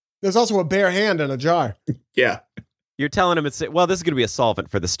egg. There's also a bare hand in a jar. Yeah. You're telling them this is going to be a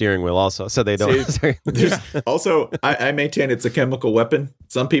solvent for the steering wheel also, so they don't. Also, I maintain it's a chemical weapon.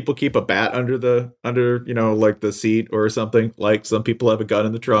 Some people keep a bat under like the seat or something. Like some people have a gun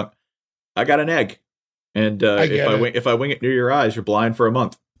in the trunk. I got an egg, and if I wing it near your eyes, you're blind for a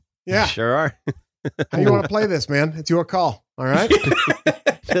month. Yeah. Sure are. How do you want to play this, man? It's your call. All right.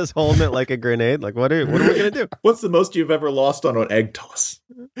 Just holding it like a grenade. Like, what are we going to do? What's the most you've ever lost on an egg toss?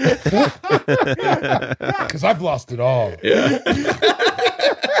 Because I've lost it all. Yeah.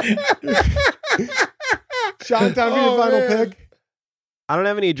 Sean, time for your final pick. I don't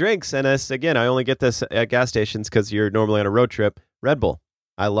have any drinks, and I only get this at gas stations because you're normally on a road trip. Red Bull.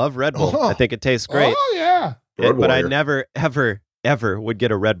 I love Red Bull. Oh. I think it tastes great. Oh yeah. But I never, ever would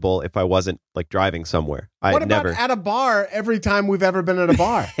get a Red Bull if I wasn't like driving somewhere. What about at a bar every time we've ever been at a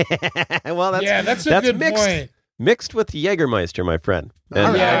bar? Well, that's a good mixed, point. Mixed with Jägermeister, my friend. And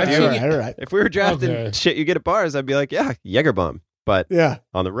All right, all right. if we were drafting shit you get at bars, I'd be like, yeah, Jägerbomb. But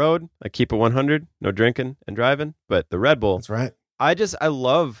on the road, I keep it 100, no drinking and driving. But the Red Bull, That's right. I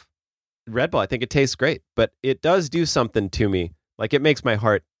love Red Bull. I think it tastes great, but it does do something to me. Like it makes my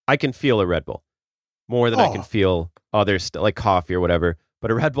heart, I can feel a Red Bull more than I can feel others like coffee or whatever. But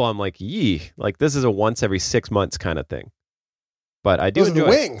a Red Bull, I'm like, yee, like this is a once every 6 months kind of thing. But I do Those are enjoy the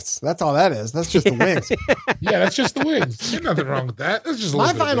wings. That's all that is. That's just the wings. Yeah, that's just the wings. There's nothing wrong with that. That's just a My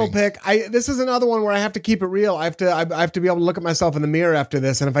little bit of final wings. pick. This is another one where I have to keep it real. I have to be able to look at myself in the mirror after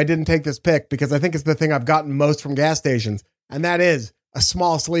this. And if I didn't take this pick, because I think it's the thing I've gotten most from gas stations, and that is a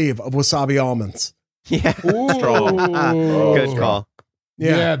small sleeve of wasabi almonds. Yeah. Ooh. Good call.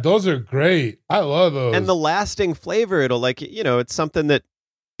 Yeah, those are great. I love those. And the lasting flavor, it'll it's something that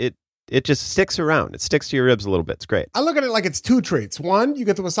it just sticks around. It sticks to your ribs a little bit. It's great. I look at it like it's two treats. One, you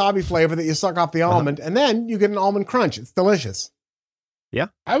get the wasabi flavor that you suck off the almond, and then you get an almond crunch. It's delicious. Yeah.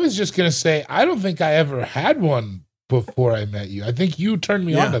 I was just gonna say, I don't think I ever had one before I met you. I think you turned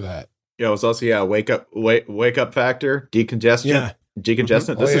me on to that. Yeah, it was also wake up factor, decongestant. Yeah.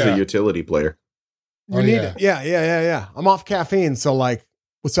 Decongestant. This is a utility player. You need it. Yeah. I'm off caffeine, so like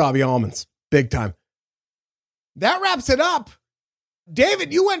wasabi almonds, big time. That wraps it up.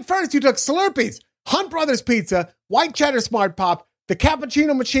 David, you went first. You took Slurpees, Hunt Brothers Pizza, White Cheddar Smart Pop, the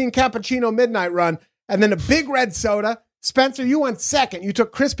Cappuccino Machine Cappuccino Midnight Run, and then a Big Red Soda. Spencer, you went second. You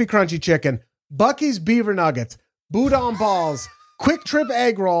took Crispy Crunchy Chicken, Bucky's Beaver Nuggets, Boudin Balls, Quick Trip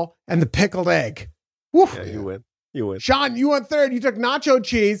Egg Roll, and the Pickled Egg. Woo. Yeah, you win. You win. Sean, you went third. You took Nacho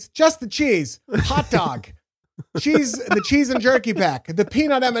Cheese, just the cheese, Hot Dog, the cheese and jerky pack, the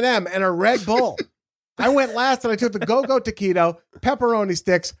peanut M&M, and a Red Bull. I went last and I took the Go-Go Taquito, pepperoni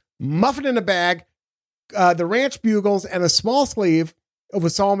sticks, muffin in a bag, the Ranch Bugles, and a small sleeve of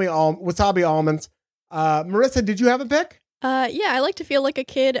wasabi almonds. Marissa, did you have a pick? Yeah, I like to feel like a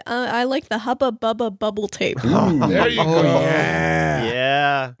kid. I like the Hubba Bubba bubble tape. There you go.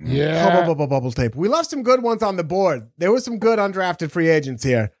 Yeah. Hubba Bubba bubble tape. We left some good ones on the board. There were some good undrafted free agents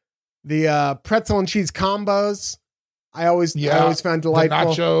here. The pretzel and cheese combos. I always found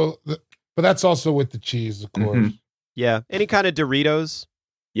delightful. The nacho, but that's also with the cheese, of course. Mhm. Yeah. Any kind of Doritos.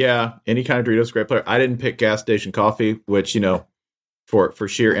 Yeah, any kind of Doritos, great player. I didn't pick gas station coffee, which, for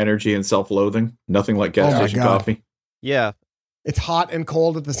sheer energy and self-loathing, nothing like gas station coffee. Yeah. It's hot and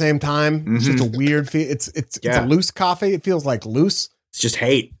cold at the same time. It's just a weird feel. It's a loose coffee. It feels like loose. It's just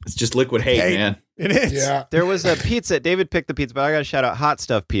hate. It's just liquid hate, man. It is. Yeah. There was a pizza. David picked the pizza, but I got to shout out Hot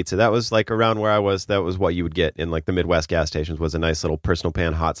Stuff Pizza. That was like around where I was. That was what you would get in like the Midwest gas stations, was a nice little personal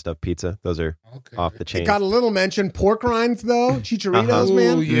pan Hot Stuff Pizza. Those are off the chain. It got a little mention. Pork rinds, though. Chicharitos,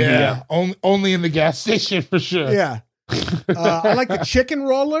 man. Oh, yeah. Only in the gas station for sure. Yeah. I like the chicken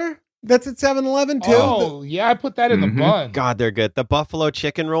roller. That's at 7-Eleven, too. Oh, yeah. I put that in the bun. God, they're good. The buffalo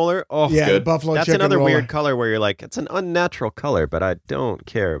chicken roller. Oh, yeah, good. The buffalo that's chicken another roller. weird color where you're like, it's an unnatural color, but I don't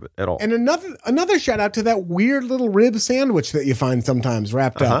care at all. And another shout out to that weird little rib sandwich that you find sometimes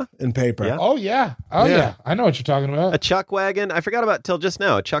wrapped up in paper. Yeah. Oh, yeah. Yeah. I know what you're talking about. A chuck wagon. I forgot about till just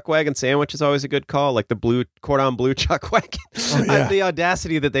now. A chuck wagon sandwich is always a good call, like the blue cordon bleu chuck wagon. Oh, yeah. The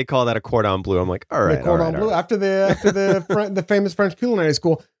audacity that they call that a cordon bleu. I'm like, all right. The cordon bleu after the famous French culinary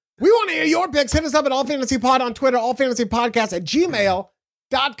school. We want to hear your picks. Hit us up at AllFantasyPod on Twitter,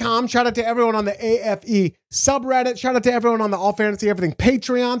 allfantasypodcast@gmail.com. Shout out to everyone on the AFE subreddit. Shout out to everyone on the All Fantasy Everything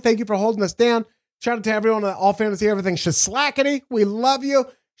Patreon. Thank you for holding us down. Shout out to everyone on the All Fantasy Everything Shislackity. We love you.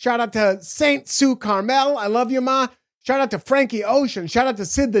 Shout out to Saint Sue Carmel. I love you, Ma. Shout out to Frankie Ocean. Shout out to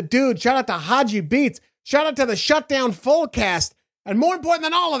Sid the Dude. Shout out to Haji Beats. Shout out to the Shutdown Fullcast. And more important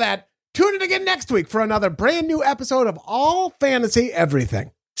than all of that, tune in again next week for another brand new episode of All Fantasy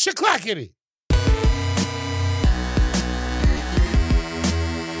Everything. Shaklackity.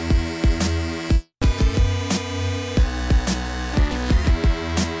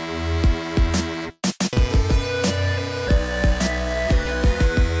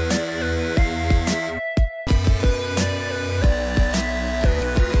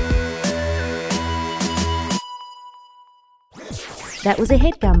 That was a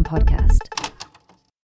HeadGum podcast.